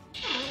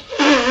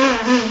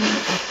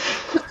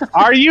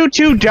 Are you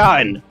two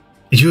done?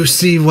 You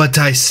see what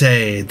I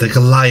say. The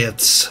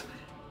Goliath's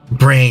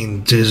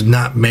brain does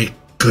not make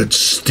good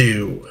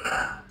stew.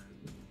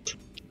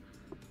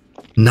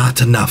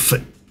 Not enough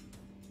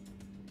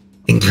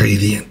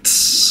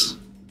ingredients.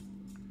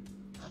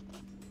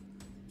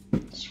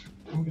 I'm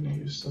gonna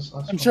use this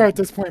last I'm one. sure at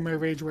this point my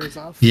rage wears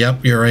off.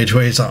 Yep, your rage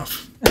weighs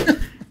off.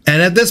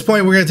 And at this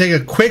point, we're going to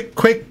take a quick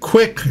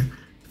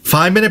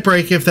 5-minute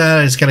break, if that.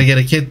 I just got to get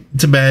a kid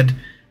to bed,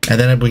 and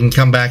then we can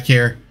come back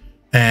here,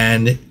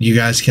 and you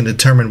guys can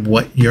determine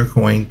what you're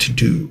going to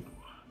do.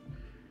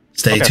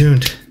 Stay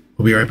tuned.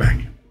 We'll be right back.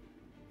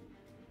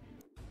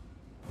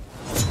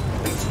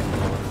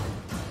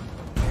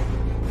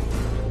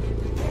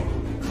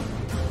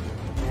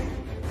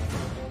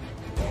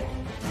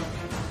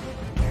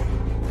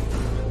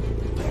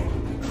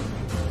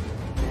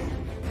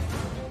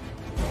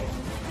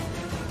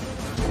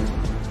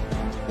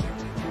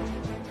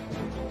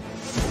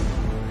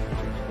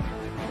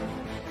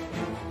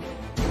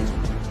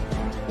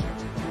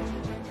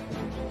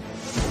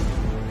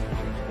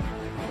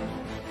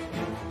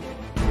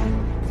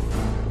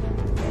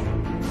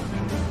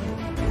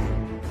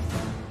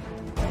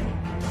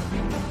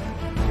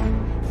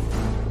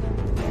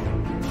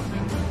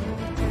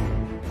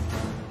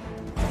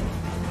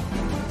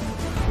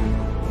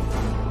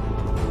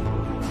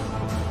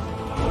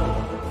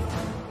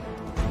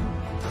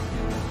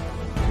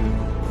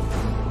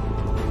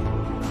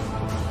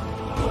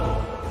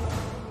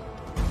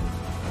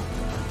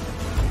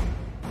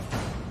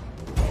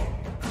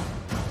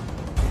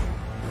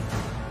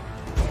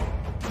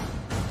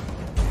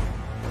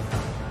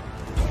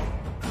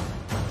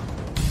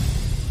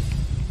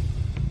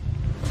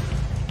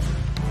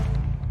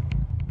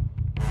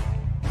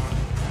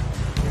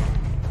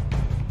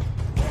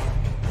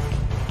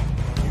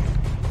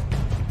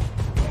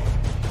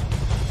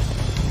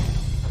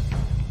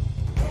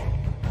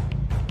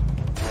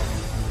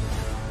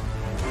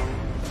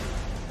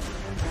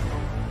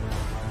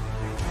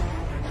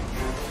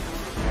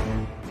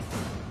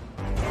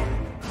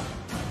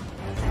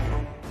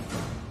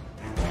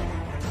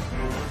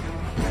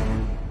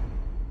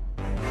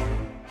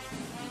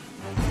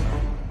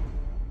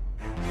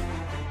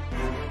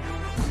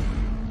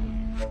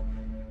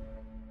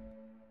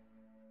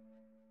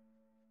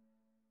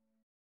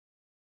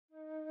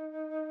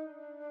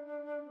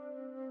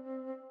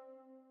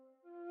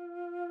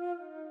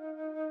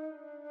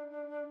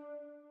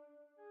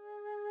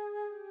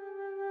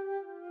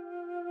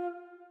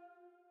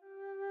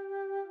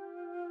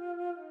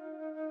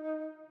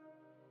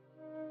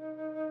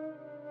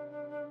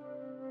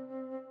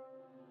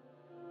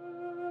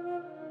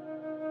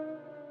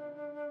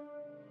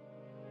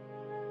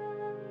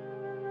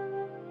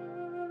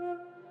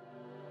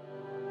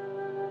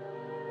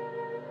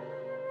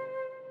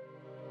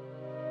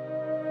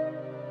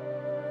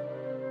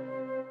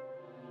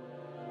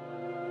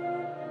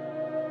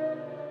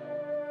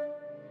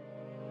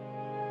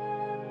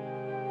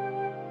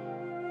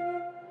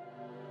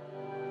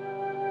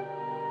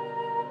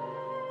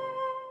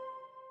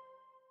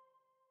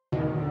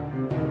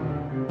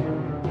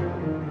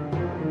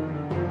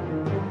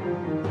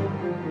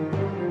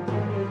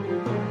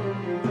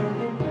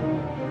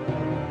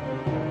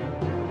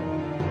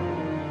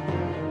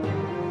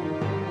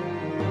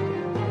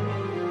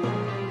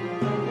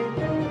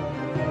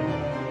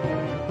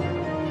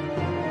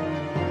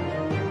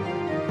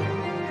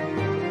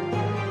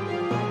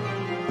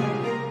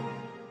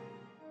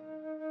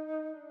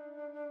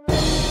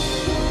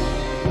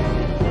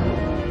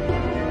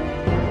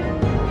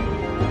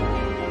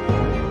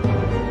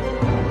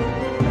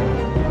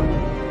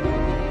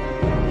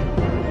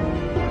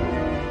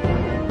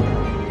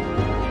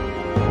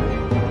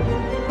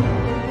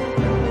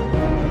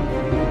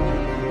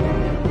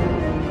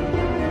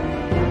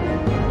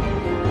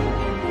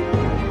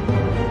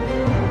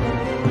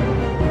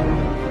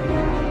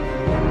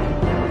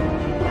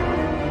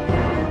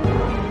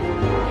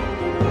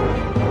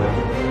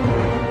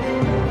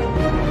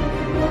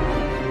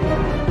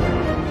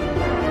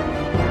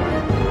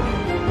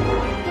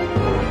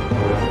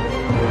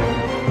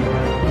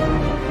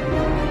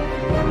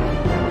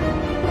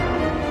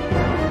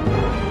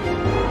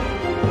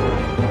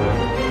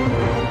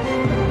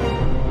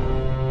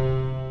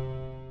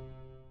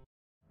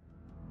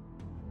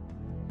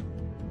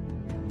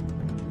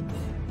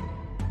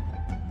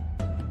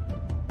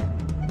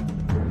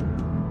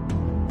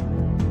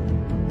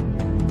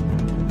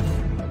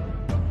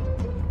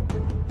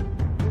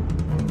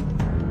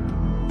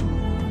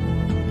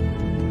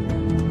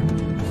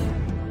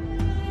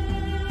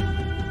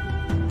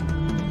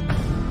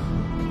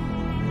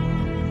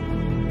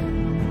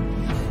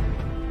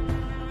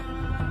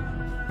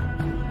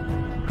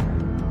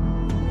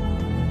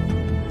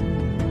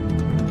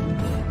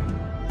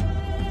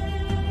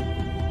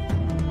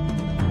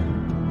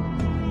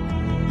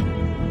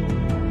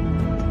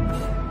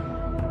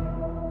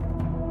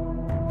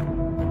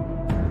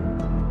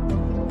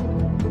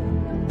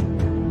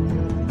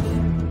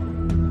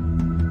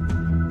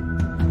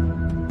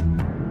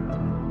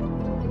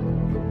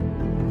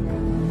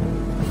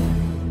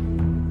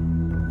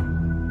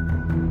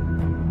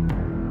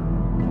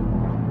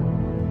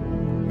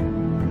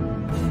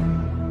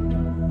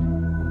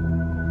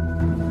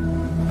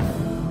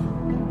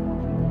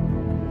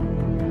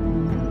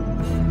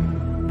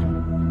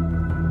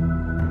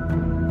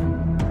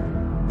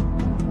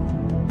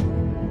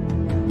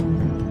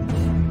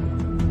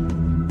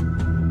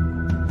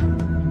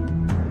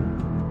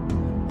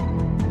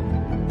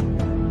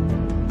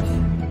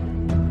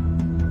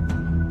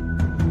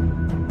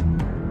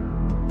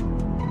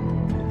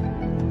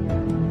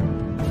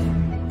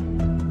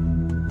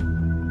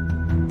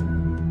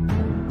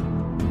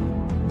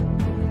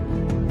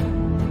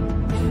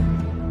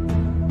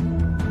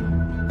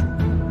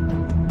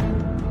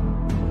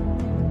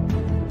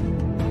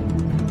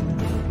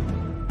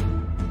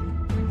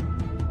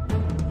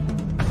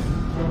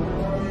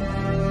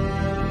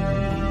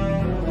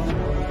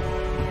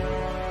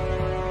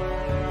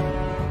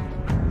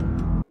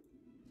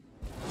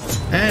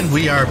 And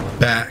we are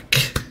back.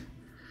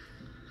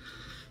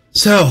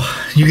 So,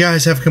 you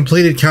guys have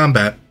completed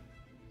combat.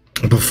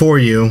 Before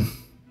you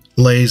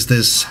lays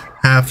this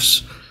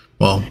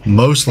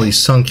mostly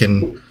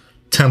sunken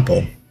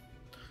temple.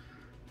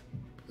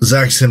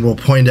 Zaxxon will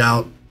point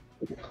out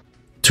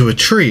to a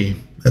tree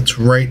that's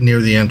right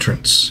near the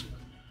entrance.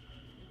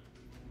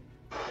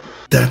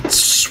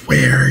 That's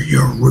where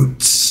your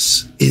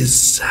roots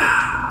is.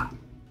 All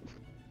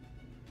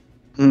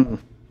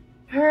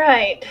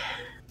right.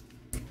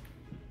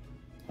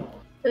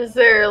 Is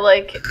there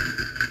like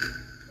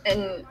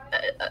a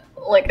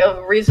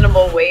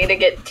reasonable way to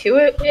get to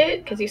it?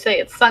 Because you say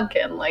it's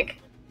sunken.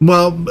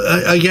 Well,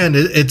 again,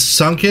 it's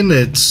sunken.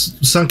 It's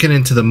sunken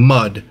into the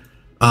mud.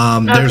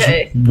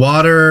 There's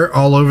water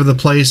all over the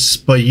place,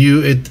 but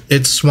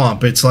it's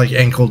swamp. It's like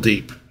ankle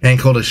deep,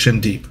 ankle to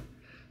shin deep,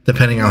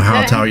 depending on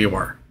how tall you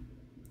are.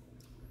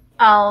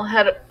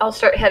 I'll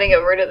start heading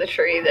over to the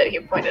tree that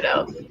he pointed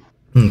out.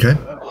 Okay.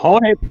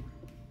 Hold it.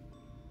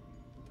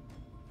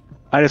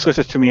 I just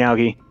whispered to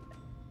Miyagi.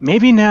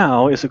 Maybe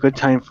now is a good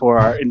time for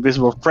our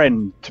invisible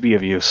friend to be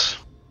of use.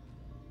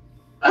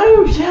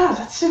 Oh yeah,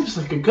 that seems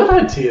like a good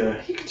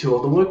idea. He can do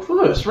all the work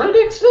for us, right,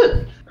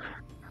 X-Fit?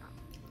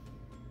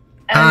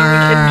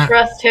 And we should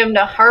trust him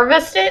to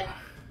harvest it?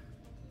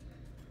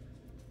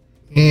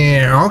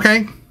 Yeah,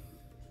 okay.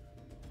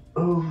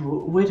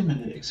 Oh, wait a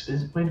minute,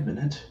 X-Fit, wait a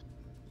minute.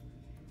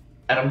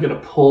 And I'm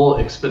gonna pull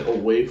X-Fit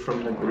away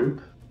from the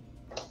group.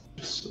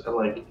 Just,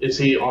 is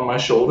he on my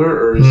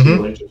shoulder, or is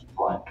he, just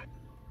flying?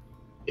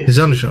 He's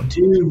on the shoulder.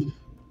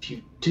 If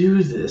you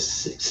do this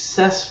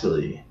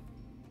successfully,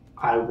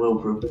 I will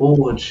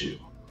reward you.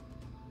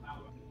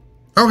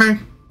 Okay.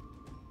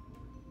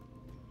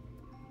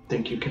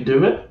 Think you can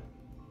do it?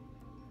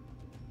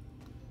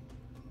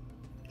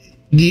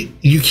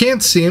 You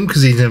can't see him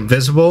because he's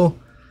invisible,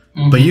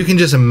 but you can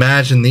just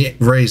imagine the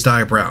raised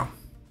eyebrow.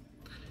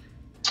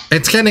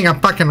 It's getting a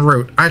fucking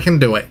root. I can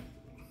do it.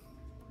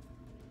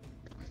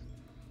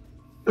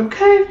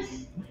 Okay.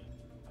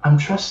 I'm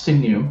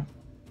trusting you.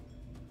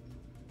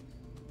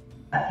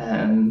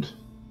 And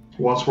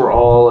once we're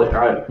all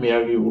alright,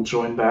 Miyagi will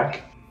join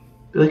back.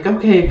 Be like,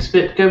 okay,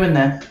 X-Fit, go in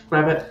there.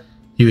 Grab it.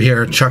 You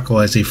hear a chuckle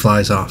as he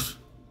flies off.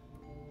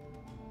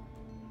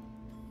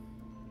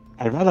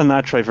 I'd rather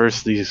not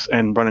traverse these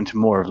and run into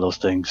more of those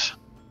things.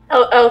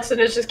 Alexon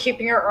is just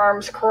keeping her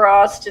arms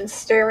crossed and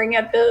staring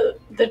at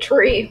the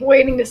tree,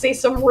 waiting to see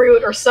some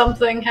root or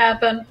something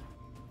happen.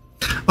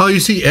 Oh, you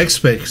see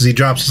X-Fit because he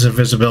drops his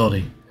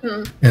invisibility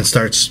and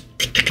starts.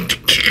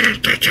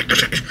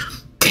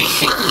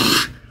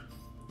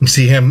 You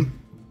see him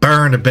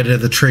burn a bit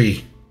of the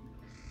tree.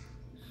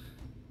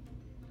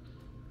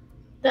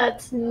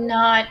 That's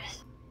not...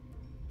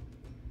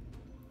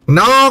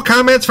 No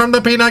comments from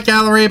the peanut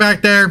gallery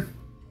back there.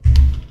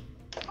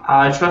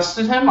 I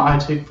trusted him. I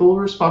take full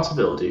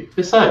responsibility.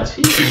 Besides,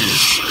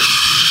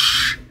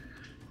 he's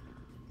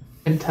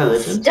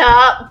intelligent.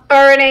 Stop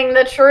burning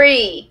the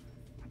tree!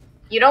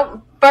 You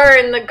don't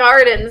burn the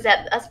gardens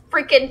at a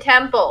freaking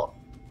temple.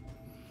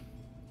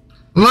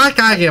 Like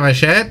I give a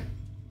shit.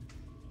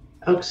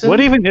 Oakson?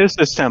 What even is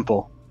this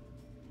temple?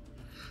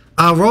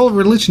 Roll a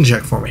religion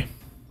check for me.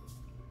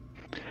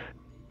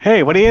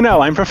 Hey, what do you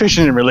know? I'm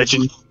proficient in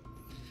religion.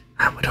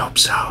 I would hope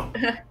so.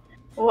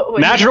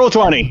 What Natural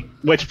 20,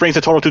 which brings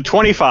the total to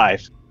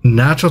 25.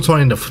 Natural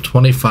 20 to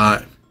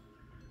 25.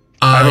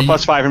 I have a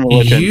 +5 in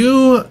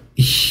religion.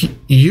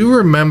 You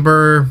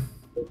remember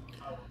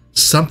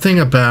something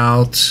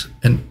about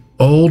an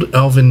old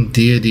elven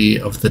deity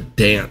of the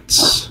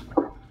dance.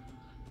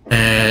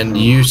 And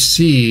you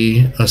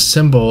see a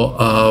symbol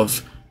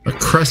of a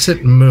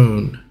crescent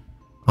moon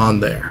on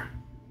there.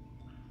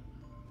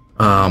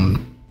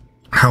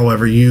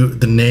 However,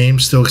 the name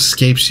still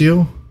escapes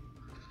you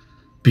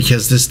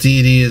because this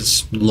deity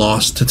is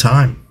lost to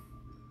time.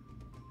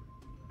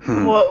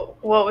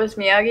 What was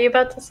Miyagi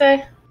about to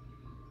say?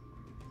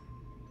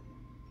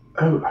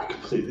 Oh, I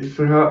completely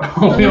forgot.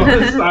 I'll be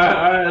honest,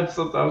 I had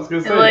something I was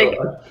going to say.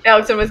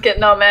 Alexon was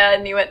getting all mad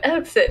and he went,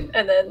 Alexon,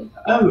 and then...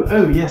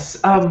 Oh,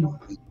 yes.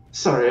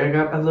 Sorry, I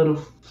got a little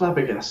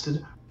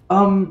flabbergasted.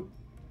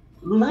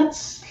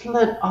 Let's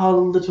let our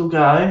little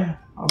guy,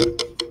 our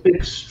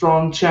big,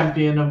 strong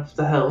champion of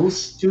the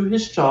hells, do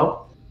his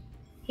job.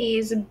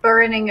 He's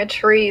burning a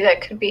tree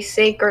that could be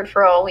sacred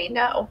for all we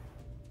know.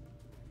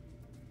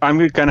 I'm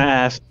gonna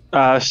ask,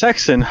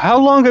 Sexton, how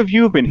long have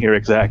you been here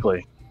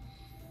exactly?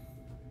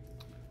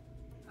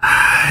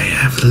 I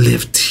have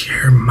lived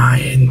here my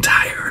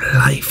entire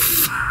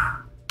life.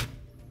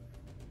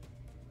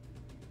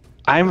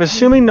 I'm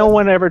assuming no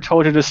one ever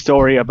told you the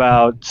story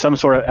about some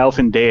sort of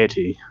elfin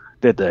deity,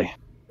 did they?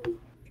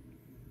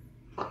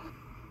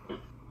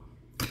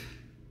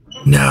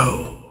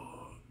 No.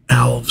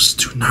 Elves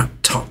do not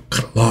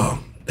talk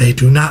long. They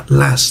do not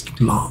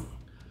last long.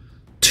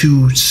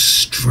 Too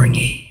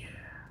stringy.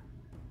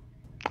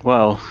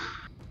 Well,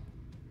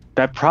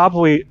 that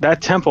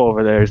temple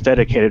over there is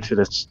dedicated to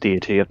this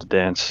deity of the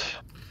dance.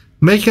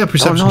 Make a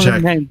perception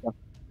check.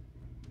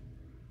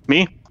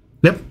 Me?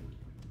 Yep.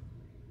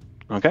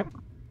 Okay.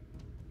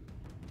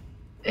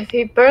 If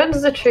he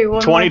burns the tree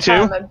one 22?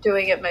 more time, I'm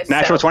doing it myself.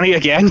 Natural 20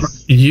 again.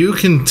 You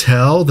can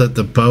tell that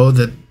the bow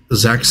that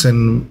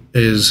Zaxxon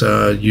is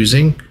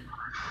using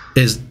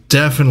is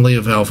definitely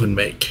of elven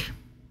make.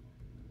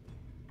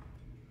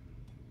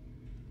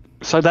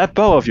 So that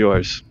bow of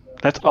yours,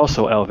 that's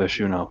also elvish,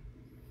 you know.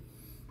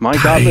 My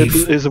goblet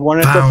is one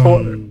at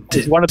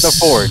the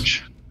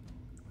forge.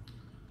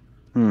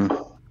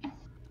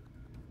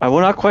 I will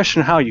not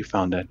question how you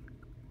found it,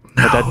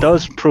 but that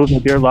does prove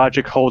that your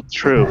logic holds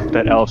true,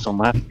 that elves don't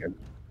laugh here.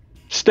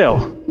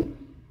 Still,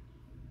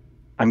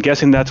 I'm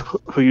guessing that's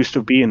who used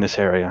to be in this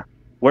area,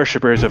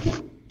 worshippers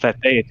of that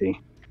deity.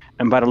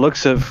 And by the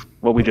looks of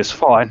what we just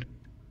fought,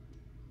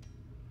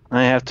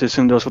 I have to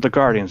assume those were the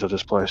guardians of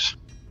this place.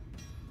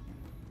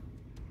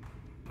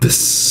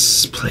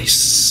 This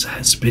place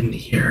has been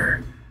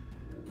here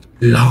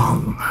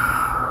long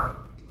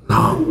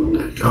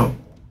ago.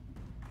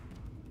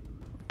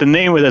 The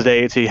name of the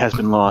deity has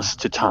been lost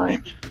to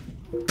time.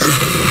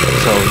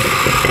 So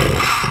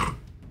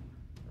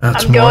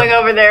I'm going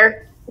over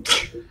there.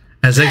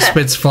 As X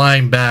spits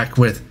flying back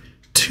with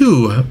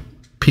 2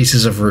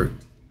 pieces of root,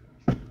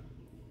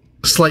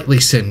 slightly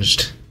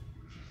singed.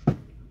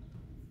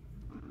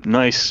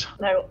 nice.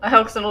 No,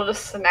 Helkson will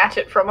just snatch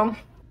it from him.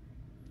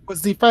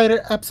 Was the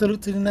fire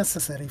absolutely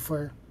necessary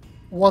for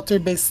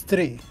water-based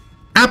tree?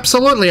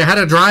 Absolutely, I had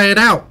to dry it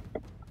out.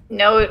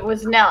 No, it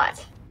was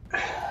not.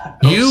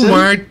 You Oakson?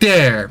 weren't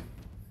there.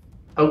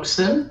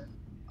 Oakson,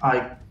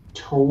 I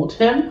told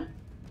him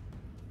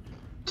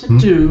to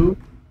do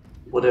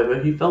whatever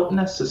he felt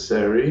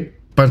necessary.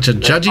 Bunch of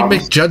judgy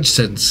promise-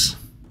 McJudgesons.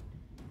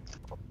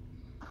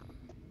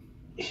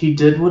 He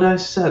did what I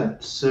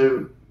said,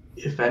 so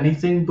if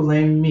anything,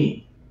 blame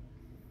me.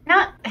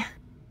 Not.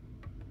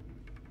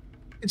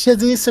 It should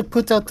at least have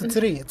put out the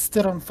tree. It's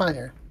still on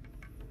fire.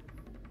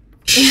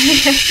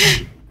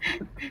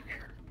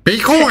 Be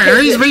cool,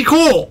 Aries, be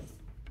cool.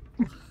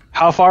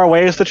 How far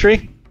away is the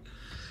tree?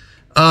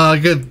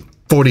 Good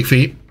 40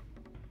 feet.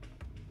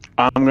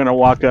 I'm gonna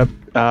walk up.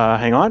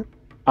 Hang on.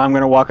 I'm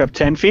gonna walk up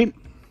 10 feet.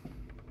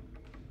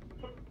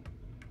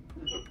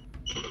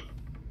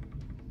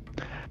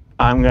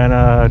 I'm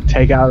gonna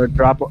take out a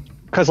drop.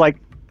 Cause like,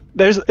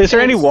 is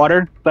there any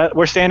water that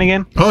we're standing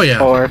in? Oh, yeah.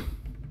 Or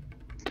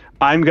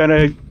I'm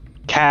gonna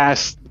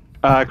cast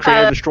create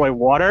or destroy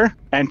water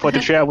and put the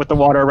tree out with the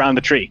water around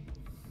the tree.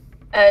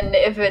 And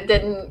if it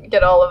didn't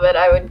get all of it,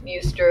 I would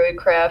use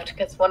Druidcraft,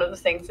 because one of the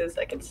things is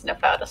I can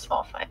snuff out a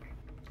small fire.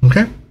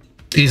 Okay.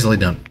 Easily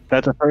done.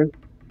 That's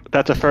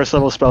a first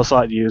level spell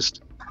slot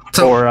used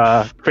So-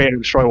 for create or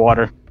destroy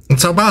water.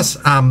 So, boss,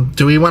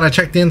 do we want to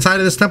check the inside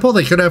of this temple?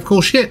 They could have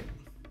cool shit.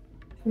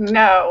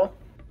 No.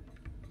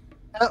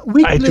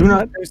 I do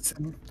not-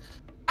 Person.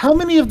 How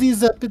many of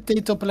these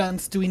potato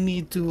plants do we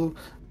need to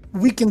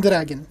weaken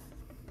dragon?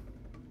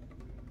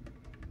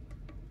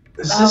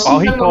 Is this All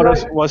he even told the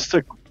us right-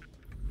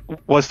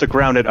 was to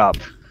ground it up.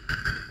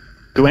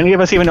 Do any of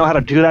us even know how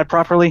to do that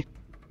properly?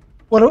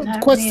 Well, I the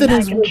question mean, I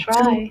is, can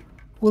try.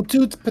 will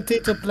 2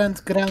 potato plants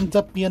ground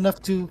up be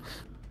enough to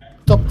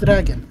stop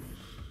dragon?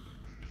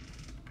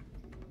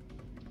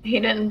 He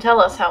didn't tell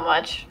us how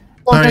much.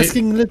 Well, I'm Alright.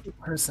 asking little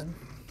person.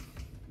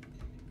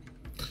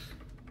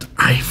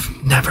 I've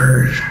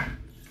never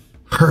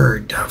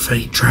heard of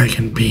a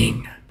dragon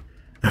being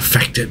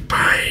affected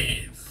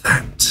by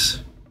that.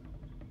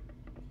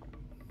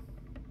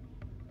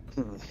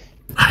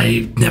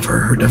 I've never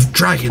heard of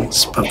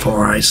dragons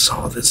before I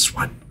saw this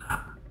one.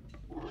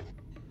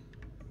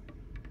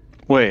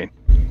 Wait,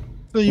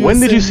 So when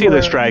did say you see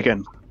this are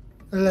dragon?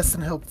 Less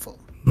than helpful.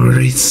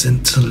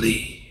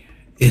 Recently,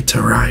 it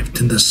arrived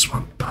in the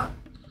swamp.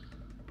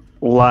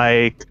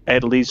 Like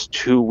at least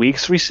 2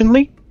 weeks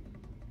recently?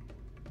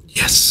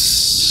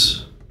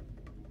 Yes.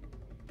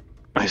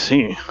 I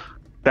see.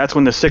 That's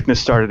when the sickness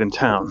started in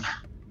town.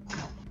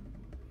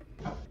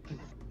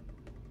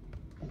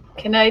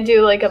 Can I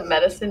do like a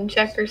medicine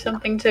check or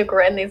something to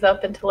grind these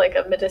up into like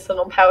a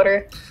medicinal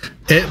powder?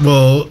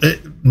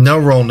 No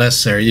roll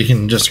necessary. You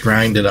can just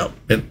grind it up.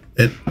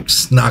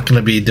 It's not going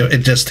to be, it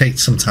just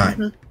takes some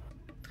time.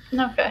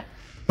 Okay.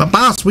 But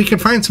boss, we can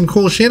find some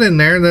cool shit in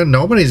there that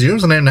nobody's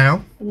using it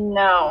now.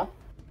 No.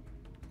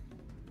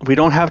 We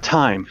don't have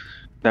time.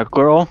 That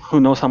girl, who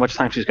knows how much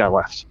time she's got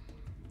left?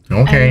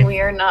 Okay. And we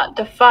are not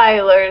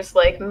defilers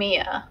like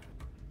Mia.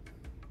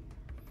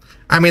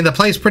 I mean, the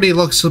place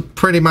looks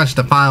pretty much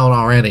defiled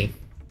already.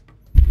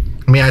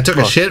 I mean, I took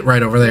a Look. shit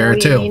right over there, We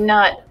too.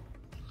 not.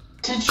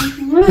 Did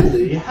you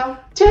really? How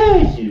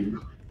dare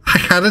you? I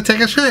had to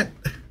take a shit.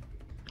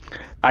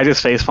 I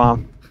just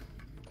facepalm.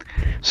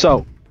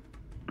 So,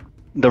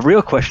 the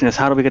real question is,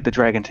 how do we get the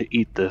dragon to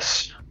eat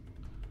this?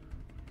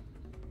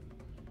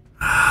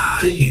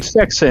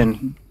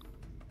 Sexton,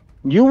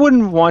 you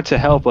wouldn't want to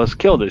help us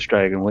kill this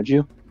dragon, would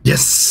you?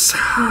 Yes.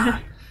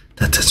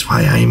 That is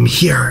why I'm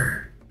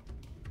here.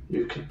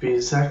 You could be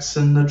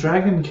Zaxxon the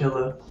Dragon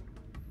Killer.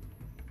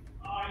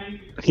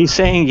 He's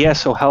saying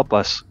yes, he'll help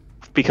us.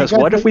 Because I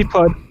got what if it. we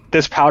put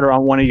this powder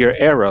on one of your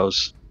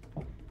arrows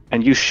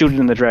and you shoot it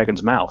in the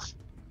dragon's mouth?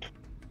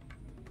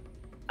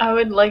 I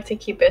would like to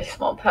keep a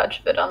small pouch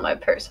of it on my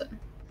person.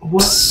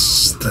 What?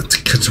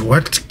 That could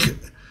work.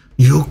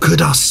 You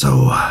could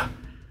also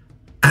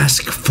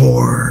ask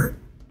for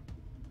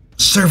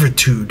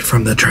servitude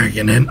from the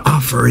dragon and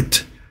offer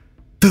it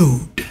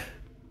food.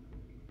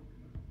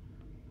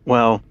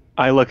 Well,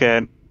 I look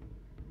at...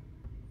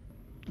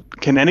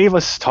 Can any of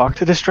us talk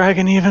to this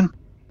dragon even?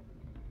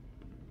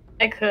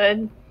 I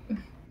could.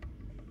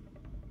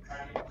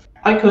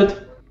 I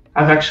could.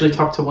 I've actually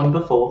talked to one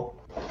before.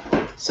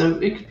 So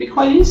it could be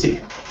quite easy.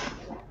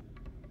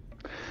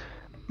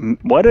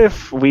 What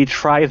if we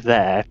try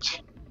that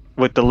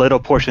with the little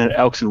portion that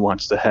Elkson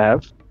wants to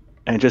have,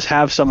 and just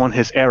have someone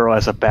his arrow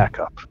as a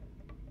backup?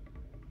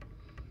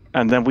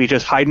 And then we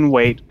just hide and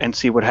wait and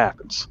see what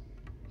happens.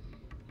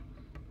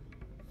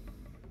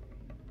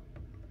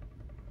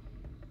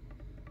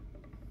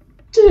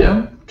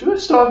 DM, do I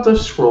still have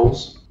those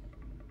scrolls?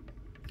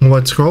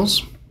 What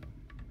scrolls?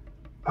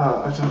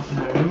 I don't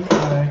know.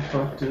 I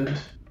collected...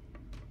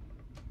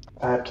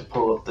 I have to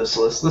pull up this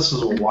list. This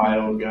was a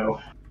while ago.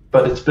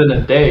 But it's been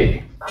a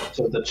day,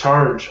 so the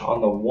charge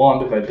on the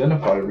Wand of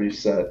Identify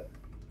reset.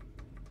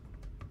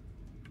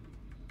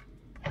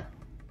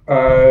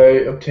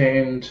 I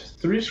obtained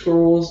 3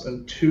 scrolls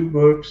and 2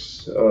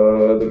 books.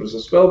 There was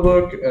a spell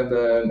book, and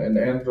then an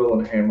anvil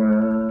and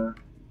hammer.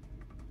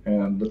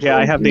 And the Yeah,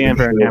 I have the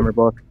Amber and Hammer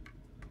book.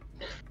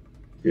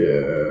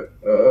 Yeah.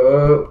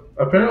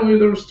 Apparently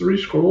there was 3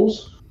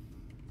 scrolls.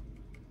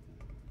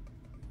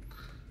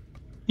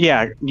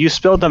 Yeah, you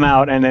spilled them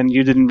out, and then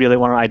you didn't really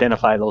want to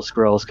identify those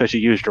scrolls because you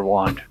used your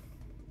wand.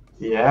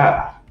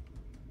 Yeah.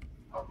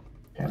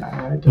 Can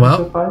I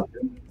identify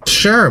them?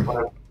 Sure.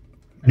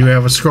 You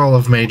have a scroll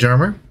of mage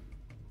armor,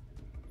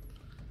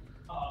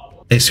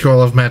 a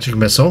scroll of magic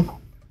missile,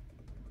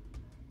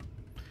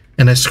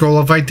 and a scroll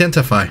of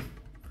identify.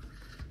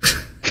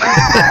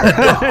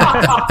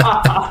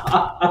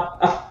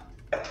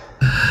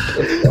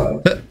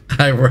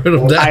 I wrote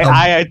them down.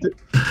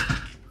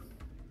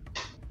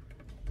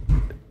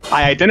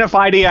 I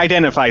identify the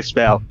identify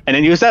spell, and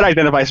then use that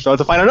identify spell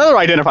to find another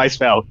identify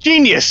spell.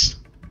 Genius!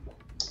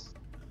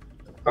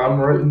 I'm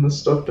writing this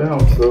stuff down,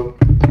 so...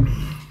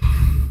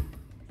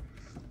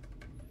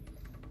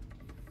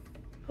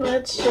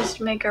 Let's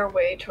just make our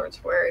way towards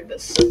where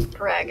this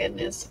dragon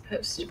is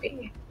supposed to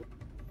be.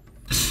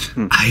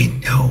 I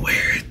know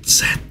where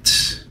it's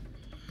at.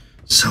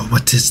 So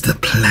what is the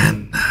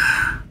plan?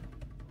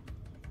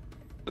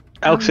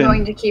 Elkson. I'm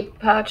going to keep a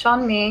pouch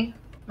on me.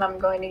 And I'm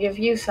going to give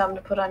you some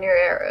to put on your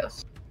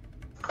arrows.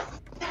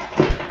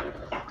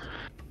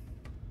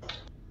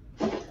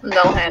 And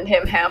I'll hand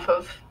him half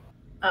of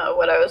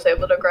what I was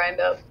able to grind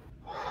up.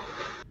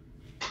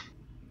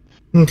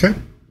 Okay.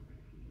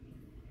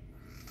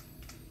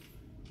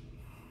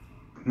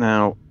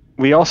 Now,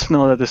 we also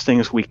know that this thing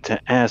is weak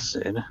to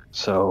acid,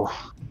 so...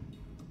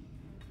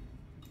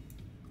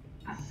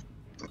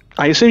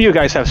 I assume you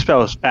guys have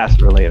spells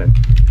acid related.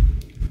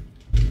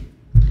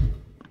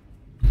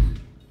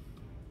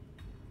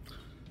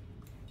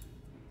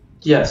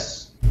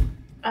 Yes.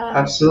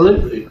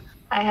 Absolutely.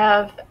 I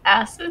have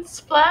acid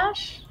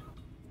splash.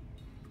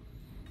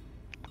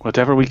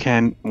 Whatever we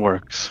can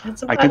works.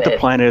 That's I about think the it.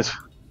 plan is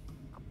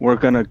we're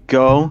gonna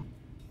go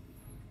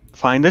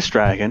find this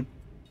dragon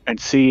and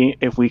see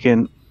if we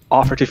can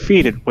offer to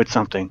feed it with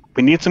something.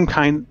 We need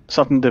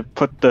something to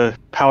put the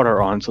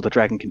powder on so the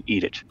dragon can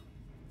eat it.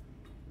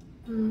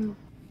 Mm.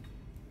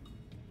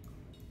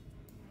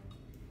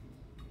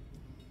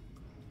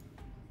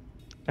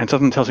 And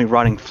something tells me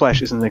rotting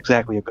flesh isn't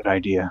exactly a good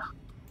idea.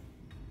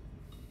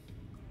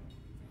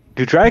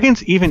 Do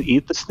dragons even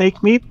eat the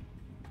snake meat?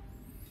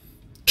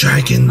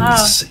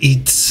 Dragons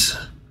eat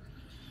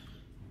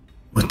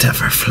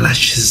whatever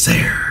flesh is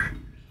there.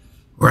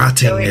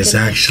 Rotting So we is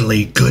can-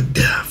 actually good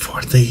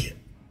for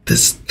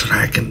this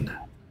dragon.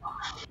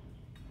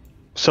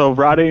 So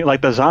rotting,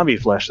 like the zombie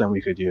flesh, then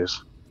we could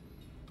use.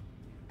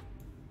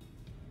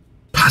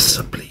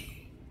 Possibly.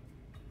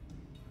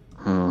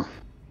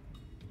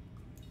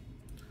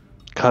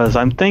 Because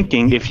I'm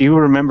thinking, if you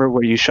remember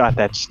where you shot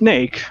that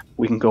snake,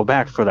 we can go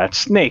back for that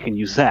snake and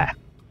use that.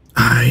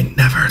 I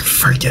never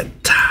forget.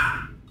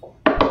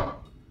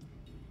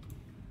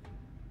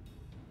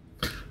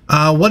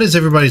 What is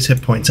everybody's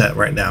hit points at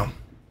right now?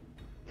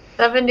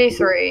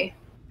 73.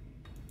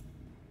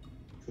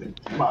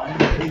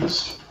 Mine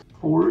is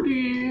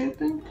 40, I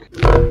think.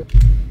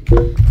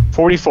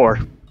 44.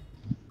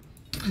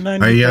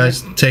 Are you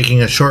guys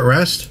taking a short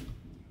rest?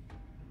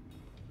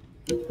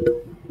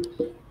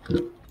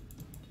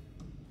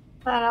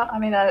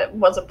 I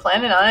wasn't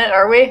planning on it,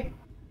 are we?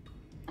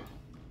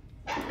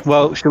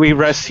 Well, should we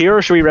rest here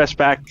or should we rest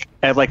back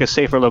at like a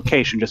safer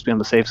location, just be on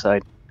the safe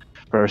side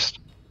first?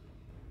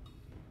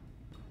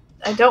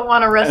 I don't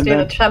want to rest And near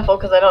then- the temple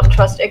because I don't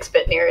trust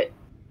Ixbit near it.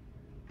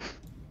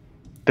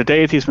 The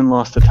deity's been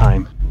lost to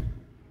time.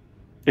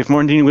 If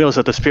Morndine wills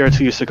that the spirits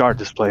who used to guard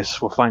this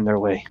place will find their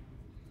way.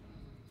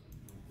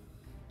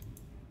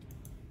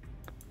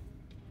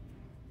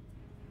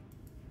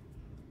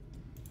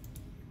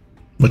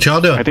 What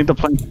y'all doing? I think the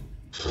plan...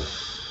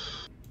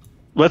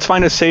 let's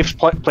find a safe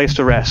place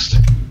to rest,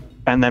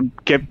 and then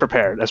get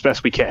prepared as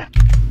best we can,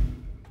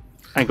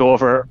 and go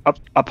over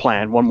a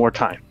plan one more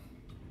time.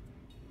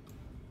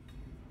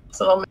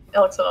 So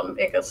Alex will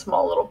make a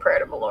small little prayer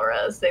to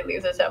Melora as they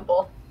leave the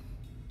temple.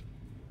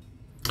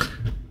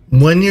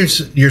 When you're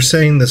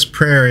saying this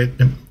prayer,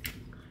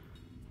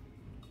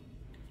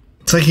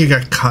 it's like you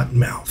got cotton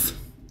mouth.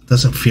 It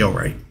doesn't feel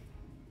right.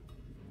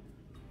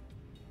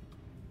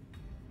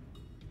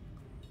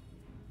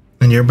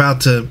 And you're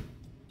about to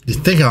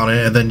think on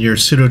it, and then your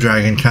pseudo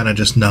dragon kind of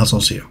just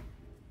nuzzles you.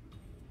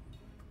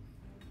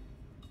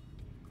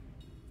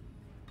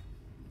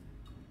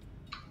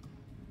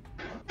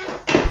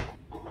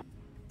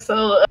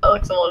 So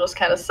Alex will just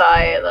kind of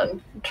sigh and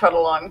then trot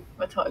along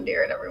with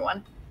Hondir and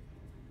everyone.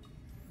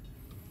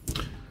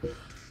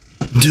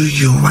 Do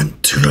you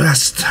want to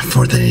rest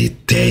for the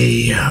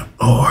day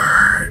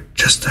or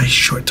just a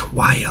short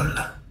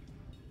while?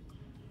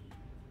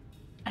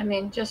 I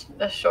mean, just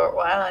a short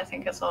while, I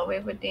think is all we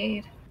would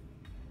need.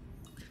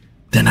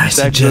 Then I Is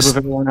that good suggest with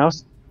everyone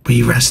else?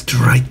 we rest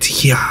right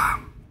here.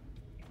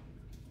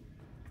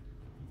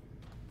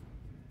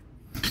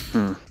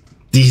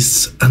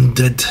 These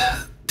undead,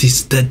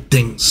 these dead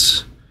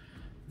things,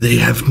 they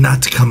have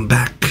not come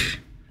back.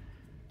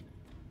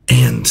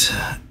 And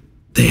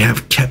they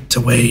have kept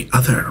away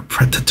other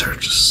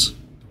predators.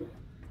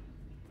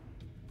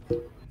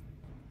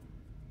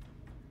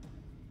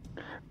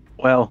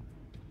 Well,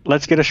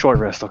 let's get a short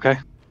rest, okay?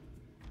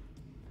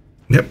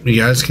 Yep, you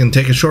guys can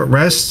take a short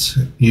rest.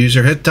 Use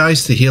your hit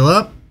dice to heal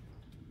up.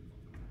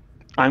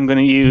 I'm going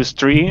to use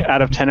 3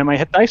 out of 10 of my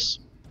hit dice.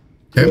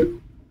 Okay.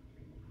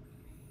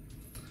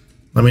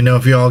 Let me know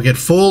if you all get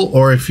full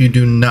or if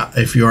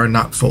you are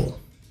not full.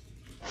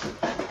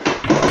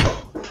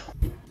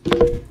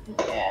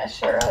 Yeah,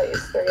 sure, I'll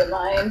use 3 of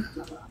mine.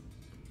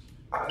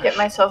 Get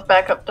myself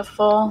back up to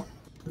full.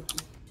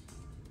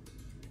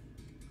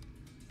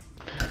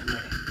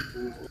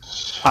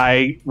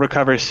 I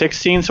recover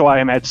 16, so I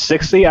am at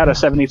 60 out of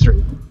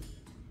 73.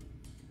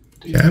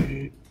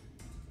 Okay.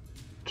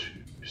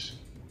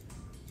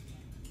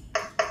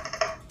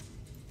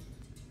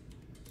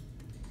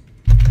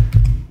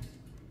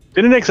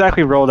 Didn't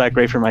exactly roll that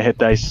great for my hit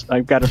dice. I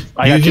got You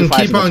two can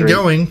fives keep and a on 3.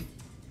 going.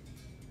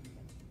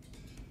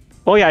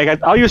 Oh yeah,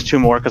 I'll use 2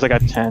 more because I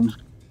got 10.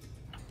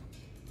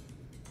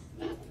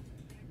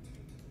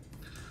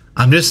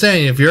 I'm just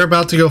saying, if you're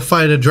about to go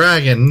fight a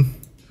dragon,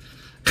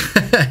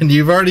 and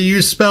you've already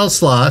used spell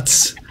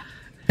slots,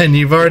 and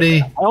you've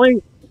already...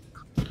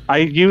 I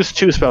used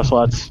 2 spell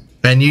slots.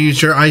 And you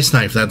used your ice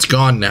knife, that's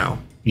gone now.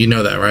 You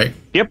know that, right?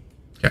 Yep.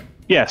 Okay.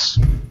 Yes.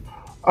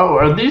 Oh,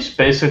 are these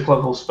basic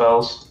level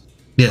spells?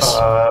 Yes.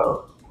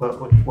 Level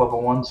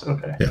 1s?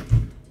 Okay. Yeah.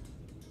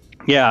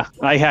 Yeah,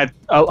 I have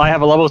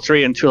a level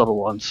 3 and 2 level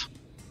 1s.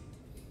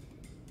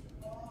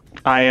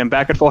 I am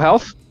back at full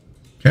health.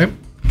 Okay.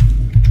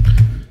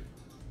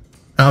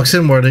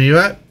 Alexin, where are you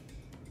at?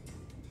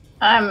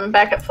 I'm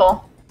back at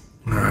full.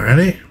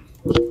 Alrighty.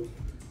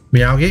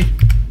 Miyagi?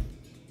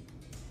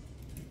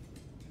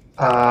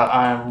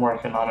 I'm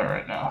working on it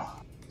right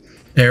now.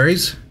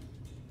 Aries?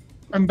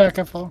 I'm back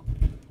at full.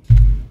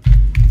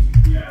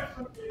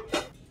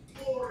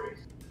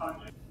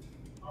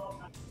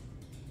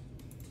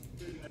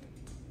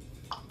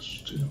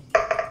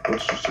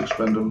 Let's just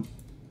expend them.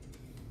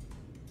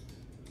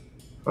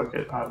 Fuck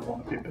it, I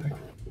won't be back.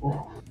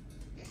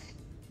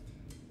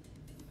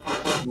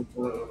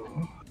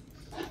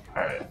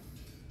 Alright.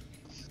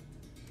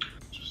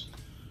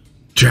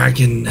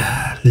 Dragon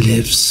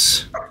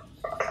lives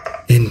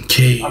in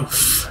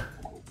cave.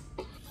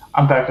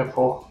 I'm back at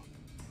full.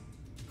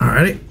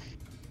 Alrighty.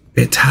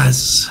 It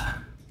has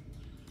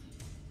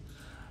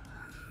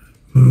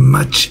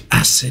much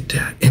acid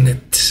in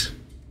it.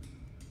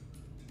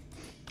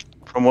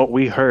 From what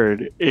we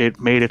heard, it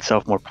made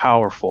itself more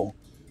powerful,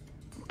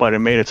 but it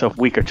made itself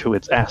weaker to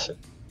its acid.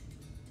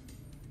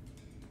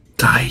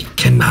 I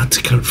cannot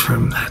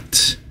confirm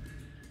that.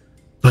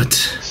 But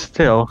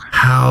Still,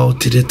 how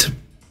did it...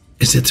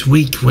 Is it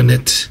weak when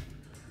it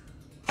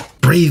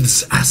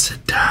breathes acid?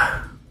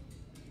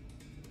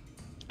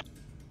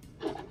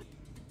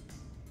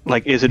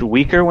 like, is it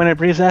weaker when it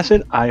breathes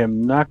acid? I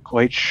am not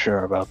quite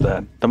sure about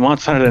that. The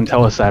monster hunter didn't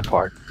tell us that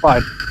part.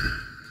 But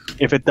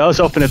if it does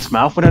open its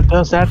mouth when it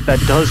does that, that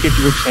does give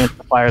you a chance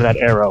to fire that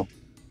arrow.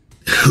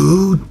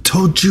 Who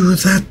told you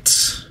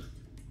that?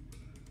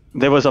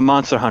 There was a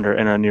monster hunter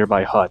in a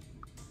nearby hut.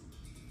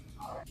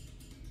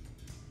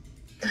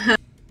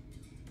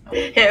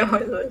 It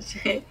was a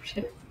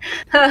shapeshift.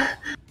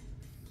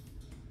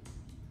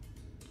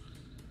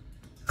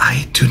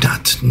 I do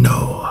not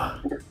know.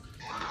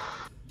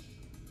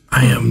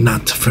 I am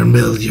not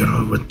familiar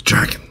with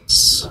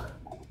dragons.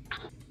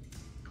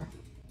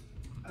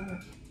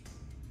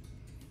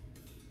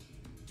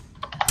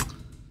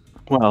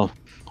 Well,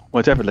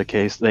 whatever the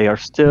case, they are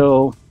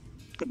still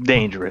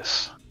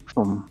dangerous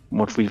from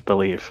what we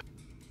believe.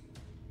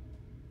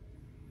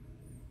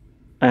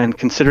 And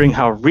considering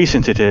how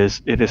recent it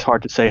is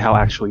hard to say how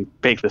actually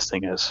big this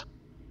thing is.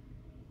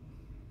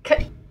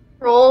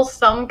 roll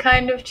some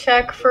kind of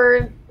check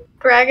for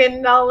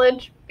dragon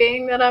knowledge,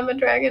 being that I'm a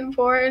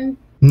dragonborn?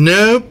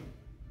 Nope.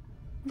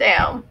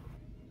 Damn.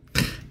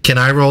 Can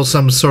I roll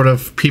some sort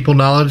of people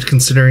knowledge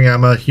considering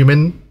I'm a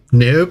human?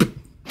 Nope.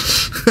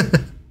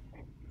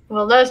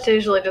 Well, that's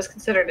usually just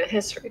considered a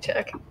history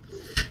check.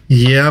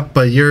 Yeah,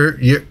 but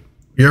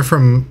you're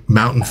from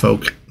mountain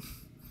folk.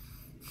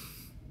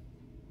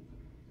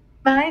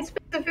 My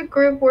specific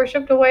group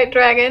worshipped a white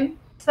dragon,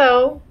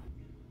 so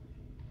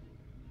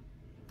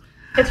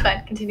it's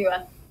fine. Continue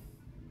on.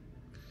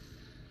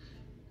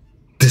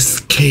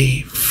 This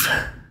cave,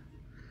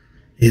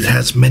 it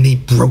has many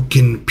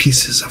broken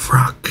pieces of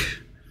rock,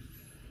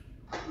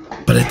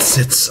 but it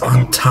sits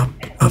on top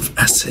of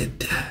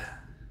acid.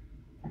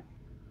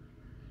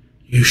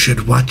 You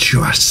should watch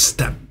your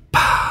step.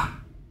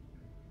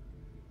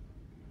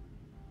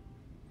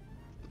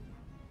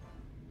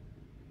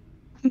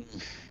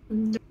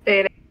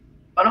 They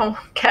want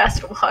to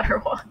cast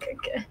water walk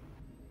again.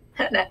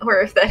 Or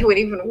if that would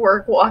even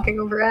work, walking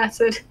over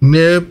acid.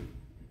 Nope.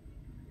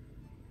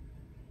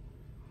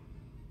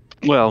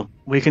 Well,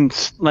 we can,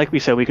 like we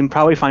said, we can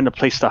probably find a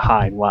place to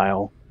hide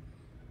while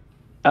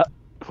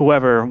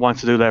whoever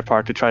wants to do their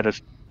part to try to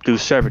do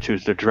servitude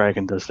to the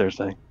dragon does their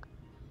thing.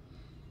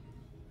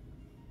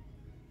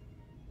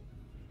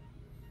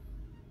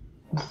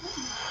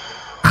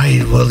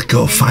 I will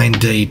go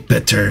find a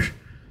better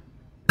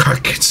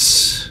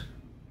carcass.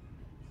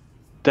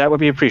 That would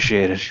be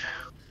appreciated.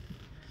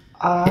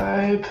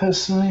 I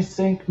personally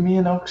think me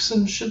and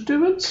Oxen should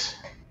do it.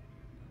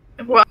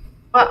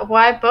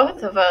 Why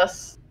both of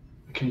us?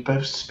 We can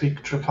both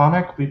speak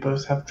Draconic. We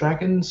both have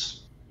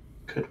dragons.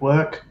 Could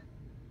work.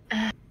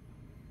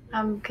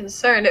 I'm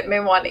concerned it may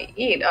want to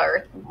eat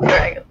our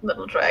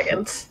little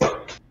dragons,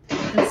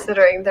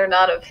 considering they're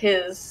not of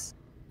his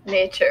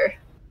nature.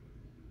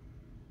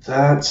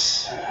 That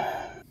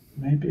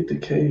may be the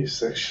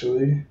case,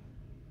 actually.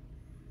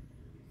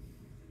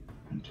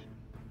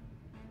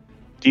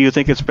 Do you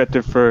think it's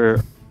better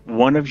for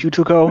one of you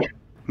to go?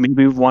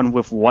 Maybe one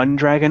with one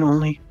dragon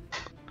only?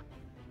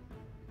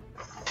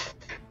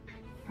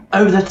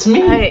 Oh, that's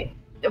me.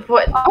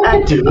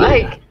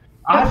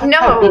 I've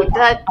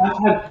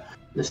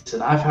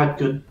had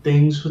good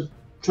things with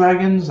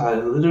dragons. I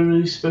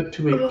literally spoke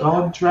to a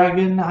god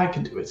dragon. I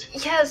can do it.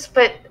 Yes,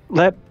 but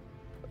Go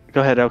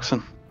ahead,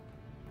 Elkson.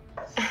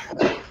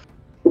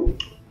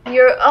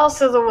 you're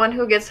also the one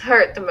who gets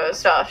hurt the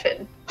most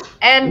often,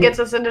 and gets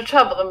us into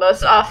trouble the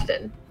most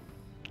often.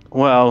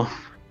 Well,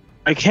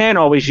 I can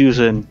always use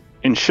an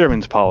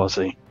insurance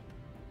policy.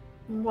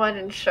 What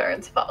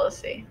insurance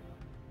policy?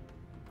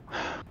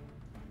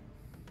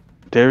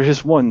 There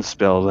is one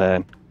spell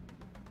that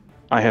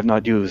I have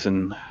not used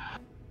in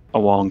a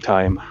long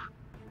time.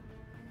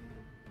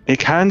 It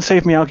can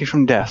save Miyagi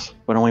from death,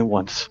 but only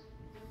once.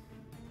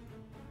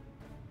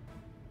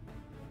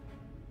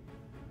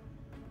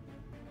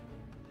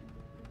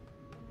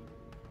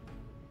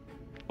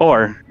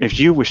 Or, if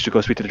you wish to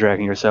go speak to the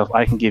dragon yourself,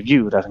 I can give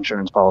you that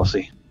insurance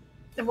policy.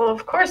 Well,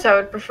 of course I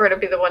would prefer to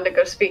be the one to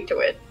go speak to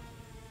it.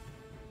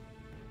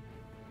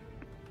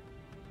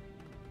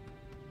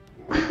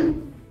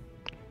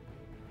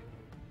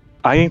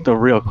 I think the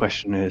real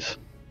question is,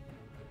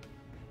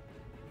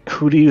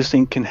 who do you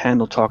think can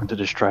handle talking to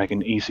this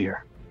dragon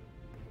easier?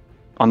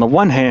 On the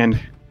one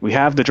hand, we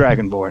have the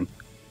Dragonborn,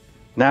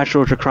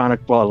 natural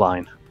draconic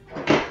bloodline.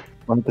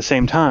 But at the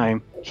same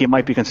time, he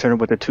might be concerned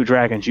with the two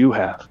dragons you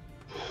have.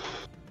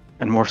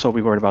 And more so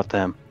be worried about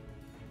them.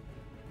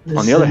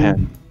 On the other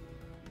hand,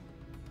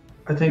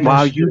 I think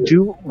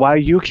while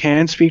you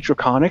can speak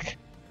draconic,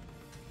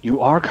 you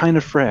are kind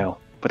of frail,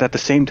 but at the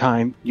same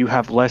time, you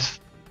have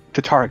less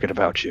to target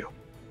about you.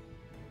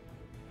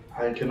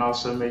 I can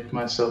also make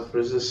myself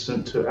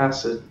resistant to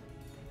acid.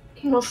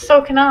 Well,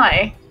 so can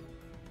I.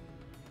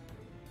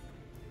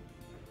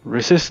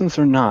 Resistance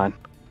or not,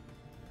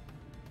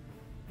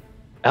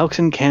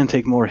 Elkson can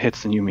take more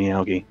hits than you,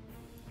 Miyagi.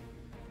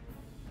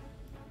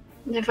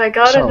 If I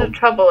got into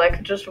trouble, I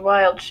could just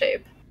wild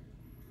shape.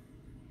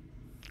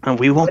 And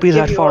we won't be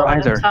that far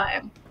either.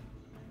 Time.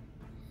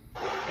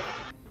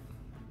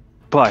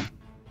 But,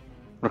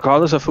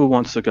 regardless of who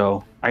wants to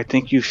go, I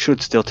think you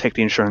should still take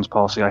the insurance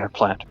policy I have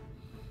planned.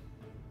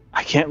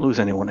 I can't lose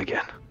anyone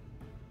again.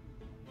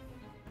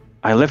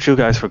 I left you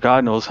guys for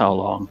God knows how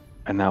long,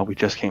 and now we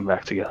just came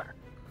back together.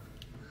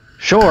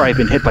 Sure, I've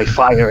been hit by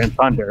fire and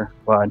thunder,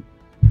 but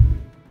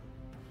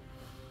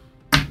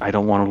I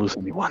don't want to lose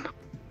anyone.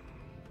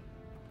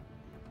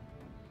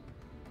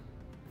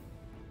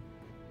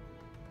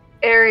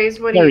 Ares,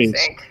 what do you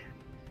think?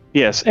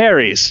 Yes,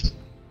 Ares.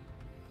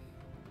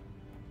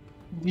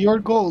 Your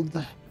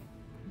gold.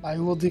 I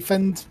will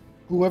defend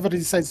whoever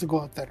decides to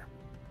go out there.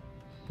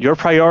 Your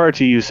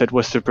priority, you said,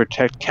 was to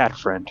protect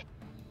Catfriend,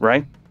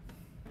 right?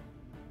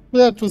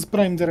 That was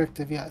prime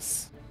directive,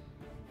 yes.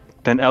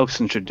 Then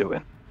Elkson should do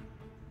it.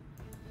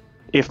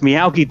 If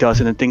Miyagi does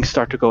it and things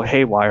start to go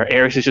haywire,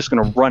 Ares is just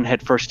going to run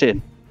headfirst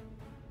in.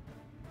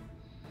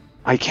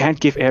 I can't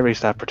give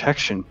Ares that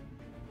protection.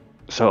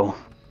 So,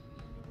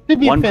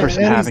 one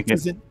person having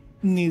it.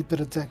 need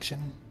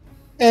protection.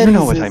 You know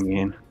Ares what is I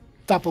mean.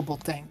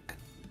 Stoppable tank.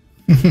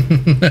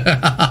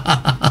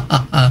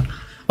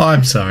 Oh,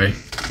 I'm sorry.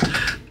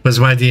 Was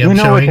my DM You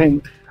know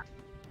showing?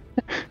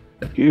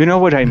 You know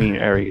what I mean,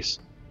 Ares.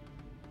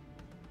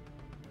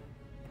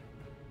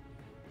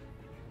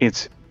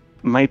 It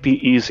might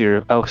be easier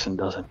if Elkson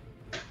doesn't.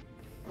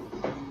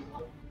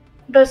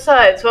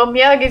 Besides, well,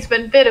 Miyagi's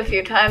been bit a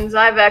few times.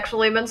 I've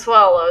actually been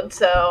swallowed,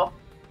 so...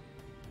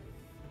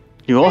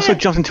 You also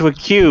jumped into a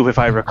cube, if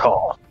I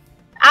recall.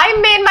 I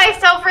made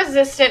myself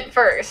resistant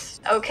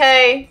first,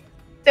 okay?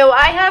 So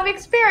I have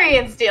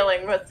experience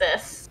dealing with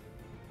this.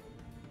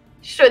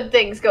 Should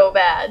things go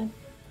bad.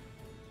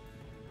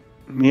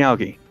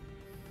 Miyagi,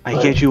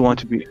 I get you want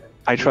to be...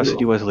 I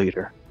trusted you as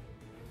leader.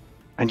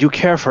 And you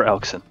care for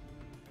Elkson.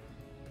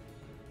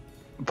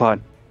 But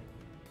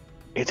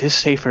it is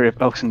safer if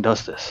Elkson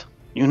does this.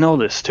 You know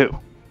this, too.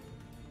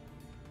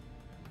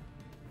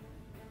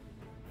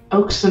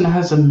 Elkson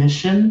has a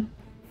mission.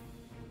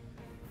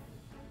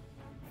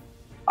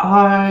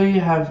 I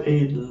have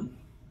a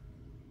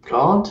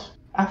god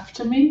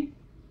after me.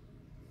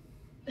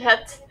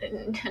 That's...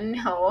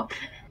 no.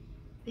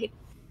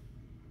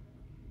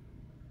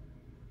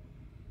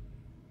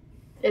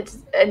 It's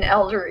an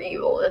elder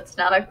evil. It's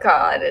not a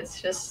god.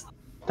 It's just...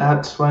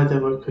 That's why there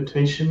were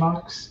quotation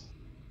marks.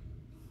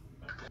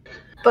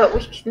 But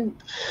we can...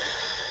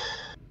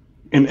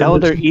 An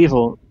elder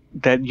evil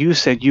that you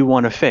said you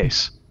want to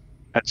face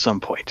at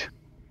some point,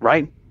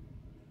 right?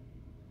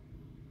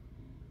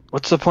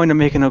 What's the point of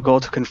making a goal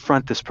to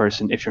confront this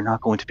person if you're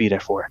not going to be there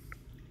for it?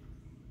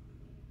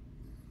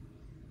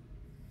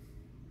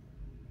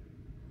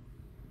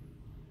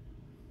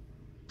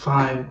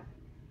 Fine.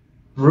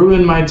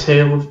 Ruin my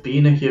tale of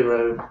being a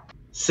hero.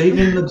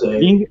 Saving the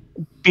day.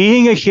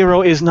 Being a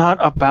hero is not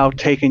about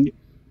taking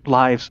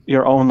lives,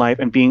 your own life,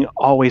 and being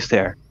always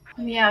there.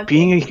 Yeah.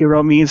 Being a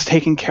hero means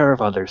taking care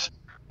of others,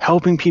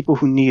 helping people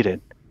who need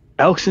it.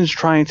 Elkson's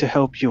trying to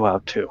help you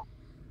out too.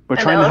 We're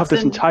trying to help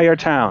this entire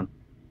town.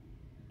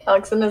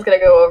 Elkson is gonna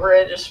go over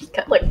and just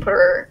like put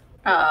her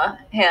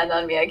hand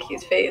on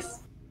Miyagi's face.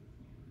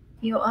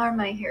 You are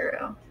my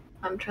hero.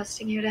 I'm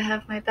trusting you to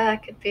have my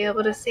back and be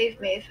able to save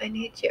me if I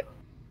need you.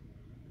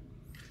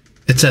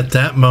 It's at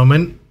that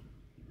moment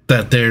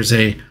that there's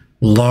a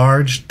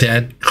large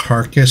dead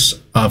carcass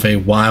of a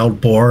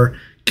wild boar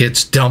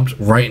gets dumped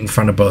right in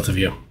front of both of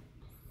you.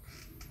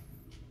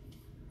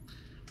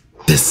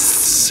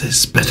 This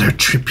is better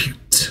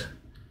tribute.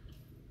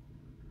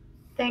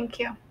 Thank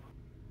you.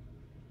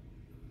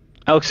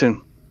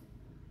 Elkson,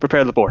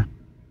 prepare the boar.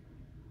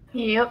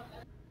 Yep.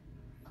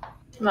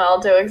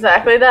 I'll do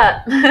exactly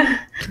that. I'm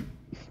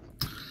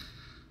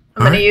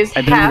going to use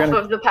half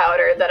of the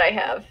powder that I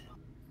have.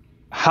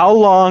 How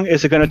long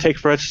is it going to take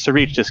for us to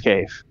reach this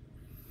cave?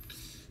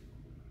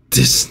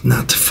 This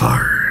not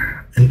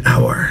far. An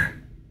hour.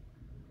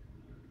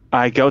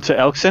 I go to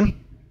Elkson.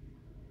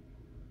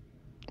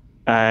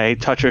 I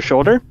touch her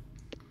shoulder.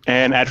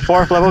 And at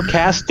 4th level,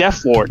 cast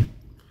Death Ward.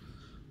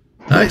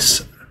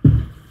 Nice.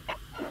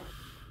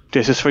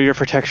 This is for your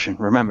protection.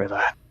 Remember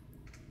that.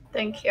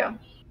 Thank you.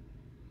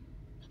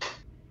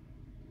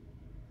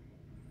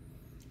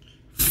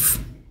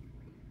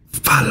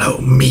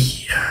 Follow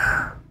me.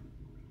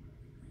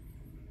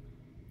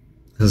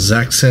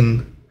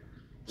 Zaxxon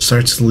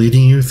starts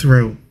leading you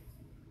through.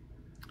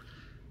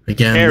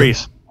 Again.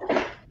 Ares,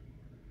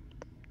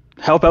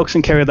 help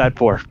Elkson carry that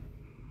boar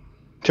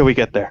till we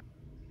get there.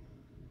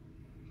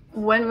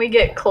 When we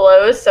get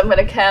close, I'm going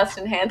to cast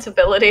Enhance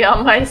Ability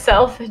on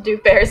myself and do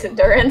Bear's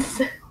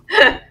Endurance.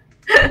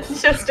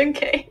 Just in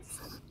case.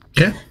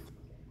 Okay.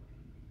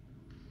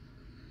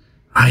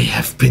 I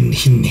have been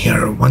in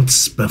here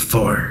once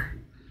before.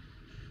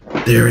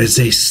 There is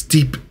a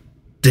steep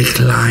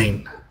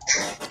decline.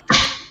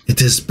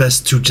 It is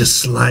best to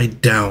just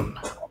slide down.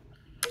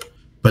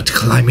 But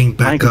climbing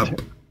back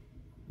up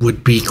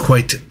would be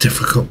quite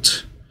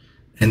difficult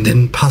and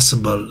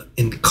impossible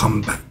in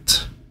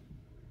combat.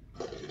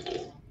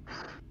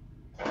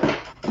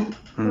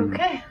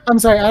 Okay. I'm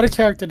sorry, out of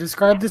character.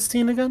 Describe this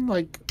scene again.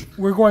 Like,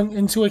 we're going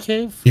into a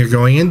cave? You're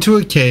going into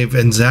a cave,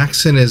 and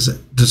Zaxxon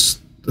is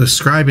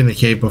describing the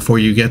cave before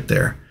you get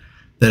there.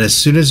 That as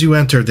soon as you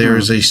enter, there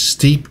is a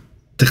steep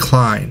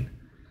decline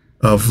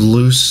of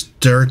loose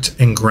dirt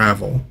and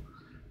gravel.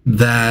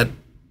 That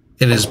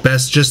it is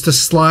best just to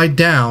slide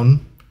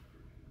down,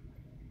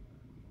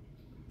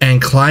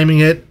 and climbing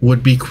it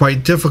would be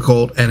quite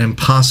difficult and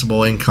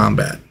impossible in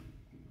combat.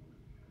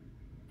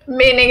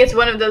 Meaning it's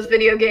one of those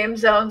video game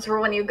zones where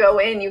when you go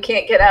in, you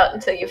can't get out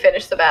until you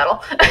finish the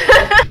battle.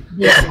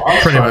 Yeah.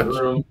 Pretty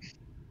much.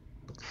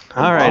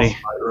 Alrighty.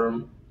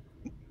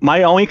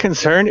 My only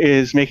concern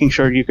is making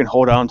sure you can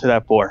hold on to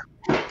that boar.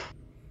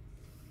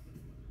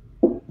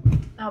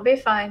 I'll be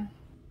fine.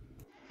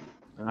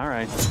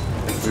 Alright.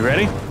 We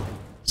ready?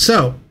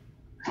 So,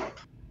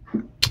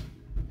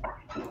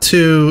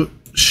 to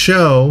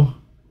show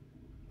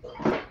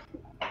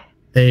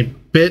a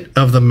bit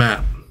of the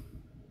map.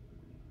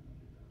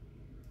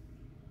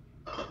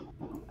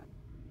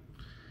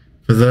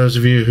 For those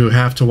of you who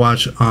have to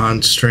watch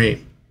on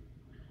stream.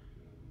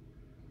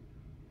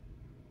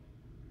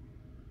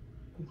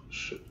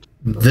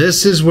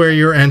 This is where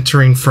you're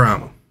entering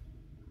from.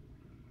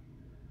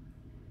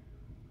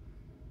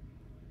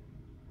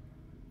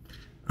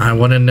 I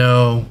want to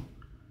know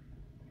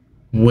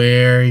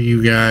where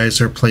you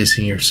guys are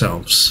placing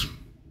yourselves.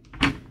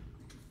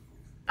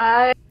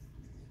 I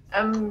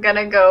am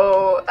gonna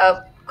go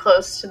up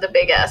close to the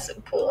big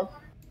acid pool.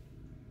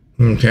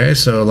 Okay,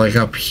 so like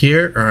up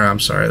here, or I'm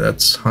sorry,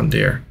 that's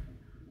Hondir.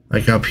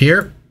 Like up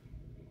here?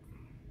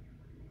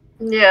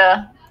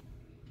 Yeah.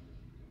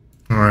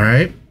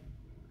 Alright.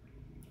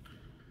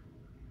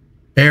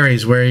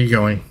 Ares, where are you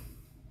going?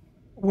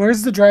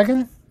 Where's the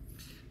dragon?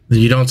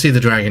 You don't see the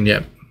dragon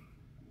yet.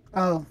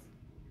 Oh.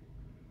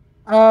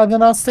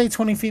 Then I'll stay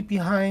 20 feet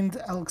behind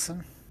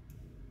Elkson.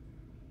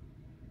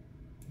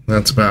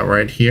 That's about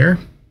right here.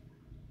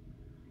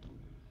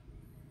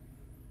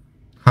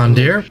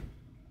 Hondir?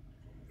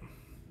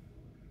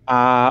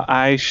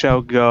 I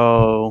shall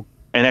go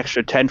an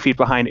extra 10 feet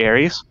behind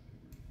Ares.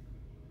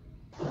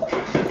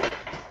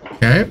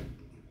 Okay.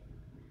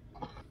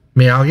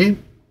 Miyagi?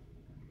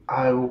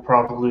 I will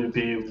probably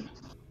be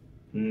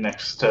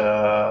next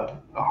to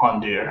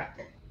Hondir.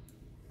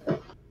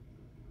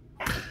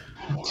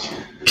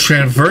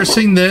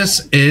 Traversing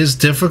this is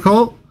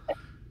difficult.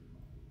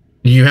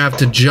 You have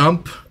to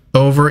jump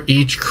over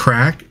each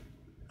crack.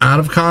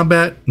 Out of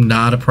combat,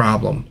 not a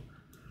problem.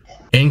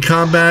 In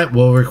combat,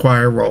 will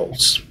require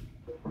rolls.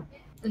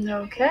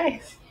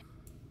 Okay.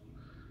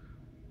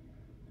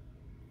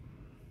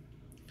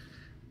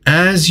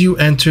 As you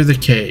enter the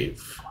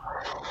cave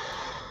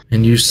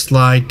and you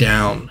slide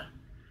down,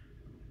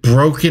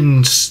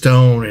 broken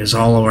stone is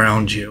all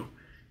around you.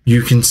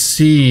 You can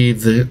see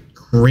the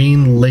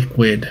green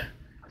liquid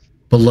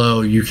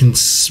below. You can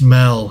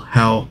smell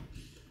how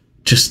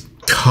just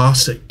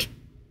caustic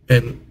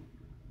and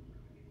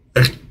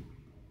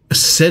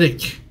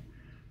acidic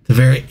the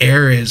very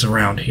air is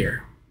around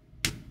here.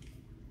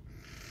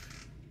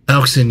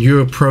 Elkson, you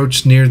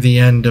approach near the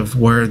end of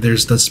where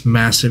there's this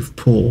massive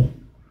pool.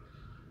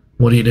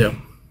 What do you do?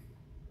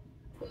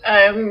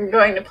 I'm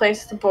going to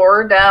place the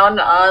boar down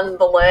on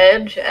the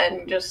ledge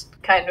and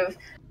just kind of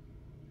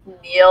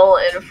kneel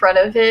in front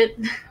of it.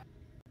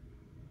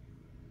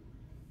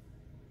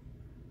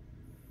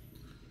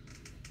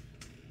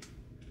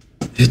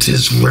 It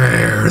is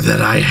rare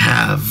that I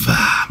have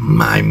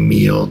my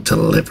meal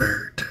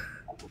delivered.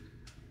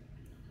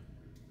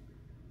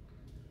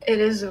 It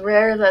is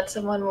rare that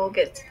someone will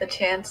get the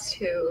chance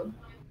to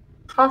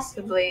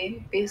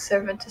possibly be a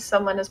servant to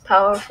someone as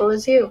powerful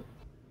as you.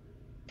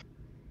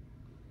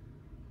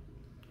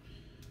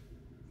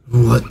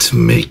 What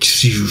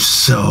makes you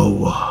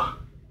so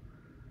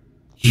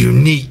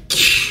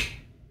unique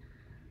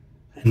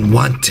and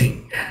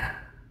wanting?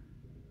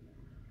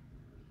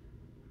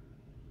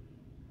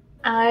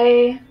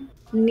 I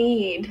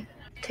need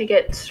to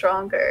get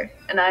stronger,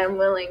 and I am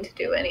willing to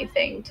do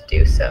anything to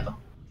do so.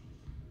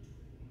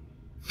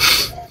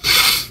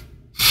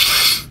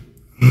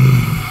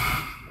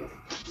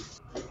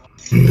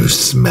 You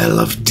smell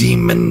of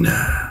demon.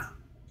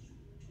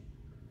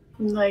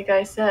 Like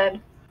I said,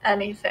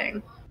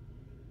 anything.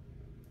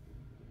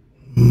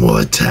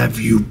 What have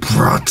you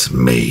brought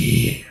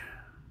me?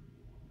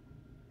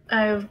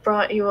 I have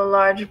brought you a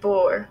large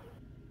boar.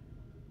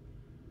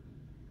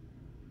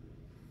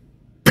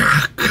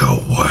 Back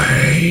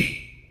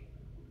away.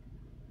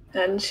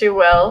 And she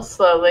will,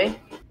 slowly.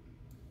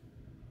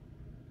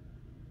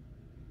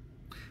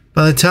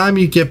 By the time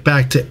you get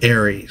back to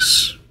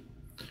Ares,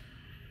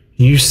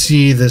 you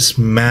see this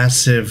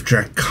massive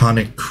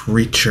draconic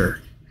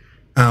creature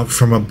out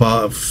from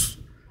above.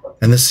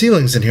 And the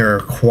ceilings in here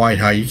are quite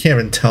high. You can't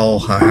even tell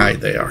how high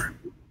they are.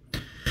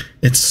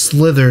 It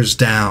slithers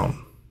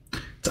down.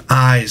 Its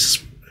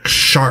eyes are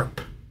sharp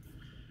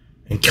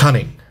and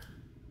cunning.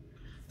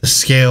 The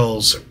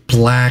scales are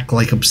black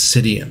like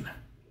obsidian.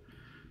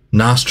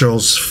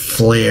 Nostrils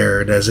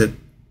flared as it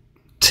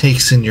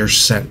takes in your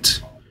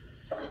scent.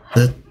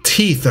 The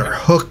teeth are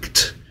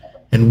hooked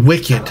and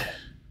wicked.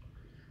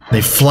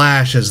 They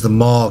flash as the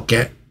maw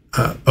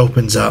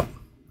opens up.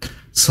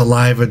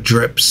 Saliva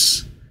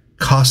drips,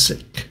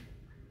 caustic,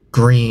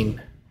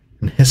 green,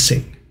 and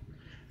hissing.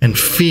 And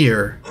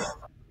fear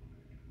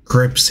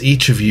grips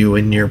each of you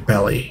in your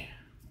belly.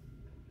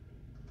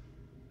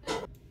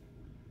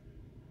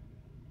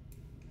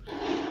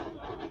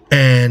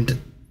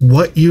 And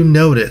what you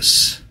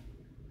notice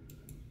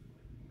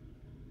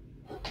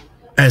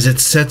as it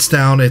sets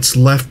down its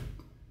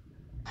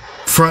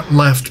front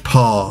left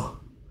paw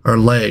or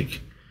leg,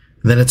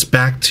 and then its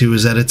back to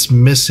is that it's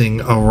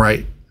missing a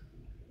right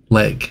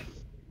leg.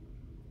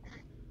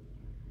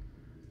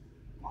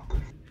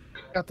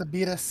 Got to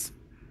beat us.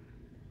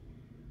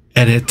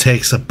 And it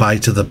takes a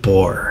bite of the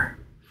boar.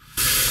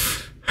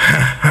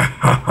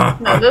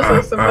 No, this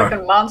is some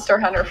fucking monster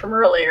hunter from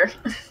earlier.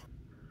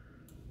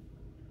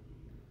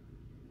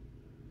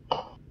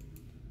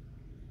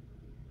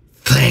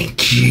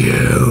 Thank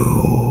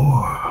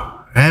you.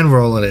 And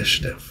roll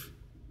initiative.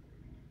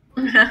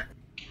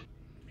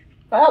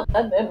 Well,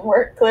 that didn't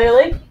work,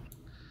 clearly.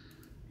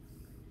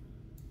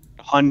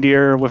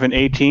 Hundir with an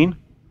 18.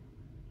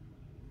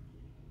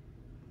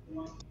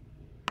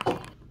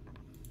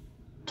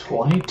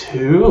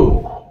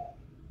 22.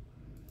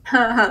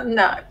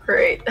 Not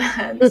great.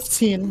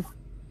 15.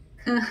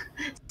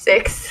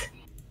 6.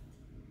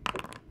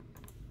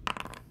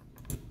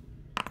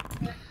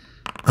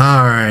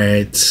 All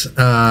right. We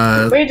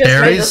just made this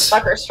Aries.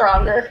 fucker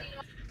stronger.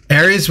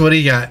 Aries, what do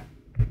you got?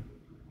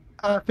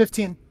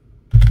 15.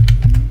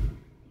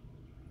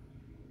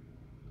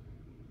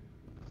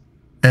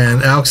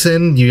 And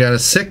Alexin, you got a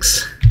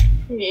 6?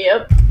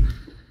 Yep.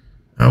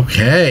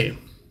 Okay.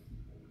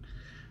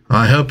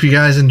 I hope you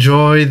guys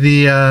enjoy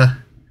the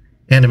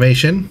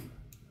animation.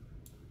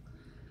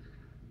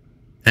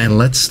 And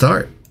let's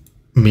start.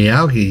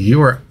 Miyagi,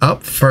 you are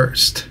up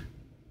first.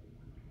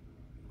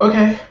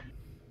 Okay.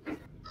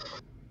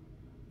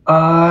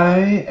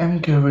 I am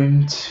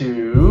going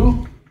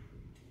to...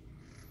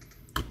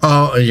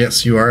 Oh,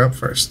 yes, you are up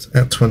first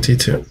at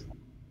 22.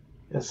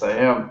 Yes, I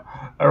am.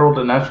 I rolled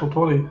a natural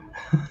 20.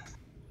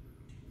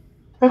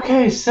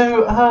 Okay,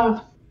 so,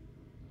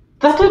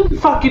 that didn't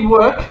fucking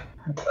work.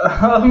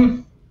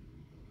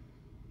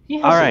 He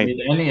hasn't Alright.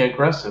 made any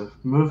aggressive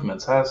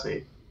movements, has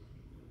he?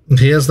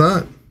 He has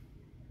not.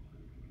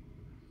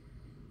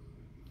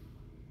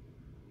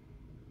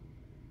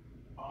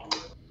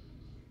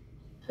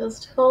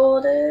 Just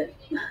hold it.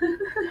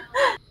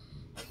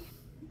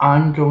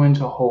 I'm going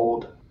to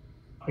hold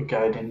a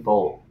guiding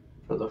bolt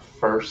for the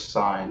first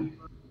sign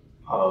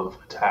of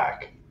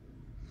attack.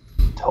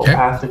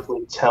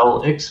 Telepathically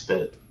tell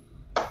Ixbit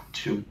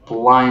to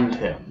blind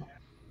him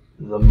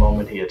the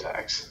moment he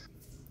attacks.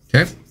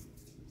 Okay.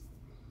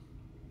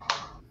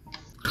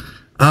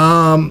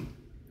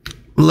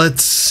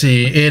 Let's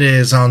see. It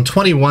is on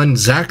 21,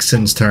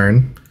 Zaxxon's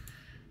turn.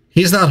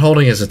 He's not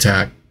holding his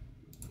attack.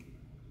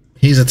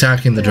 He's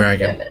attacking the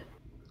dragon.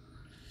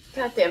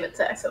 God damn it,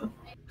 Saxum.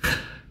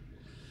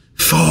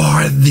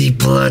 For the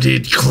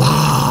blooded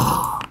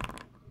claw.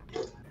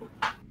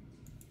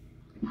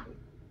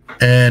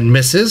 And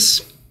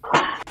misses.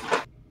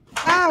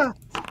 Ah!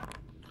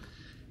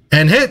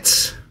 And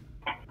hits.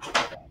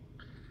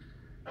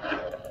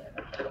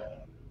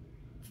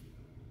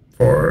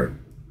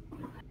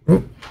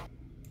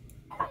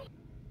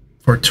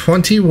 For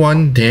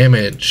 21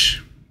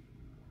 damage.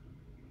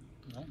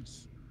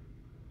 Nice.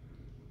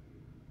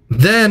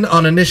 Then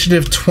on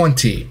initiative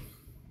 20,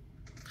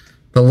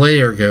 the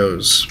layer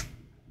goes.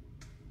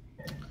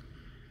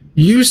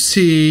 You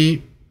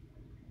see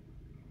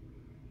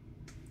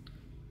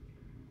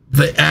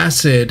the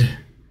acid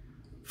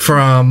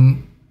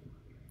from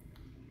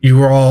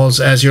you all's,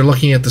 as you're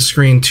looking at the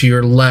screen to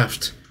your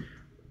left,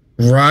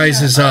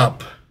 rises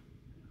up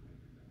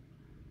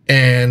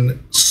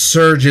and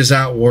surges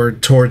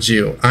outward towards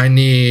you. I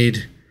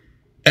need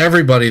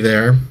everybody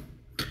there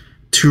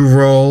to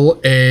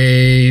roll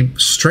a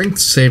strength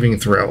saving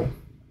throw.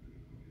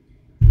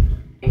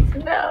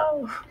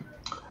 No.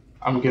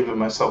 I'm giving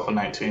myself a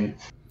 19.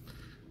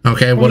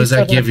 Okay, what does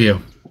that give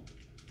you?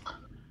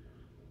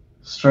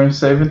 Strength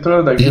saving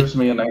throw? That gives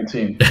me a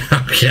 19.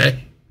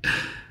 Okay.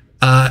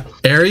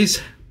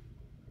 Aries?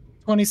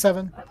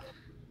 27.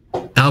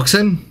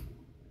 Alexin?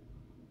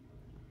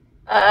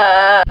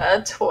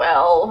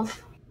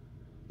 12.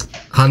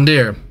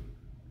 Hundir?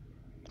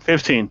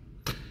 15.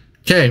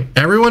 Okay,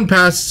 everyone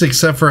passes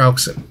except for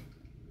Alexin.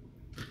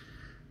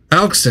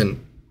 Alexin,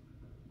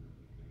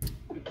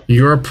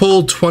 you are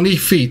pulled 20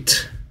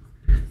 feet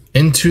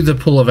into the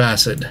pool of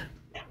acid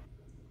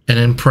and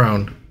in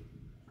prone.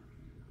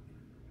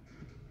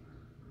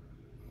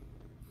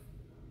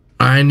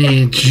 I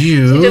need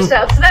you. She just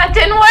out, so that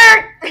didn't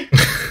work!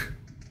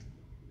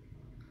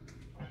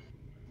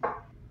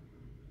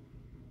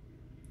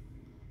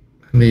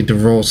 I need to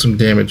roll some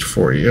damage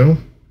for you.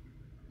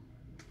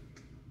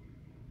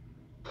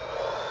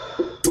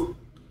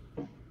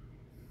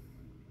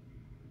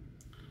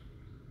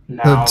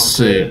 Now, Let's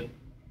see.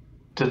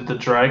 Did the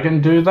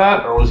dragon do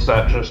that, or was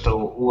that just a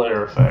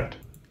layer effect?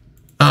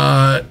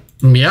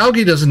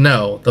 Miyagi doesn't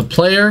know. The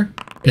player,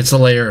 it's a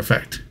layer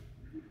effect.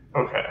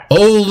 Okay.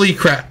 Holy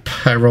crap,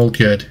 I rolled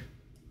good.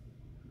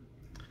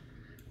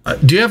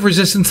 Do you have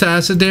resistance to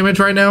acid damage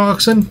right now,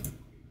 Oxen?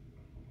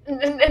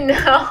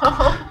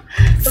 No.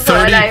 30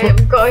 But I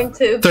am going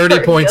to 30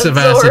 points of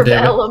acid absorb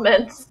damage.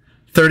 elements.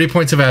 30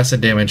 points of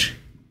acid damage.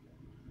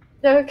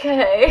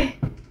 Okay.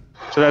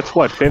 So that's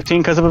what,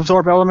 15 because of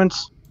absorb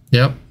elements?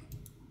 Yep.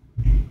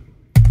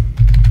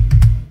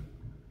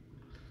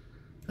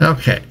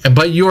 Okay,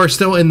 but you are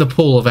still in the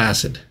pool of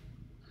acid.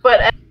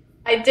 But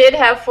I did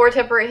have 4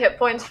 temporary hit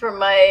points from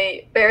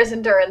my Bear's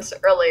Endurance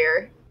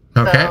earlier.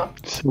 Okay.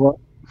 So.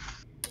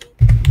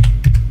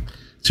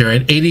 So you're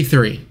at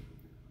 83.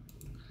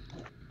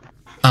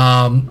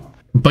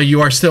 But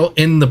you are still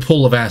in the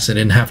pool of acid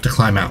and have to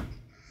climb out.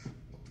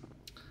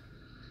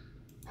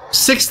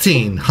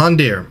 16,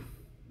 Hundir.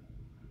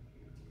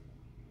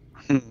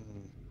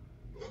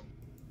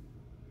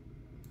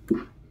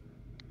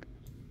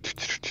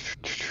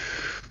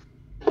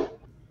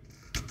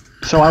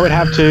 So I would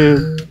have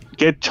to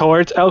get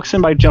towards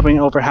Elkson by jumping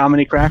over how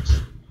many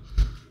cracks?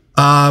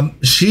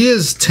 She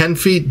is 10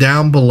 feet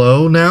down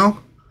below now.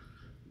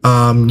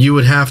 You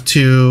would have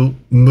to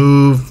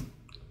move,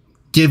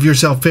 give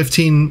yourself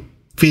 15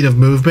 feet of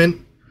movement,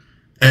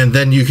 and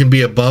then you can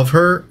be above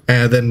her,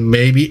 and then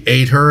maybe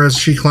aid her as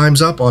she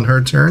climbs up on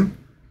her turn.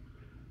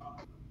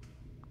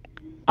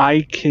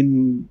 I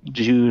can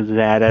do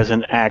that as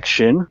an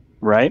action,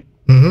 right?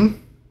 Mm-hmm.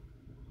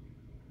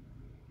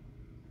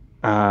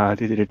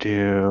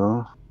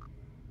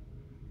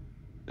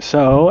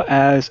 So,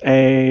 as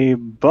a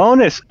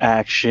bonus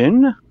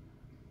action,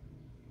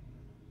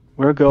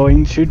 we're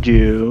going to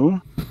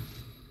do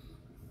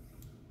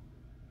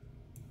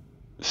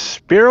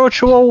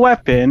Spiritual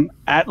Weapon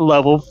at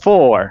level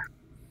 4.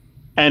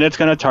 And it's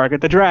going to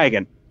target the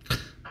dragon.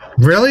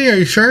 Really? Are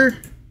you sure?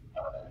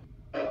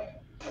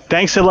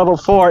 Thanks to level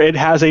 4, it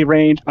has a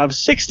range of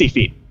 60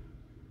 feet.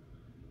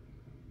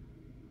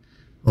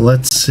 Well,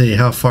 let's see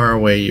how far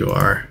away you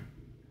are.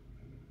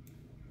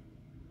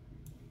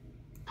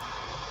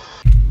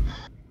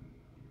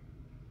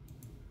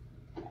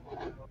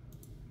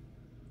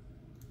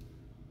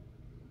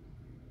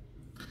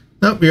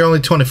 Nope, you're only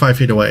 25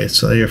 feet away,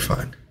 so you're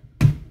fine.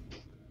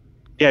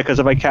 Yeah, because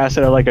if I cast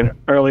it at like an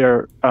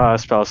earlier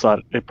spell slot,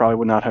 it probably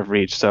would not have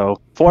reached.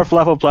 So 4th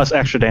level plus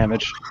extra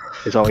damage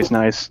is always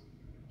nice.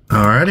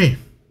 Alrighty.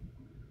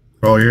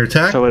 Roll your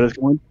attack. So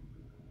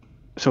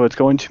it's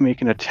going to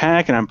make an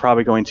attack, and I'm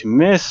probably going to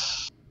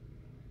miss.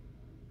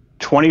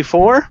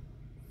 24.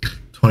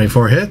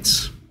 24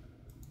 hits.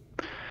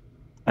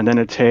 And then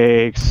it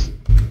takes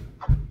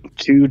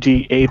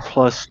 2d8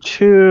 plus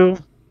 2.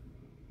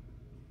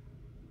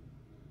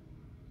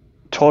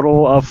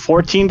 Total of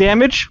 14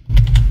 damage.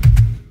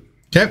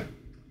 Okay.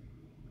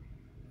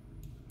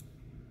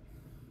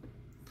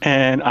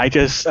 And I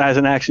just, as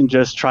an action,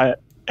 just try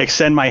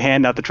extend my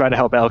hand out to try to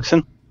help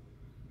Elkson.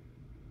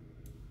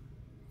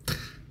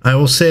 I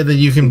will say that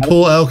you can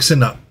pull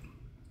Elkson up.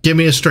 Give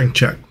me a strength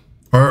check.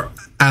 Or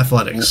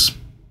athletics.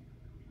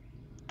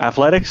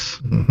 Athletics?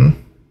 Mm-hmm.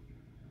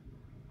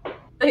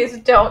 Please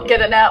don't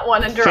get a nat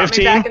 1 and drop 15?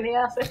 me back in the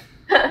acid.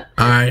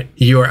 Alright,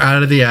 you are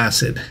out of the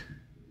acid.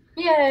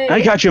 Yay.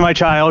 I got you, my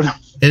child.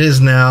 It is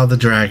now the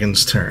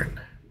dragon's turn.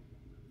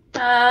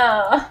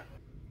 Oh.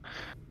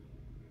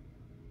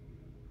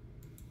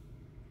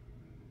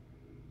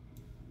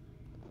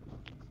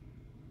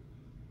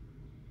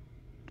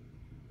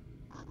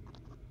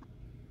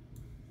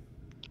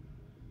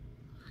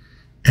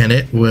 And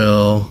it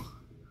will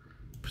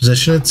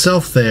position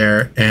itself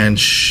there and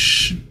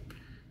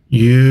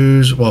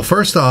use... Well,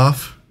 first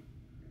off,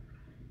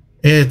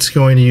 it's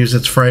going to use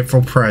its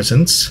frightful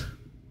presence.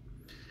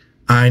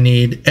 I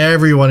need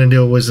everyone to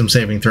do a wisdom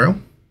saving throw.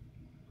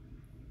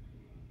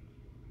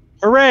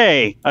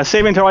 Hooray! A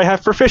saving throw I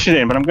have proficient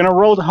in, but I'm going to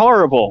roll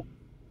horrible.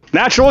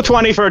 Natural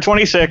 20 for a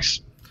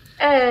 26.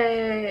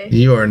 Hey.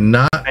 You are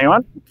not Hang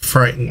on.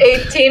 frightened.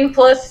 18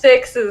 plus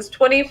 6 is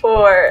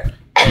 24.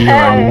 You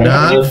are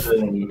not...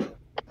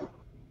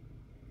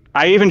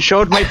 I even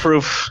showed my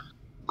proof.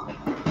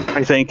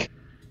 I think.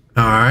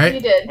 All right.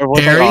 You did. Or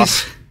was I Aries,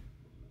 off?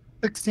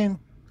 16.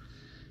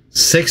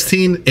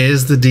 16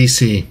 is the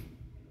DC.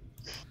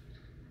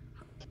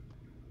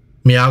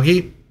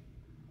 Miyagi,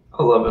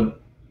 11.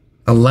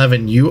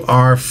 11. You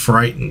are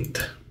frightened.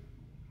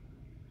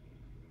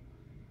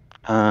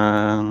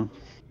 And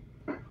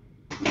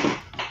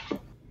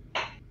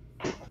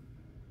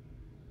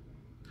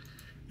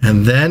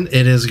then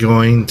it is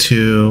going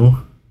to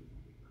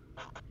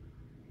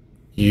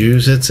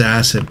use its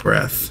acid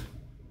breath.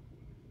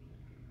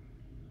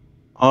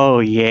 Oh,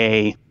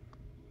 yay.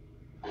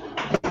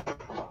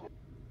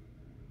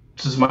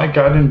 Does my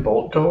guiding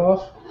bolt go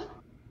off?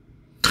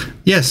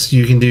 Yes,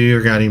 you can do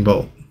your guiding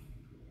bolt.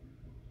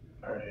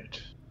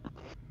 Alright.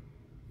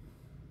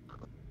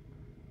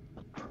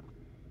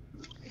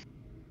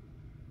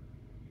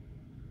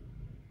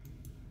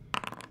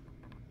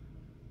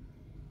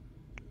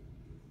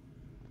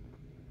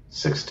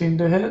 $16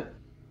 to hit?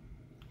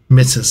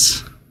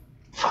 Misses.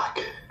 Fuck.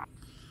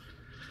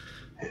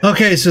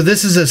 Okay, so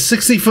this is a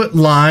 60-foot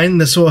line.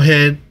 This will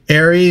hit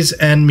Aries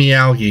and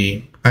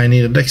Miyagi. I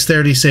need a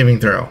dexterity saving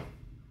throw.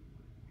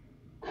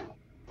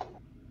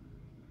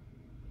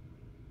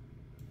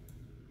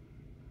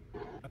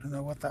 I don't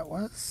know what that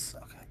was.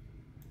 Okay.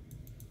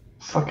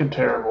 Fucking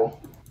terrible.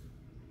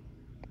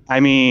 I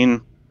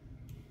mean,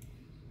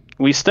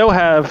 we still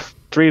have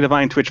 3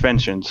 Divine Twitch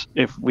Vengeance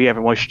if we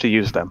ever wish to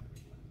use them.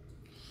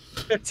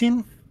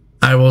 15.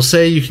 I will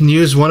say you can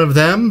use one of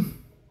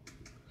them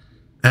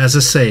as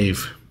a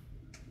save.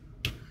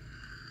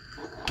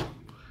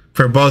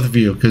 For both of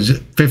you, because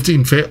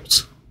 15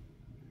 fails.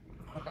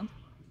 Okay.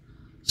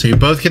 So you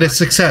both get a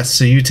success,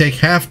 so you take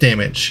half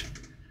damage.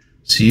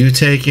 So you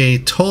take a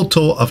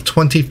total of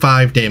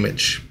 25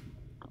 damage.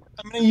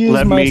 I'm going to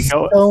use my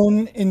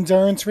stone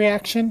endurance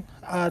reaction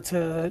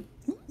to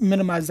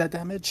minimize that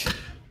damage.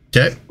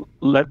 Okay.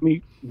 Let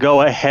me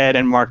go ahead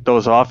and mark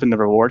those off in the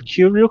reward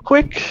queue real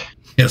quick.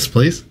 Yes,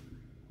 please.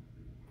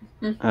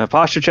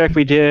 Posture check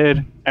we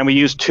did, and we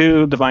used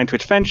 2 Divine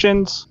Twitch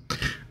Vengeance.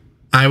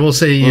 I will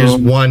say use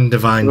one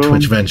divine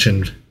twitch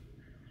vention.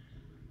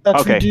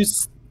 That's Okay.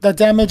 reduced. The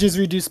damage is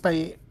reduced by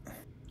 8.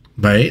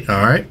 By 8,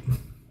 alright.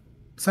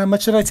 So how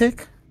much did I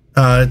take?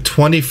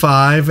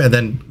 25 and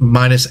then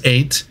minus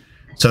 8.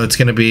 So it's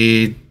going to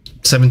be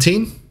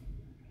 17.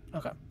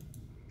 Okay.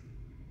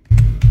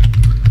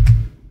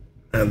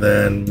 And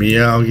then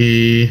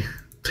Miyagi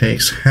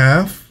takes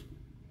half.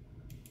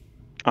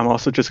 I'm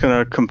also just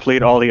going to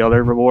complete all the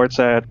other rewards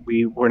that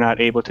we were not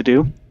able to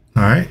do.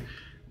 Alright.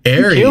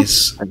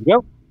 Aries, There you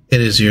go. it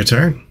is your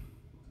turn.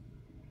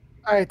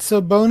 All right. So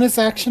bonus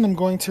action. I'm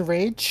going to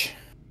rage.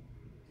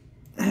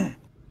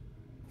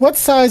 What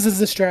size is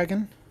this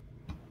dragon?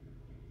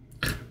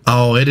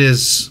 Oh, it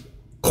is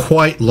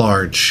quite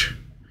large.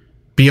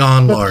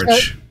 Beyond But,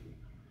 large.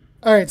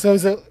 All right. So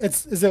is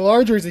it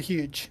large or is it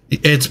huge?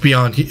 It's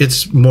beyond.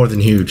 It's more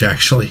than huge,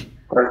 actually.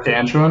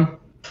 Gargantuan?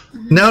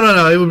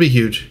 No. It would be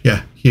huge.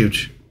 Yeah,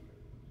 huge.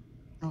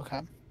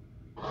 Okay.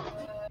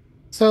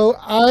 So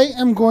I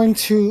am going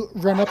to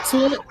run up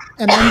to it,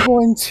 and I'm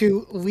going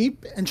to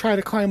leap and try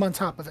to climb on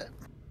top of it.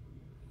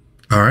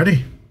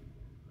 Alrighty.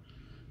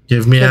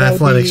 Give me So an that would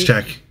athletics be-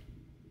 check.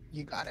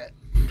 You got it.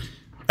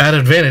 At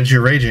advantage,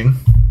 you're raging.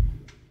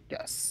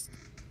 Yes.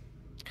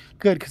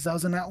 Good, because that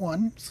was a nat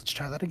 1. So let's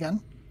try that again.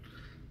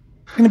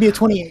 It's going to be a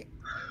 28.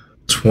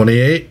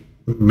 28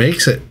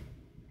 makes it.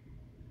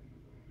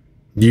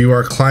 You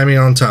are climbing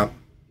on top.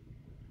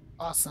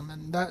 Awesome,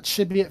 and that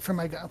should be it for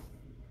my go.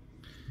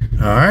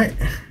 Alright.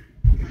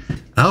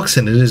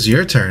 Alexon, it is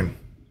your turn.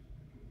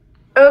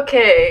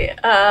 Okay,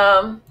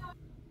 I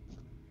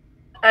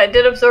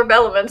did absorb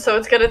elements, so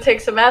it's gonna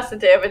take some acid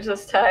damage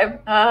this time.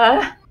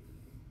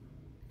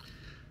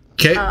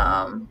 Okay.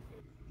 Um,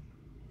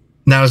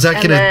 Now, is that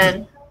and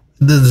gonna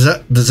then,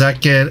 does that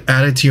get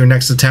added to your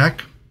next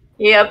attack?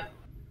 yep,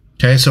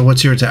 Okay, so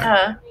what's your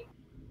attack?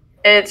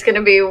 it's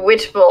gonna be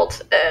Witch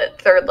Bolt at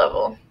 3rd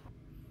level.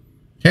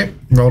 Okay,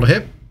 roll to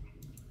hit.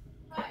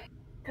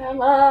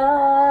 Come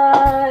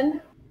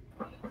on!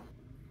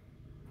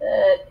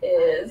 That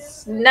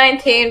is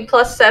 19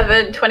 plus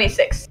 7,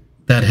 26.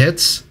 That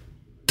hits.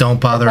 Don't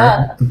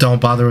bother. Don't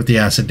bother with the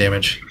acid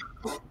damage.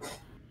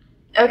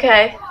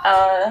 Okay,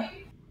 I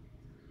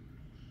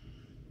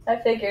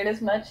figured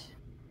as much.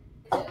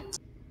 That's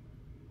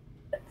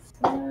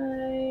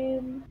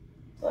 9.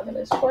 11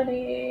 is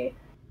 20.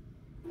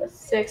 The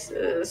 6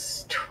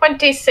 is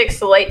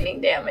 26 lightning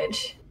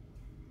damage.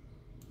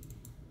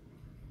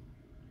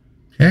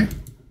 Okay.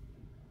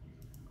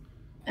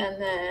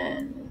 And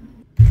then.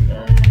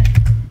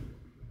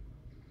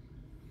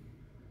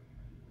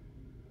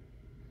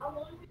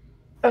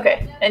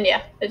 Okay, and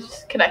yeah, it's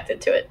just connected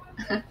to it.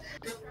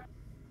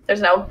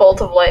 There's no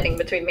bolt of lightning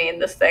between me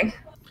and this thing.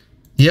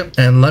 Yep,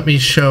 and let me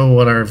show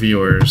what our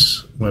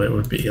viewers what it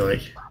would be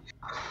like.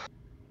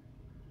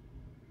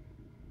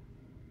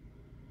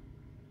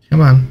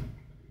 Come on.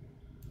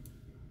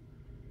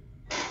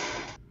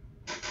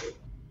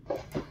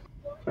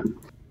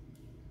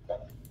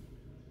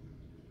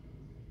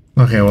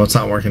 Okay, well, it's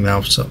not working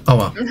now, so... Oh,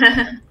 well.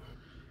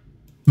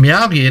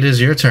 Miyagi, it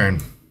is your turn.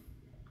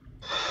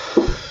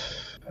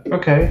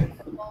 Okay.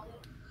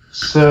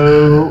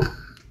 So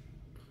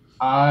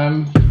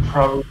I'm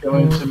probably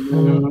going to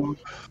move.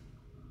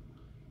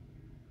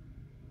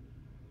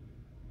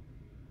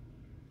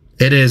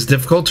 It is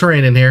difficult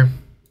terrain in here.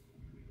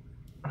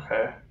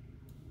 Okay.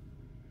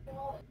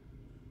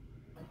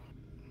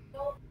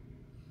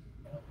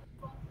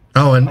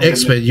 Oh, and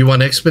Ixbit. You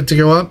want Ixbit to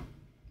go up?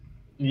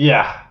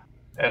 Yeah,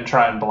 and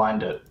try and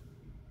blind it.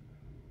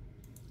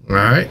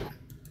 Alright.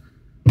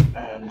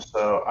 And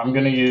so I'm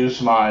going to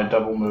use my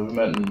double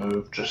movement and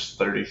move just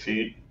 30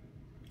 feet.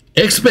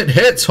 Ixbit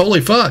hits! Holy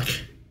fuck!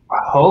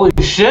 Holy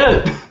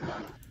shit!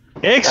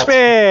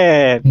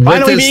 X-Men! With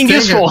Finally his being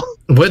stinger- useful!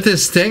 With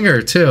his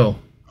stinger, too.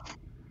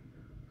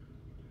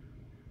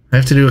 I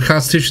have to do a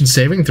Constitution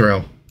saving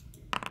throw.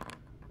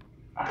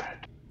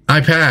 Alright, I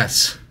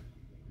pass.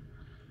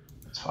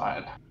 that's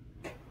fine.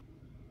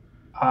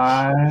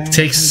 I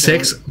Takes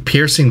 6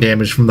 piercing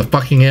damage from the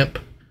fucking imp.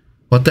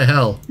 What the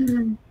hell?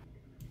 I'm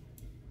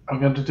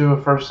going to do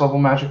a first level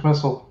magic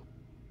missile.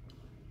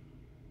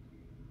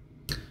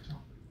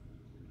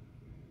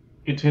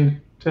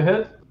 18 to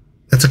hit?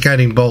 That's a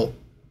guiding bolt.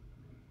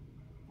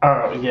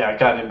 Oh, yeah,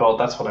 guiding bolt.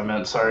 That's what I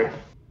meant. Sorry.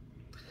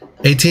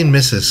 18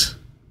 misses.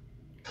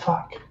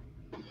 Fuck.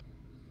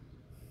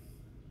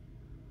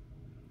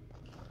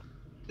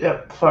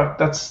 Yep, fuck.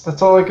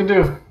 That's all I can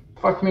do.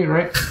 Fuck me,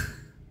 right?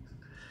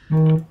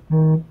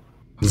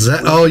 Is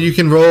that? Oh, you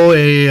can roll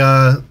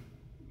a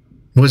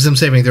wisdom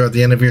saving throw at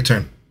the end of your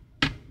turn.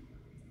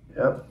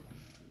 Yep.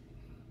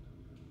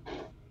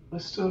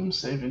 Wisdom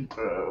saving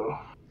throw.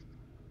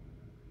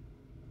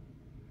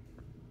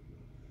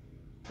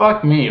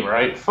 Fuck me,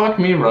 right? Fuck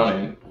me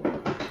running.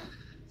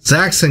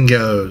 Zaxxon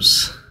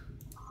goes.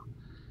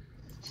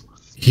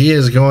 He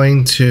is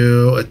going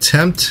to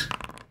attempt.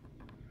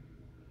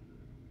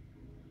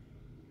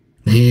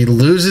 He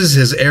loses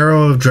his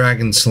arrow of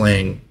dragon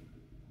slaying.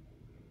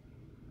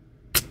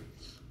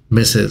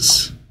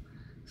 Misses.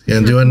 He's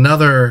gonna do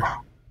another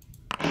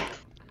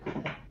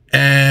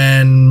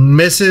and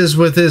misses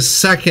with his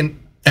second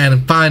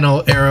and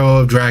final arrow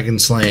of dragon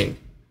slaying.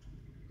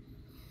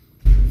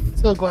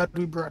 So glad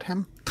we brought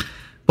him.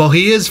 Well,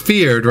 he is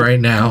feared right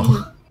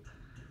now,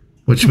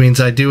 which means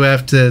I do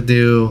have to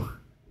do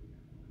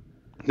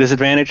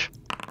Disadvantage?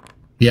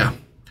 Yeah.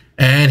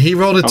 And he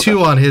rolled a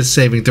 2 on his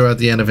saving throw at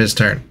the end of his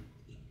turn.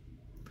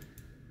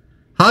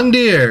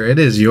 Hundir, it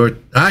is your...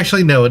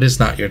 Actually, no, it is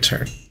not your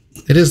turn.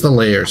 It is the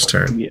layer's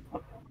turn. Yeah.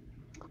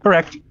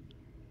 Correct.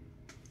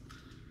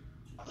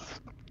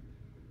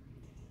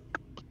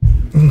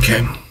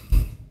 Okay.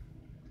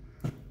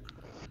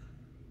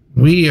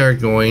 We are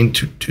going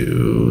to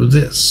do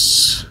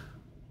this.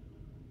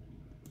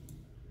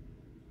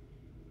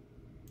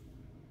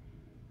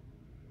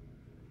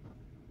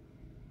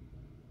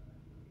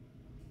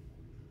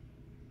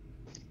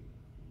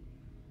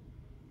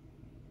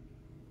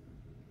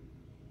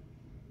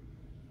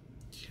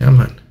 Come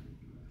on.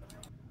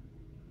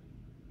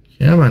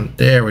 Come on.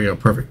 There we go.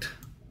 Perfect.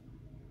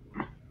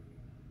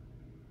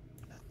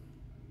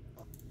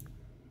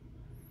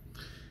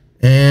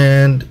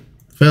 And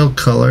fill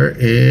color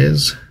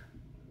is...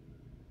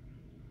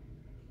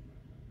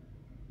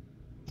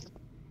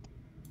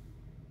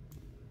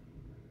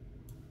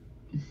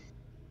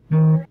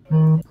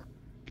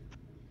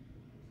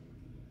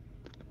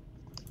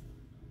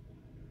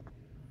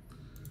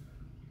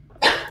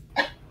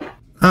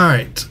 All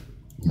right.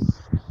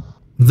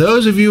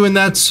 Those of you in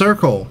that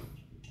circle,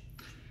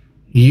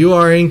 you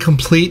are in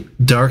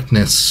complete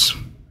darkness.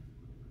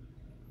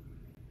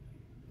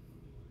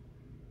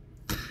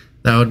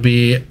 That would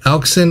be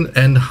Elkson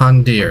and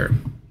Hundir.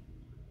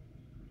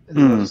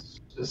 Is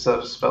that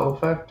a spell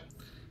effect?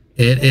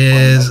 It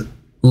is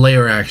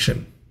layer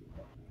action.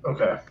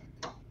 Okay.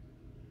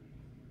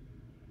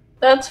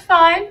 That's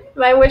fine.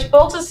 My witch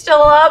bolt is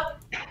still up.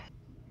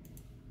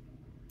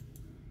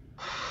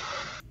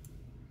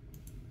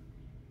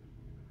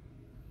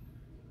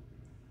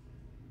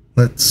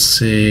 Let's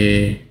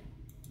see.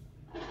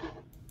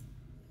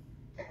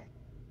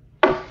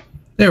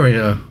 There we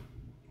go.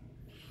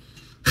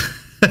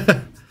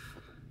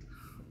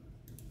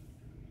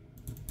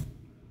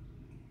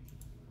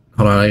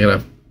 Hold on, I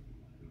gotta...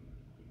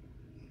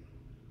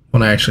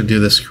 want to actually do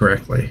this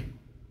correctly.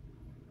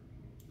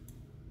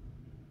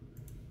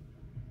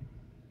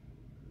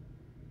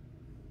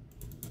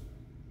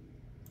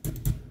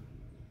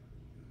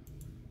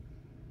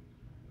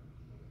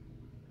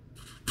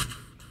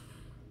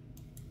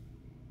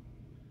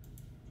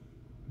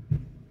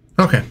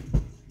 Okay.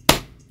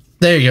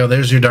 There you go.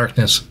 There's your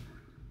darkness.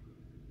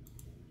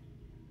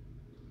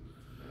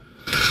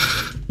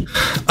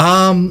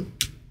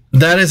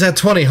 That is at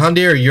 20.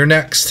 Hundir, you're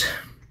next.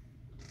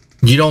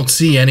 You don't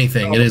see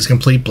anything. It is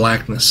complete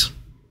blackness.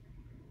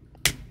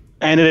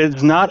 And it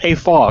is not a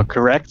fog,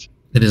 correct?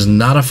 It is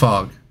not a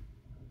fog.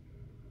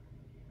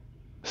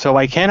 So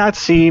I cannot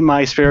see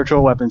my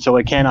spiritual weapon, so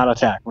it cannot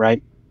attack,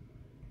 right?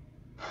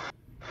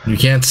 You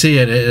can't see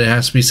it. It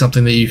has to be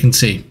something that you can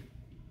see.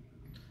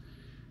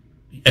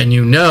 And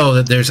you know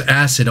that there's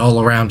acid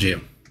all around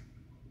you.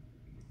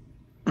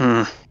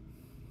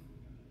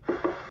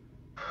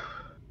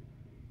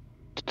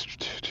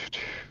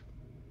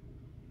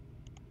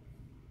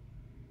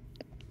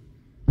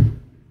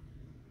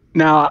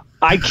 Now,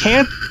 I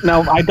can't...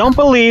 Now, I don't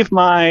believe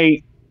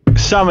my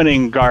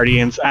summoning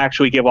guardians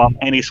actually give off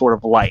any sort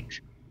of light.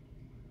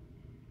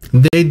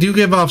 They do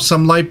give off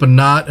some light, but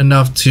not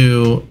enough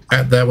to...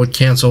 that would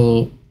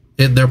cancel...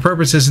 their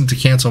purpose isn't to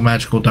cancel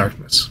magical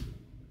darkness.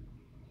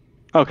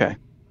 Okay.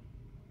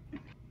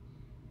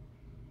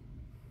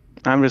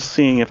 I'm just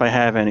seeing if I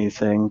have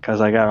anything,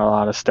 because I got a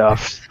lot of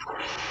stuff.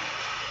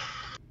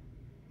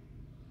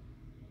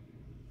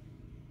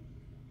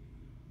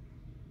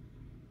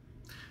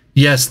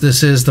 Yes,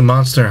 this is the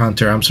Monster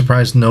Hunter. I'm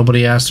surprised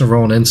nobody asked to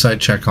roll an insight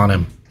check on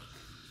him.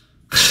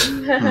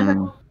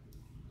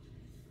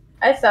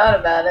 I thought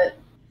about it.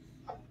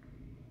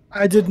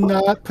 I did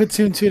not put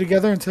 2 and 2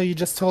 together until you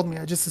just told me.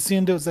 I just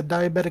assumed it was a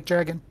diabetic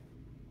dragon.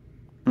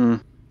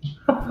 The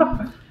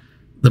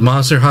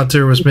Monster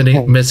Hunter was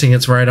missing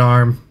its right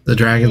arm. The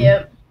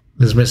dragon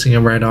is missing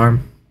a right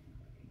arm.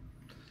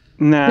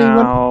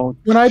 Now,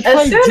 when I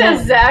as soon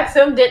as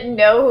Zaxum didn't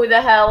know who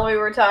the hell we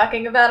were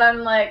talking about,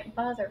 I'm like,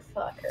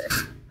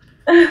 motherfucker.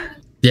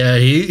 Yeah,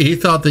 he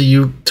thought that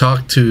you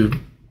talked to...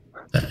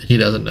 he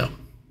doesn't know.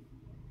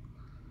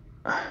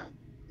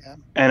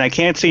 and I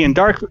can't see in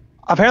dark...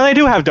 Apparently I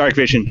do have dark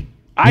vision.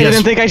 I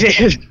didn't think I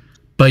did.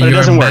 But it you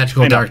doesn't have work.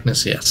 magical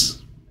darkness,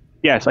 yes.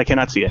 Yes, I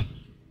cannot see it.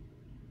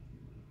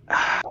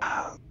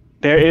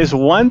 There is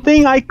one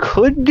thing I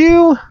could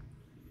do,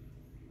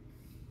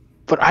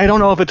 but I don't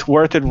know if it's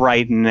worth it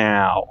right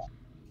now.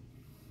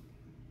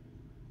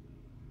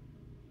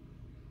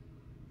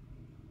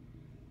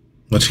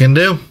 What you can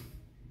do?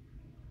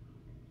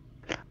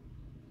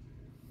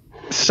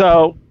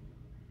 So,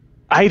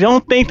 I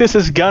don't think this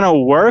is gonna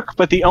work,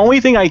 but the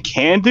only thing I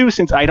can do,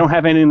 since I don't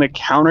have anything to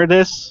counter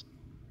this,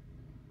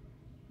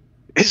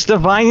 is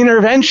divine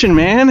intervention,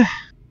 man.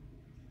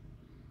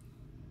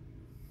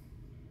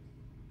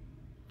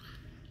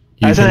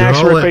 As an can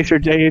action, roll it. replace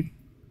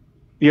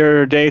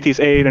your deity's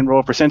aid and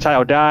roll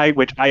percentile die,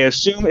 which I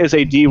assume is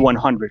a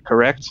D100,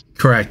 correct?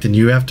 Correct, and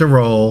you have to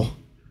roll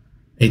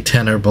a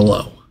 10 or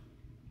below.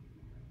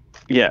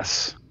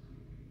 Yes.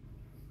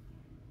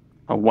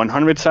 A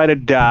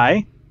 100-sided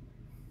die.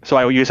 So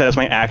I will use that as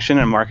my action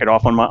and mark it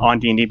off on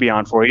D&D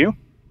Beyond for you.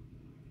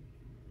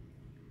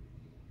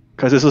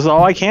 Because this is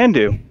all I can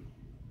do.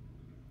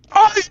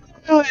 Oh,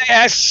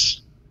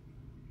 yes!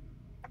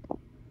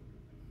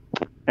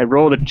 I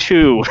rolled a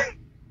 2.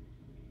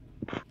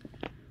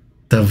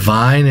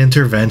 Divine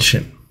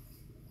intervention.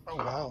 Oh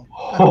wow.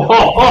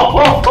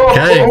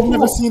 Okay. I've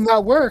never seen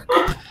that work.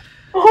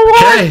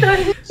 What Okay.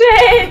 the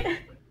shit?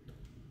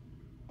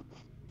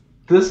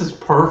 This is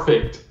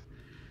perfect.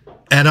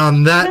 And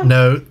on that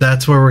note,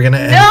 that's where we're going to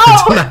end No!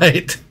 for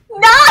tonight.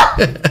 No!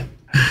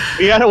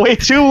 We gotta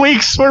wait 2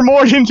 weeks for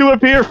Morgan to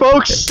appear,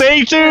 folks.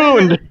 Stay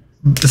tuned!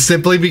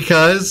 Simply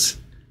because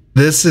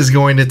this is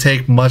going to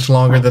take much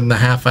longer than the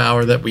half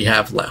hour that we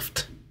have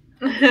left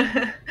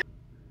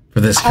for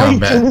this I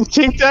combat. didn't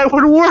think that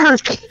would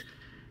work.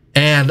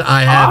 And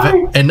I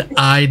have an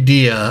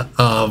idea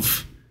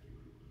of...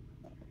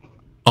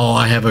 Oh,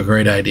 I have a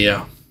great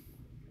idea.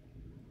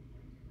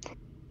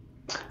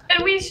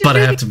 And we should But I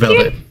have to build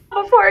it.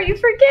 before you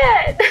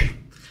forget.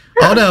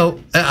 Oh no,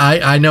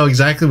 I know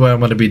exactly what I'm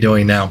going to be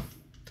doing now.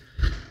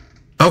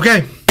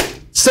 Okay,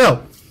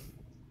 so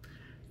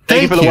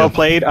Thank you for the well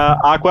played,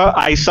 Aqua.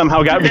 I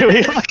somehow got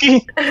really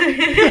lucky.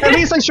 At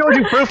least I showed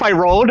you proof I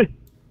rolled.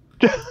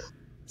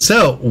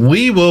 So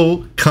we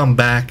will come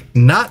back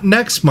not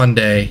next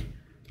Monday,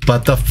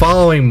 but the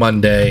following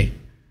Monday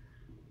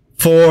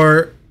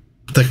for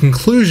the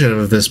conclusion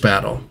of this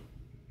battle.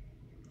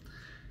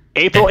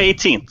 April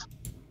 18th.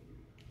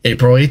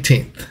 April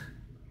 18th.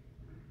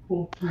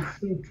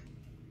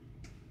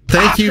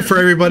 Thank you for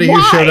everybody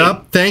who showed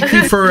up. Thank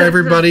you for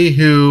everybody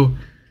who...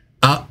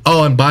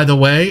 oh, and by the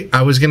way,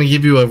 I was going to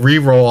give you a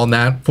reroll on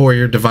that for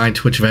your Divine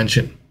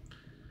Twitchvention.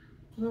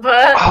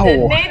 But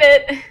didn't need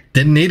it.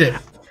 Didn't need it.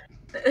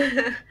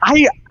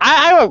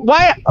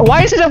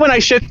 Why is it that when I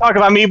shit talk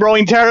about me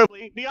rolling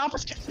terribly, the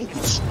opposite?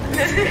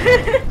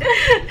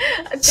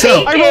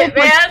 So, I rolled,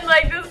 man.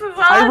 Like, this is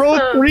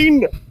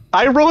awesome.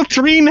 I rolled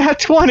 3 nat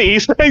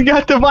 20s and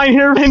got Divine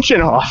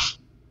Intervention off.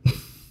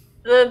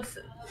 That's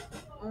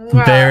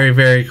wow. Very,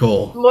 very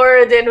cool.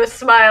 Moradin was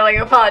smiling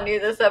upon you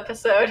this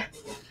episode.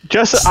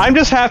 I'm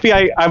just happy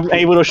I'm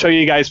able to show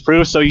you guys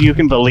proof so you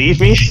can believe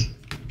me.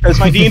 Because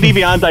my D&D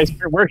Beyond dice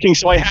weren't working,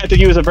 so I had to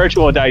use a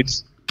virtual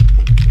dice.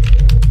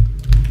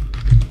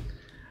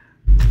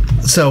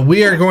 So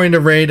we are going to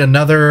raid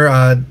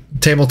another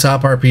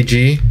tabletop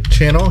RPG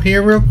channel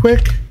here real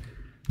quick.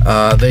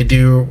 They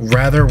do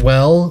rather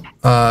well,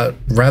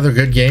 rather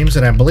good games,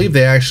 and I believe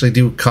they actually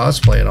do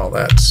cosplay and all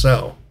that.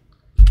 So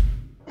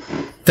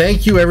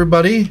thank you,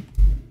 everybody,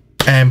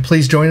 and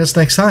please join us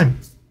next time.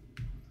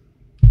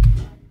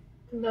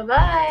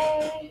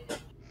 Bye-bye.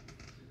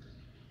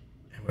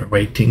 And we're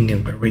waiting,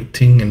 and we're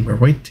waiting, and we're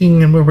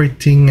waiting, and we're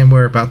waiting, and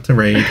we're about to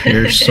raid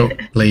here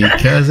shortly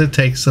because it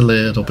takes a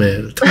little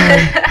bit of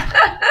time.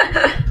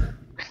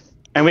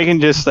 And we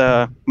can just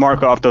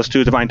mark off those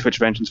 2 Divine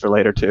Twitchventions for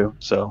later, too.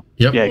 So,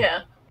 Yep.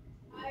 Yeah.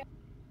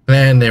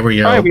 And there we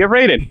go. All right, we have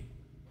raided.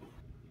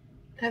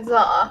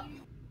 Huzzah.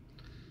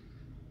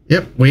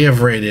 Yep, we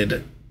have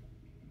raided.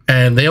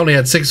 And they only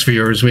had 6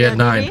 viewers. We had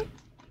 9.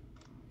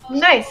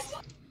 Nice.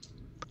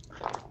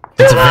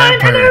 It's a Divine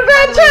vampire.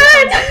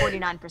 Intervention!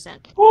 49%.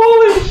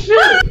 Holy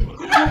shit!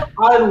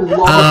 I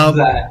love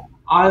that.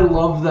 I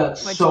love that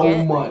What'd so you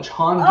get? much.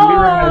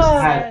 Hondir has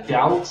had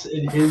doubts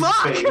in his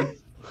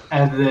faith,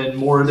 and then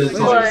Moradin's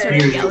like,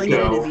 here you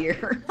go.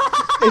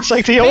 It's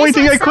like the only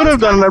thing I could have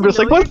done, and I'm just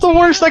like, what's the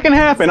worst that can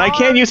happen? I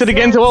can't use it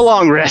again to a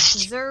long rest.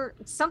 Is there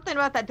something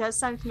about that does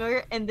sound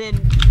familiar? And then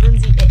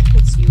Lindsay, it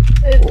hits you.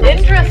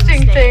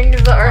 Interesting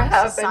things are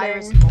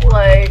happening.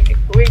 Like,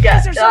 we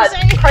got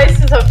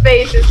Crisis of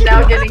Faith is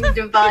now getting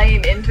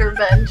Divine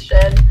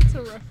Intervention. It's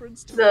a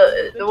reference to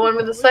The one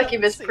with the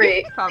succubus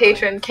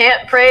patron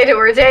can't pray to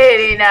her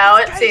deity now,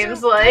 it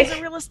seems like. Guys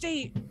are real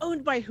estate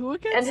owned by who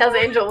again? And has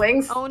angel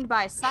wings. Owned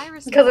by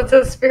Cyrus. Because it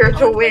says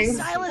spiritual Owned by wings.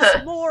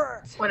 Silas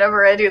Moore.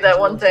 Whenever I do that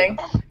one thing.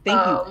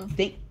 Thank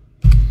you.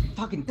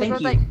 Fucking thank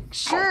you. Like,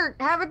 sure,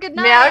 have a good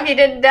night. Miyagi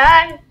didn't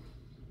die.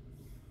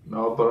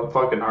 No, but I'm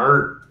fucking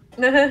hurt.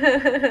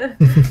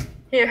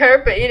 You're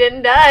hurt, but you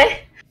didn't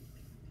die.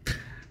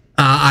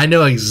 I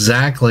know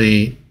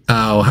exactly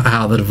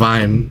how the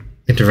Divine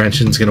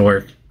Intervention is going to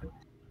work.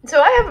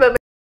 So I have a